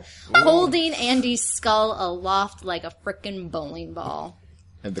dispenser, holding Andy's skull aloft like a frickin' bowling ball.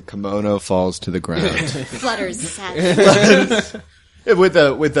 And the kimono falls to the ground. Flutters sadly. with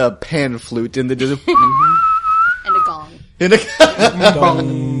a pan flute in the And a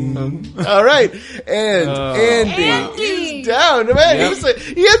gong. All right, and Andy is down. Man,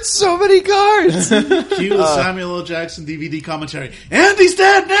 he had so many cards. Cue the Samuel L. Jackson DVD commentary. Andy's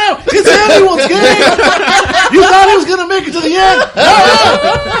dead now. It's anyone's game. You thought he was going to make it to the end.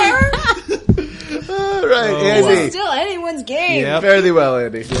 All right, Andy. It's still anyone's game. Yep. Fairly well,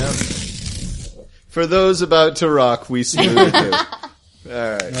 Andy. Yep. For those about to rock, we salute you.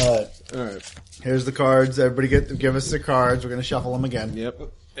 All right. Here's the cards. Everybody give us the cards. We're going to shuffle them again. Yep.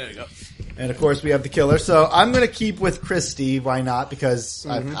 There you go. And of course, we have the killer. So I'm going to keep with Christy. Why not? Because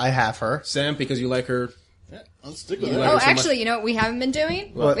I have her. Sam, because you like her. Yeah, I'll stick with her. Oh, actually, you know what we haven't been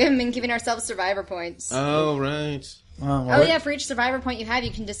doing? What? We haven't been giving ourselves survivor points. Oh, right. Oh, yeah, for each survivor point you have, you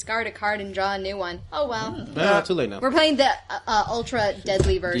can discard a card and draw a new one. Oh, well. No, too late now. We're playing the ultra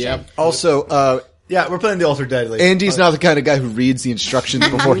deadly version. Yep. Also, Yeah, we're playing the Ultra Deadly. Andy's not the kind of guy who reads the instructions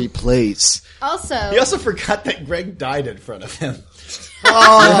before he plays. Also, He also forgot that Greg died in front of him.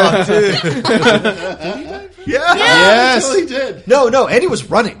 Oh, dude. Yeah. Yes, he did. No, Andy was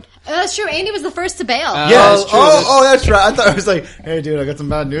running. that's true. Andy was the first to bail. Yeah, it's true. That's right. I thought I was like, hey, dude, I got some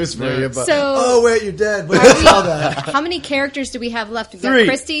bad news for you. But So- wait, you're dead. Wait, I saw that. How many characters do we have left? We've got 3.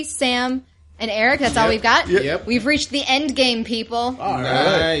 Christy, Sam, and Eric. That's all we've got? Yep. We've reached the end game, people.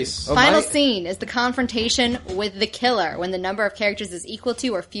 Nice. Final scene is the confrontation with the killer when the number of characters is equal to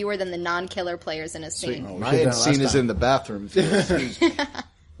or fewer than the non-killer players in a scene. My scene is in the bathroom.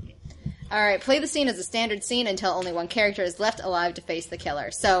 All right, play the scene as a standard scene until only one character is left alive to face the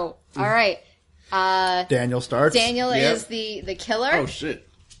killer. So, all right. Daniel starts. Daniel Yep. is the killer. Oh shit!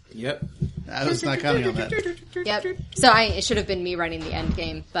 Yep. I was not counting on that. Yep. So it should have been me running the end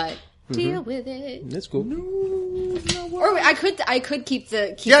game, but deal with it. That's cool. Or I could keep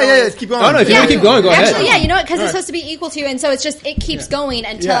going. Keep going. Oh, no, if you want to keep going, go ahead. Actually, yeah, you know what? Because it's supposed to be equal to, and so it's just it keeps going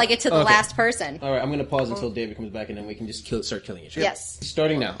until I get to the Okay. last person. All right, I'm going to pause until David comes back, and then we can just start killing each other. Yes.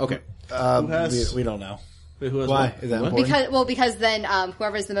 Starting now. Okay. We don't know. Wait, who has Why? what? Is that important? Because then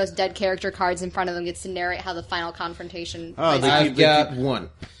whoever has the most dead character cards in front of them gets to narrate how the final confrontation. Oh, plays they out. keep- I've got one.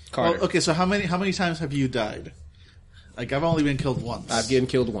 Oh, Carter. okay, so how many times have you died? Like, I've only been killed once. I've gotten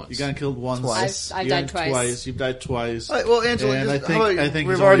killed once. You got killed once. Twice. I've You died got twice. You've died twice. All right, well, Angela, And just- I think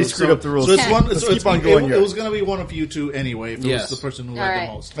we've it's already only- screwed so- up the rules. So it's one. Let's so keep it's, on going It here. was going to be one of you two anyway. If it Yes. was the person who All had right.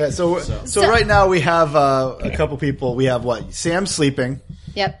 the most. Yeah, so right now we have a couple people. We have what? Sam sleeping.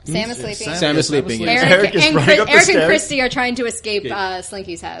 Yep, Sam is sleeping. Sam is sleeping. Yes. Yes. Eric is running up the Eric stairs. and Christy are trying to escape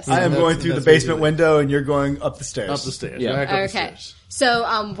Slinky's house. I am that's- going through the that's what you basement do. window, and you're going up the stairs. Up the stairs. Yeah. Back up the Okay. stairs.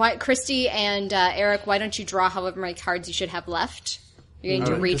 So, Christy and Eric, why don't you draw however many cards you should have left? You're going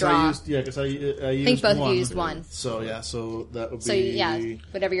to Alright, 'cause redraw. Because I used think both of one. you used one. So yeah, so that would be So yeah,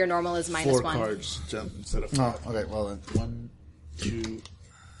 whatever your normal is minus 4 one. cards instead of Oh, 5. okay. Well then. 1, 2,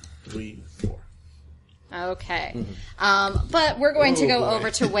 3, 4. Okay. But we're going to go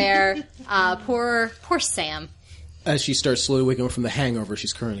over to where poor Sam. As she starts slowly waking up from the hangover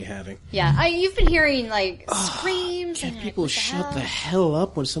she's currently having. Yeah, you've been hearing like screams. Can't and people what the shut hell? the hell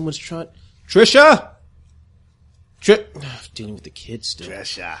up when someone's trying... Trisha! Dealing with the kids still.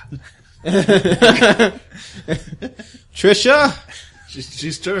 Trisha!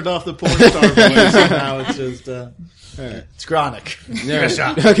 She's turned off the porn star voice, and now it's just. It's chronic.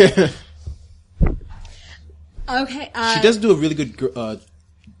 Okay. Okay. She does do a really good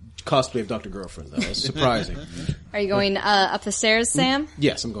cosplay of Dr. Girlfriend, though. It's surprising. Are you going up the stairs, Sam?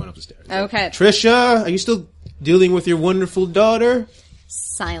 Yes, I'm going up the stairs. Okay. Trisha, are you still dealing with your wonderful daughter?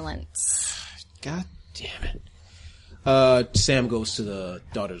 Silence. God damn it. Sam goes to the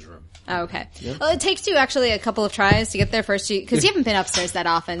daughter's room. Okay. Well, it takes you actually a couple of tries to get there first, because you haven't been upstairs that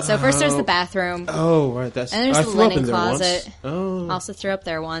often. So first there's the bathroom, Oh, right. That's and there's I the threw up linen in there closet. once. Oh, Also threw up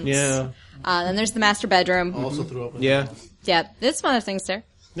there once. yeah. Then there's the master bedroom. Also threw up. Yeah. Yeah, there's some other things there.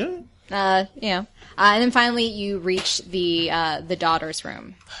 Yeah. And then finally you reach the daughter's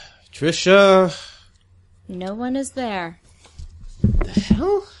room. Trisha. No one is there. The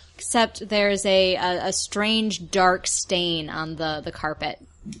hell? Except there's a strange dark stain on the carpet.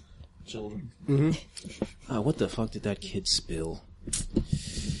 Children. What the fuck did that kid spill?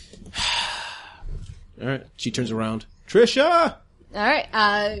 Alright, she turns around. Trisha!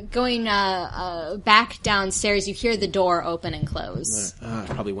 Alright, going back downstairs, you hear the door open and close. I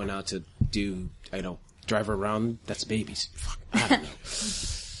probably went out to drive her around. That's babies. Fuck, I don't know.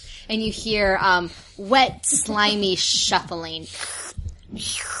 And you hear wet, slimy shuffling.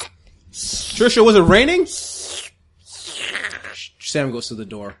 Trisha, was it raining? Sam goes to the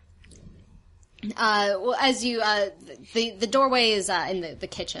door. Well, as you, the doorway is in the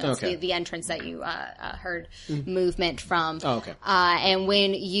kitchen. It's Okay. the entrance that you heard movement from. Oh, okay. And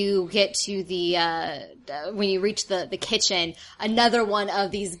when you get to when you reach the kitchen, another one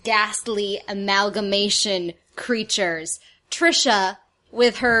of these ghastly amalgamation creatures, Trisha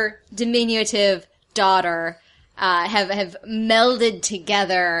with her diminutive daughter, have melded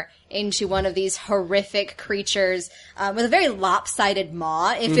together into one of these horrific creatures with a very lopsided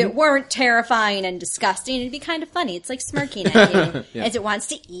maw. If it weren't terrifying and disgusting, it'd be kind of funny. It's like smirking at you as it wants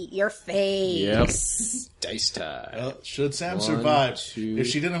to eat your face. Dice time. Well, should Sam 1, survive? 2. If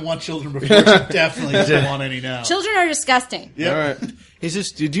she didn't want children before, she definitely doesn't want any now. Children are disgusting. Yep. Alright.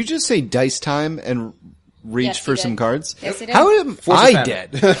 Did you just say dice time and reach Yes, for he some did. cards? Yes, he did. How am Force of I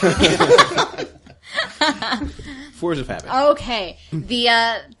habit. dead? Force of habit. Okay.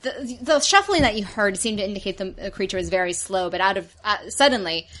 The shuffling that you heard seemed to indicate the creature was very slow, but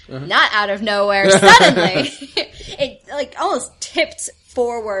suddenly, not out of nowhere, suddenly, it like almost tipped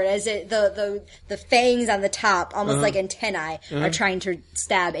forward as the fangs on the top, almost like antennae, are trying to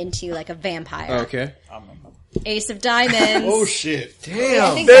stab into you like a vampire. Okay. Ace of diamonds. Oh shit! I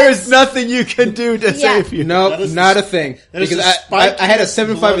Damn. think There's nothing you can do to Yeah. save you. No, That is not the- a thing. that is Because the I had a spikiest,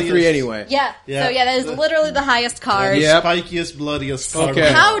 7, 5, and 3 bloodiest- anyway. Yeah. Yeah. So yeah, that is literally the highest card. The Yep. spikiest, bloodiest card.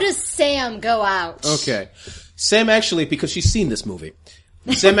 Okay. How does Sam go out? Okay. Sam actually, because she's seen this movie,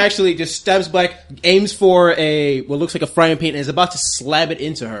 Sam actually just stabs back, aims for what looks like a frying pan, and is about to slap it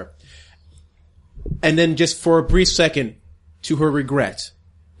into her. And then just for a brief second, to her regret,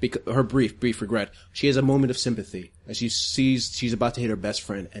 her brief regret, she has a moment of sympathy as she sees she's about to hit her best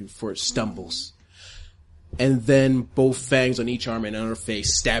friend and stumbles. And then both fangs on each arm and on her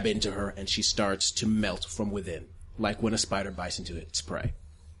face stab into her, and she starts to melt from within, like when a spider bites into its prey.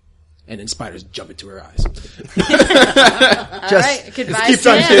 And then spiders jump into her eyes. All right. Goodbye, Keeps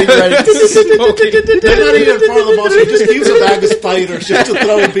on Sam. getting ready. They're not even part of the boss. He just keeps a bag of spiders just to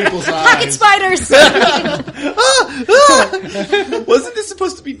throw in people's Pocket eyes. spiders. Wasn't this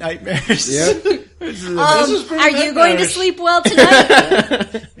supposed to be nightmares? Yep. This is pretty Are you going to nightmarish. sleep well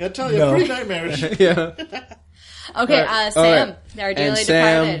tonight? I tell you, No. pretty nightmarish. Yeah. Okay, Sam, our And dearly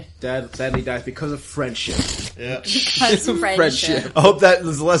Sam, departed. Dad sadly dies because of friendship. Yeah. Because friendship. Friendship. I hope that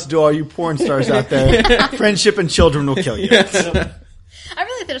is less to all you porn stars out there. Friendship and children will kill you. I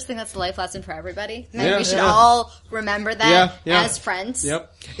really just think that's the life lesson for everybody. I think Yeah. we should all remember that Yeah. as friends.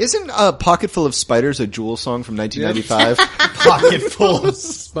 Yep. Isn't Pocket Full of Spiders a Jewel song from 1995? Pocket full of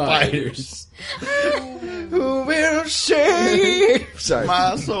Spiders. who will shake Sorry.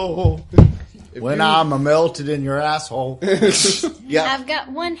 my soul when I'm melted in your asshole. Yeah. I've got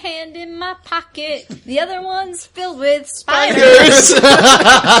one hand in my pocket, the other one's filled with spiders.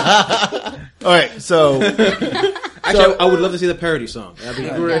 All right, so Actually, I would love to see the parody song. That'd be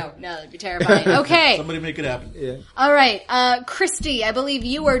great. No, that'd be terrifying. Okay. Somebody make it happen. All right, Christy, I believe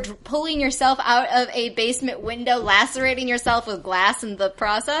you were pulling yourself out of a basement window, lacerating yourself with glass in the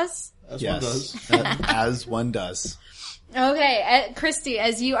process. That's what it does. as one does. Okay, Christy,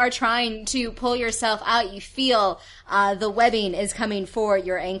 as you are trying to pull yourself out, you feel the webbing is coming for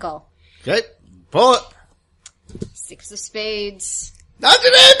your ankle. Okay, pull it. 6 of spades. Not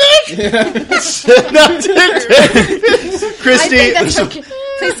today, bitch! Not today! Christy, I think that's what,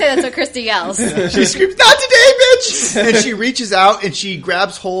 please say that's what Christy yells. she screams, "Not today, bitch!" And she reaches out and she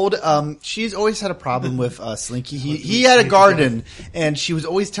grabs hold. She's always had a problem with Slinky. He had a garden, and she was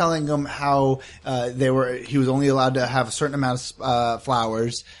always telling him how he was only allowed to have a certain amount of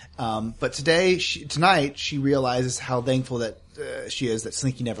flowers. But tonight, she realizes how thankful that she is that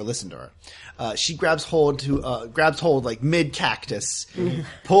Slinky never listened to her. She grabs hold like mid cactus,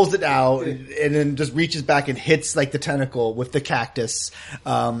 pulls it out, and then just reaches back and hits like the tentacle with the cactus,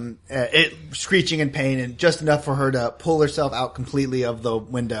 it screeching in pain, and just enough for her to pull herself out completely of the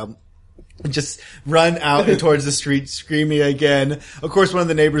window. And just run out and towards the street screaming again. Of course, one of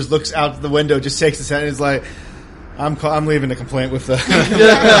the neighbors looks out the window, just shakes his head and is like, I'm leaving a complaint with the,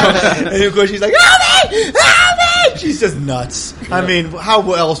 and of course she's like, help me! Help me! She's just nuts. I mean,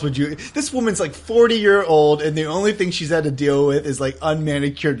 how else would you, this woman's like 40-year-old and the only thing she's had to deal with is like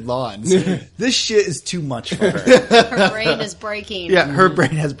unmanicured lawns. This shit is too much for her. Her brain is breaking. Yeah, her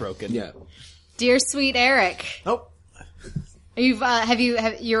brain has broken. Yeah. Dear sweet Eric, Nope.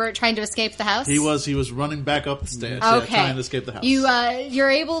 you're trying to escape the house? He was running back up the stairs. Yeah, Okay. trying to escape the house. You're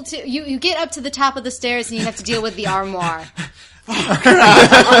able to, you get up to the top of the stairs and you have to deal with the armoire.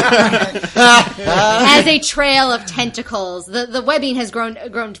 As a trail of tentacles. The webbing has grown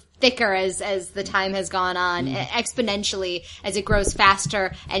thicker as the time has gone on, exponentially as it grows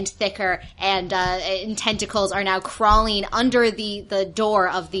faster and thicker, and tentacles are now crawling under the door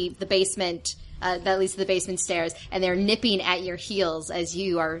of the basement, that leads to the basement stairs, and they're nipping at your heels as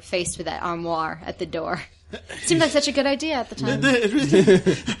you are faced with that armoire at the door. Seemed like such a good idea at the time.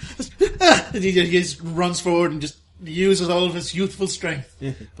 He just runs forward and just uses all of his youthful strength.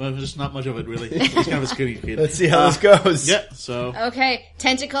 But there's not much of it, really. He's kind of a skinny kid. Let's see how this goes. Yeah, so... Okay,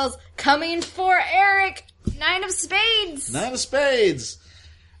 tentacles coming for Eric. 9 of spades. 9 of spades.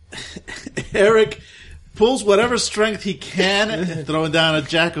 Eric pulls whatever strength he can, throwing down a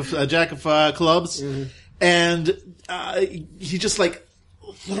jack of clubs, and he just like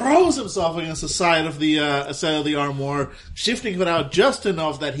throws himself against the side of the armoire, shifting it out just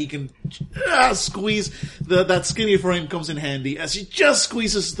enough that he can squeeze. That skinny frame comes in handy as he just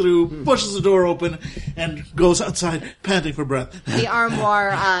squeezes through, pushes the door open, and goes outside, panting for breath. The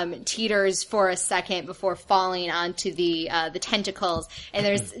armoire teeters for a second before falling onto the tentacles, and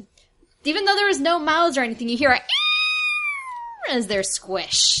there's, even though there is no mouths or anything, you hear a as they're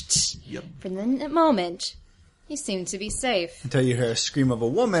squished. Yep. For the moment, You seem to be safe. Until you hear a scream of a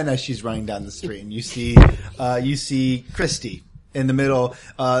woman as she's running down the street, and you see Christy in the middle,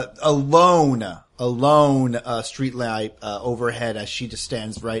 alone street light overhead as she just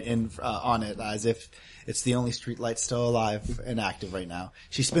stands right on it, as if it's the only street light still alive and active right now.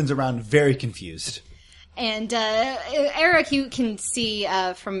 She spins around very confused. And Eric, you can see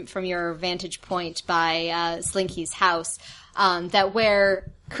from your vantage point by Slinky's house that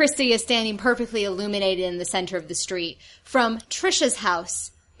where Christy is standing perfectly illuminated in the center of the street. From Trisha's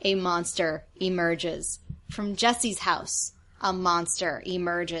house, a monster emerges. From Jesse's house, a monster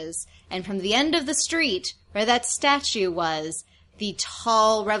emerges. And from the end of the street, where that statue was, the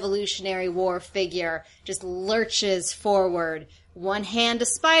tall Revolutionary War figure just lurches forward. One hand a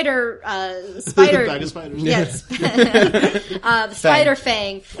spider, Bag of spiders. yes, the spider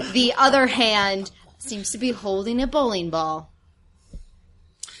fang. The other hand seems to be holding a bowling ball.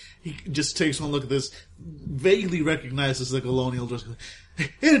 He just takes one look at this, vaguely recognizes the colonial dress. He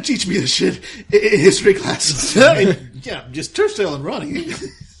didn't teach me this shit in history class. Yeah, just turnstile and running.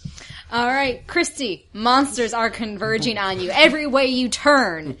 All right, Christy, monsters are converging on you. Every way you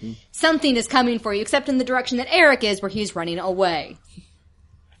turn, something is coming for you, except in the direction that Eric is, where he's running away.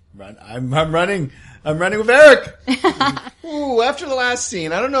 I'm running with Eric. Ooh, after the last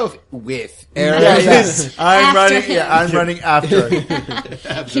scene, I don't know if with Eric. Yes. I'm After running after.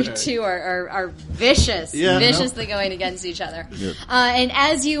 You two are vicious, viciously going against each other. Yep. And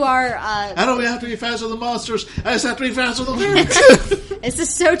as you are, I don't have to be faster than the monsters. I just have to be faster than the this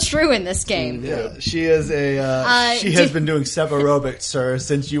is so true in this game. Yeah, she is she has been doing aerobics, sir,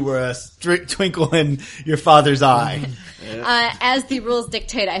 since you were a twinkle in your father's eye. As the rules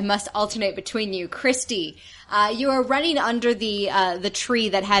dictate, I must alternate between you. Christy, you are running under the tree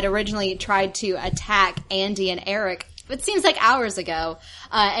that had originally tried to attack Andy and Eric. It seems like hours ago,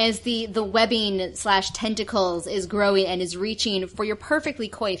 as the webbing / tentacles is growing and is reaching for your perfectly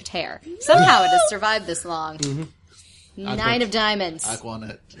coiffed hair. Somehow it has survived this long. Mm-hmm. 9 of diamonds.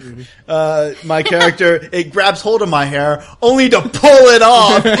 Aquanet. My character, it grabs hold of my hair, only to pull it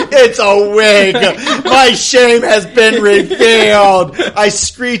off. It's a wig. My shame has been revealed. I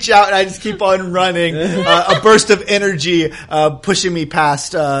screech out and I just keep on running. A burst of energy, pushing me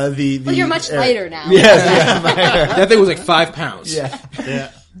past, Well, you're much lighter now. Yes, That thing was like 5 pounds.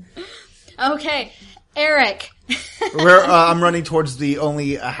 yeah. Okay, Eric. I'm running towards the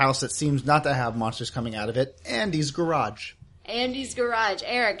only house that seems not to have monsters coming out of it, Andy's garage. Andy's garage.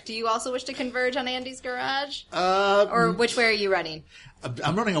 Eric, do you also wish to converge on Andy's garage? Uh, Or which way are you running?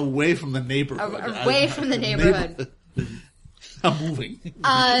 I'm running away from the neighborhood. Away from the neighborhood. I'm moving.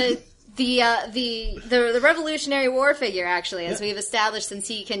 The Revolutionary War figure, actually, as we've established, since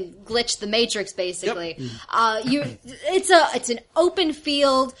he can glitch the Matrix, basically. Yep. It's an open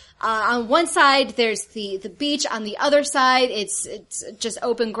field. On one side, there's the beach. On the other side, it's just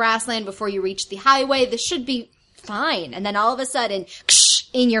open grassland before you reach the highway. This should be fine. And then all of a sudden,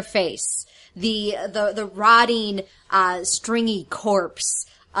 in your face, the rotting, stringy corpse,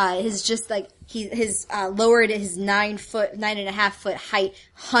 is just like, he's lowered his 9.5 foot height,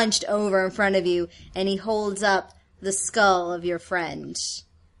 hunched over in front of you, and he holds up the skull of your friend.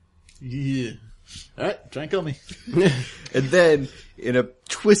 Yeah. Alright, try and kill me. And then, in a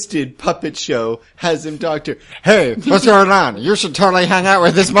twisted puppet show, has him talk to, hey, what's going on? You should totally hang out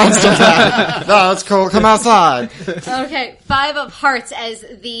with this monster guy. No, that's cool. Come outside. Okay, 5 of hearts as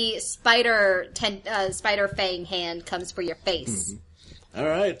the spider fang hand comes for your face. Mm-hmm.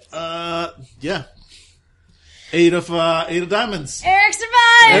 Alright, yeah. 8 of diamonds. Eric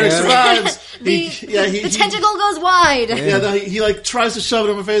survives! Eric survives. The tentacle goes wide. Yeah, he like tries to shove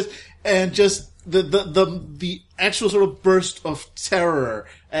it in my face, and just the actual sort of burst of terror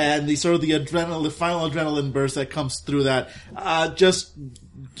and the sort of the final adrenaline burst that comes through that, just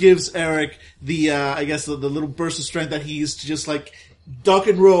gives Eric I guess the little burst of strength that he's just like duck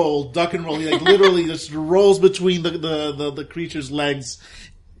and roll. He like literally just rolls between the creature's legs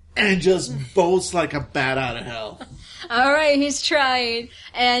and just bolts like a bat out of hell. All right, he's trying.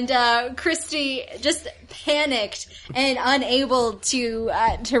 And Christy, just panicked and unable to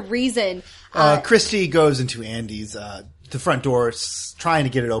reason. Christy goes into Andy's, the front door, trying to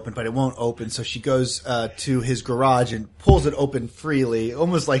get it open, but it won't open. So she goes to his garage and pulls it open freely,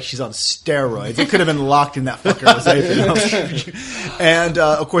 almost like she's on steroids. It could have been locked in that fucker. It was anything else. And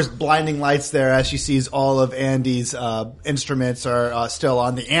of course, blinding lights there as she sees all of Andy's instruments are still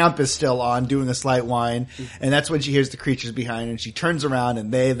on. The amp is still on, doing a slight whine. And that's when she hears the creatures behind her. And she turns around,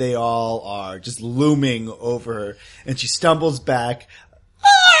 and they all are just looming over her. And she stumbles back,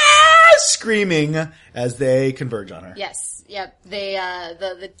 screaming as they converge on her. Yes. Yep.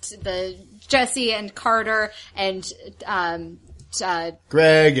 The Jesse and Carter and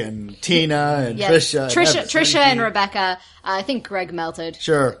Greg and Tina and Trisha and Rebecca. I think Greg melted.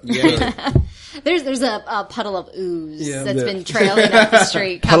 Sure. There's a puddle of ooze that's been trailing up the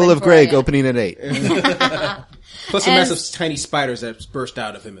street. Puddle of Greg opening at 8. Plus a mess of tiny spiders that burst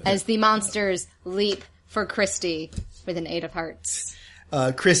out of him. As the monsters leap for Christy with an 8 of hearts.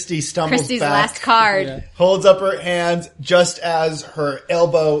 Christy stumbles Christy's back, last card. holds up her hand just as her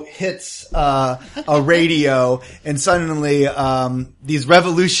elbow hits a radio, and suddenly these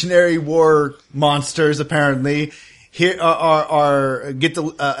Revolutionary War monsters apparently get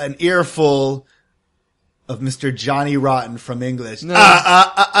an earful of Mr. Johnny Rotten from English. I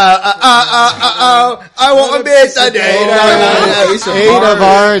want a bit today. 8 of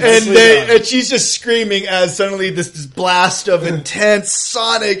hearts. And she's just screaming as suddenly this blast of intense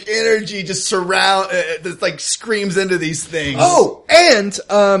sonic energy just screams into these things. Oh, and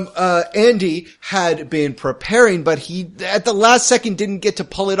Andy had been preparing, but he at the last second didn't get to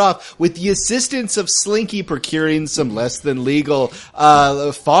pull it off. With the assistance of Slinky procuring some less than legal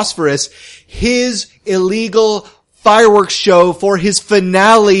phosphorus, his illegal fireworks show for his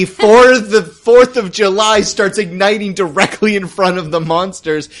finale for the 4th of July starts igniting directly in front of the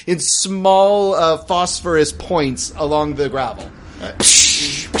monsters in small phosphorus points along the gravel.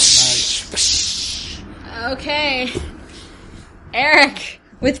 Okay. Eric,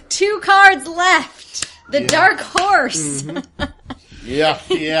 with 2 cards left, the Dark Horse. Mm-hmm. Yeah.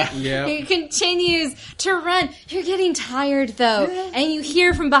 He continues to run. You're getting tired, though. And you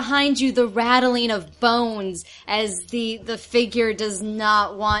hear from behind you the rattling of bones as the figure does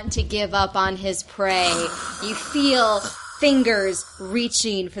not want to give up on his prey. You feel fingers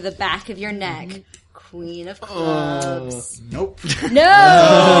reaching for the back of your neck. Queen of Clubs. Nope.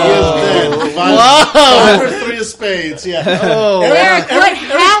 No! He is dead. Five or 3 of spades, yeah. Eric, what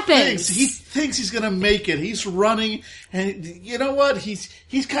happens? He thinks he's gonna make it. He's running, and you know what? He's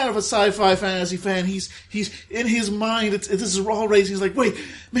kind of a sci-fi fantasy fan. He's in his mind. This is all racing. He's like, wait,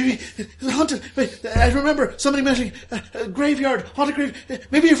 maybe haunted. Wait, I remember somebody mentioning a graveyard, haunted grave.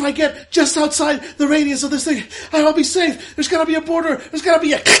 Maybe if I get just outside the radius of this thing, I'll be safe. There's gotta be a border. There's gotta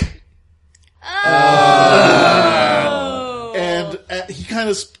be a. And he kind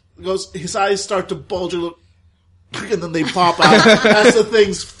of goes. His eyes start to bulge a little. And then they pop out as the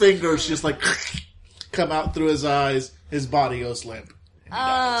thing's fingers just like come out through his eyes. His body goes limp.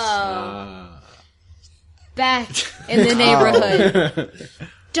 Back in the neighborhood.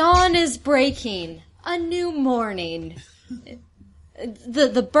 Dawn is breaking. A new morning.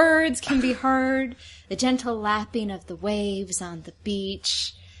 The birds can be heard. The gentle lapping of the waves on the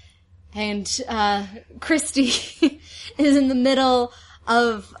beach. And Christy is in the middle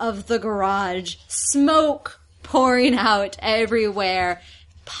of the garage. Smoke pouring out everywhere.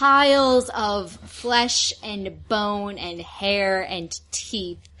 Piles of flesh and bone and hair and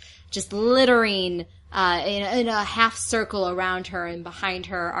teeth just littering in a half circle around her, and behind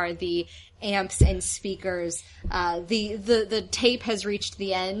her are the amps and speakers. The tape has reached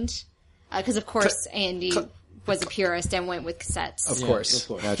the end because, of course, Andy was a purist and went with cassettes. Of course.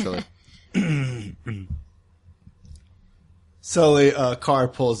 Naturally. So a car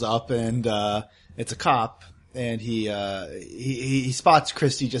pulls up, and it's a cop. And he spots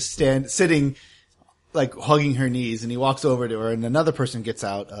Christy just sitting, like hugging her knees, and he walks over to her, and another person gets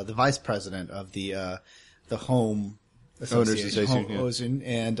out, the vice president of the home association,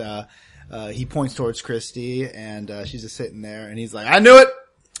 and he points towards Christy, and she's just sitting there, and he's like, I knew it.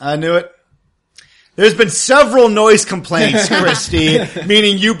 There's been several noise complaints, Christy,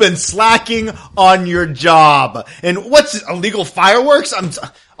 meaning you've been slacking on your job. And what's illegal fireworks?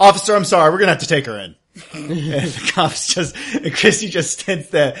 Officer, I'm sorry, we're gonna have to take her in. And and Christy just stands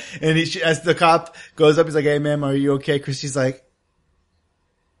there, and as the cop goes up, he's like, hey ma'am, are you okay? Christy's like,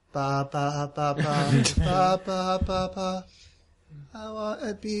 ba ba ba ba ba ba ba ba. I want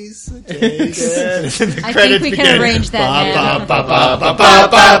to be sedated. I think we can arrange that now.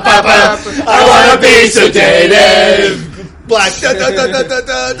 I want to be sedated. Black. Da, da, da, da,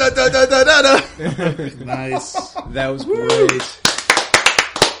 da, da, da, da, da, da. Nice. That was great.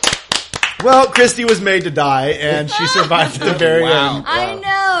 Well, Christy was made to die, and she survived at the very end. I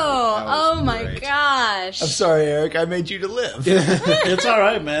know. Oh my gosh. I'm sorry, Eric. I made you to live. It's all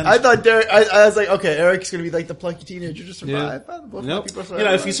right, man. I thought Derek. I was like, okay, Eric's gonna be like the plucky teenager to survive. Nope.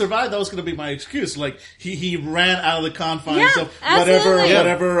 If he survived, that was going to be my excuse. Like he ran out of the confines Yeah, of absolutely.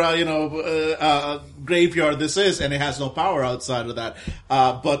 whatever graveyard this is, and it has no power outside of that.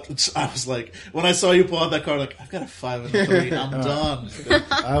 But I was like, when I saw you pull out that card, like I've got a 5 and a 3, I'm done.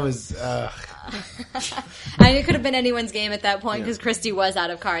 I was. I mean, it could have been anyone's game at that point because Christy was out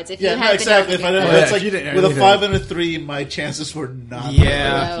of cards. If you Yeah, had no, exactly. been If I able to didn't, it's if you like didn't- with a anything. 5 and a 3, my chances were not.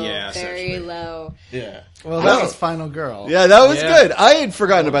 Yeah. very low. Yeah. Well, that was Final Girl. Yeah, that was Yeah. good. I had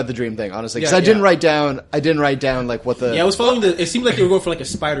forgotten about the dream thing, honestly, because Yeah, I didn't yeah. write down like what the. Yeah, I was following it seemed like they were going for like a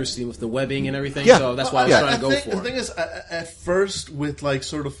spider scene with the webbing and everything, Yeah. so that's why I was trying to go for The thing is, at first, with like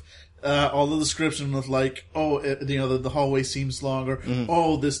sort of all the description of like, the hallway seems longer. Mm-hmm.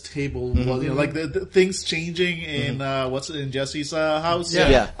 Oh, this table, was, like the things changing in in Jesse's house.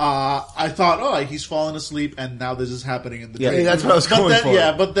 Yeah. I thought, he's falling asleep, and now this is happening in the Yeah. dream. That's what I was but going then, for.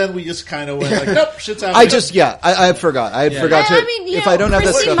 Yeah, but then we just kind of went like, nope, shit's happening. I forgot. I forgot to. I mean, if I don't have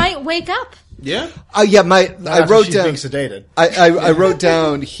that Christy stuff, might wake up. Yeah. I wrote she's down. being sedated. I wrote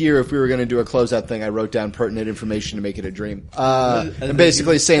down here if we were going to do a closeout thing. I wrote down pertinent information to make it a dream. And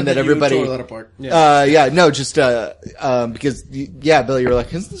basically saying that everybody. Tore that apart. Because Billy, you were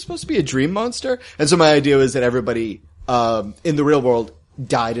like, isn't this supposed to be a dream monster? And so my idea was that everybody in the real world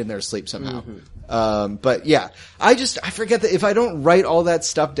died in their sleep somehow. But yeah, I forget that if I don't write all that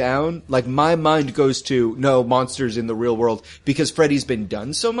stuff down, like my mind goes to no monsters in the real world because Freddy's been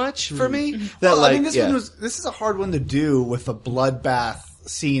done so much for me that Well, like, I mean, this is a hard one to do with a bloodbath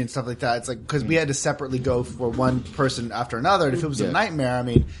scene and stuff like that. It's like, because we had to separately go for one person after another. And if it was a nightmare, I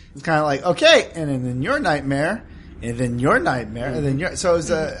mean, it's kind of like, okay, and then your nightmare. And then your nightmare, and then your. So it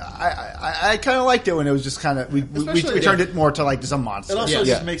was I kind of liked it when it was just kind of we turned it more to like just a monster. It also Yeah.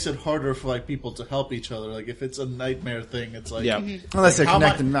 just makes it harder for like people to help each other. Like if it's a nightmare thing, it's like Unless they're how am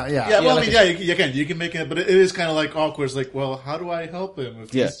I- connected, you can make it, but it is kind of like awkward. It's like, well, how do I help him if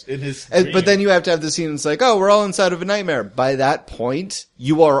he's in his? But then you have to have the scene. It's like, oh, we're all inside of a nightmare. By that point,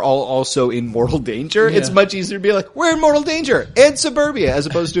 you are all also in mortal danger. It's much easier to be like, we're in mortal danger and suburbia, as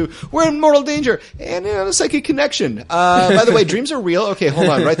opposed to we're in mortal danger and a psychic connection. By the way, dreams are real. Okay, hold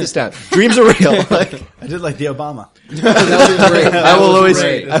on, write this down. Dreams are real. Like, I did like the Obama.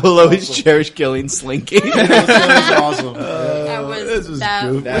 I will always cherish killing Slinky. That was awesome.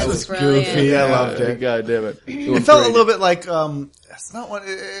 That was goofy. brilliant. I loved it. God damn it! It felt a little bit like it's not what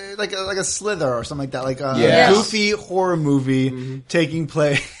like a Slither or something like that, like a Yes. goofy horror movie taking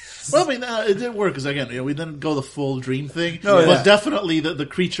place. Well, I mean, it did work because again, we didn't go the full dream thing, No, but yeah. definitely the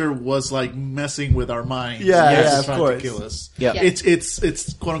creature was like messing with our minds. Yeah, It's of trying course. to kill us. Yeah.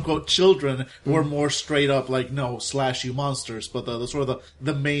 It's quote unquote children who are more straight up like no slash you monsters, but the sort of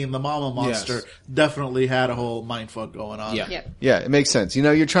the mama monster Yes. definitely had a whole mindfuck going on. Yeah. Yep. Yeah, it makes sense. You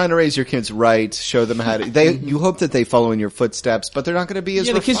know, you're trying to raise your kids right, show them how to. You hope that they follow in your footsteps, but they're not going to be as.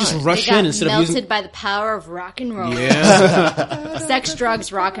 Yeah, the kids just refined. rush They got in instead of melted using. by the power of rock and roll. Yeah. Sex,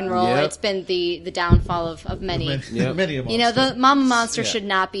 drugs, rock and roll. Yep. It's been the downfall of many. Yep. Many of You know, the mama monster should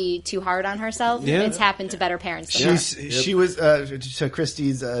not be too hard on herself. Yeah. It's happened to better parents than her. She was to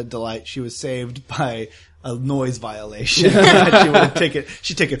Christie's delight. She was saved by a noise violation.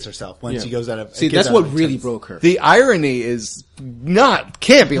 She tickets herself when Yeah. she goes out of. See, gets that's out what of really intense. broke her. The irony is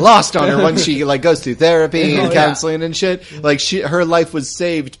can't be lost on her once she like goes through therapy and counseling and shit. Like her life was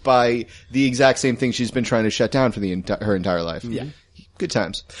saved by the exact same thing she's been trying to shut down for her entire life. Yeah. Good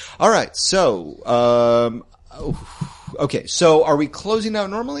times. All right. So, okay. So are we closing out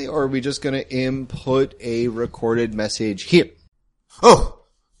normally or are we just going to input a recorded message here? Oh,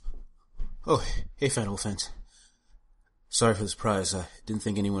 hey, Final Offense. Sorry for the surprise. I didn't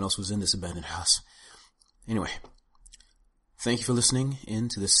think anyone else was in this abandoned house. Anyway, thank you for listening in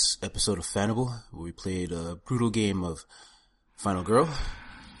to this episode of Fanable, where we played a brutal game of Final Girl.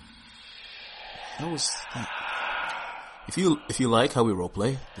 How was that? If you like how we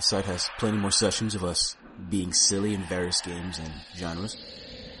roleplay, the site has plenty more sessions of us being silly in various games and genres.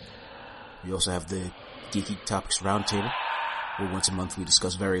 We also have the Geeky Topics Roundtable, where once a month we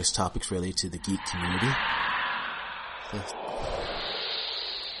discuss various topics related to the geek community.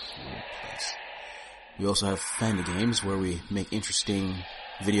 We also have Fanda Games, where we make interesting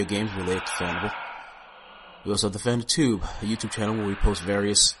video games related to Fanable. We also have the Fanda Tube, a YouTube channel where we post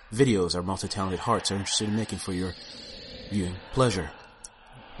various videos our multi-talented hearts are interested in making for your viewing pleasure.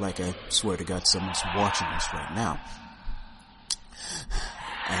 Like I swear to God someone's watching us right now.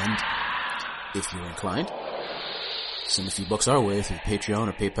 And if you're inclined, send a few bucks our way through Patreon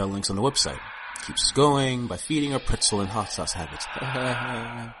or PayPal links on the website. Keeps us going by feeding our pretzel and hot sauce habits.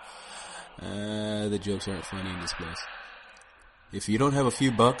 The jokes aren't funny in this place. If you don't have a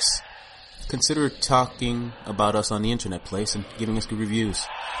few bucks, consider talking about us on the internet place and giving us good reviews,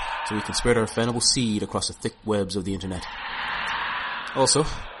 so we can spread our fanable seed across the thick webs of the internet. Also,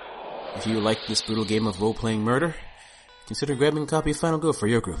 if you like this brutal game of role-playing murder, consider grabbing a copy of Final Go for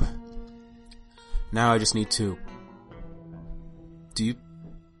your group. Now I just need to...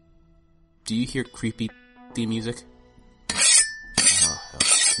 Do Do you hear creepy theme music? Oh, hell.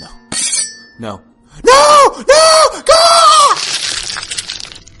 No. No. No! No!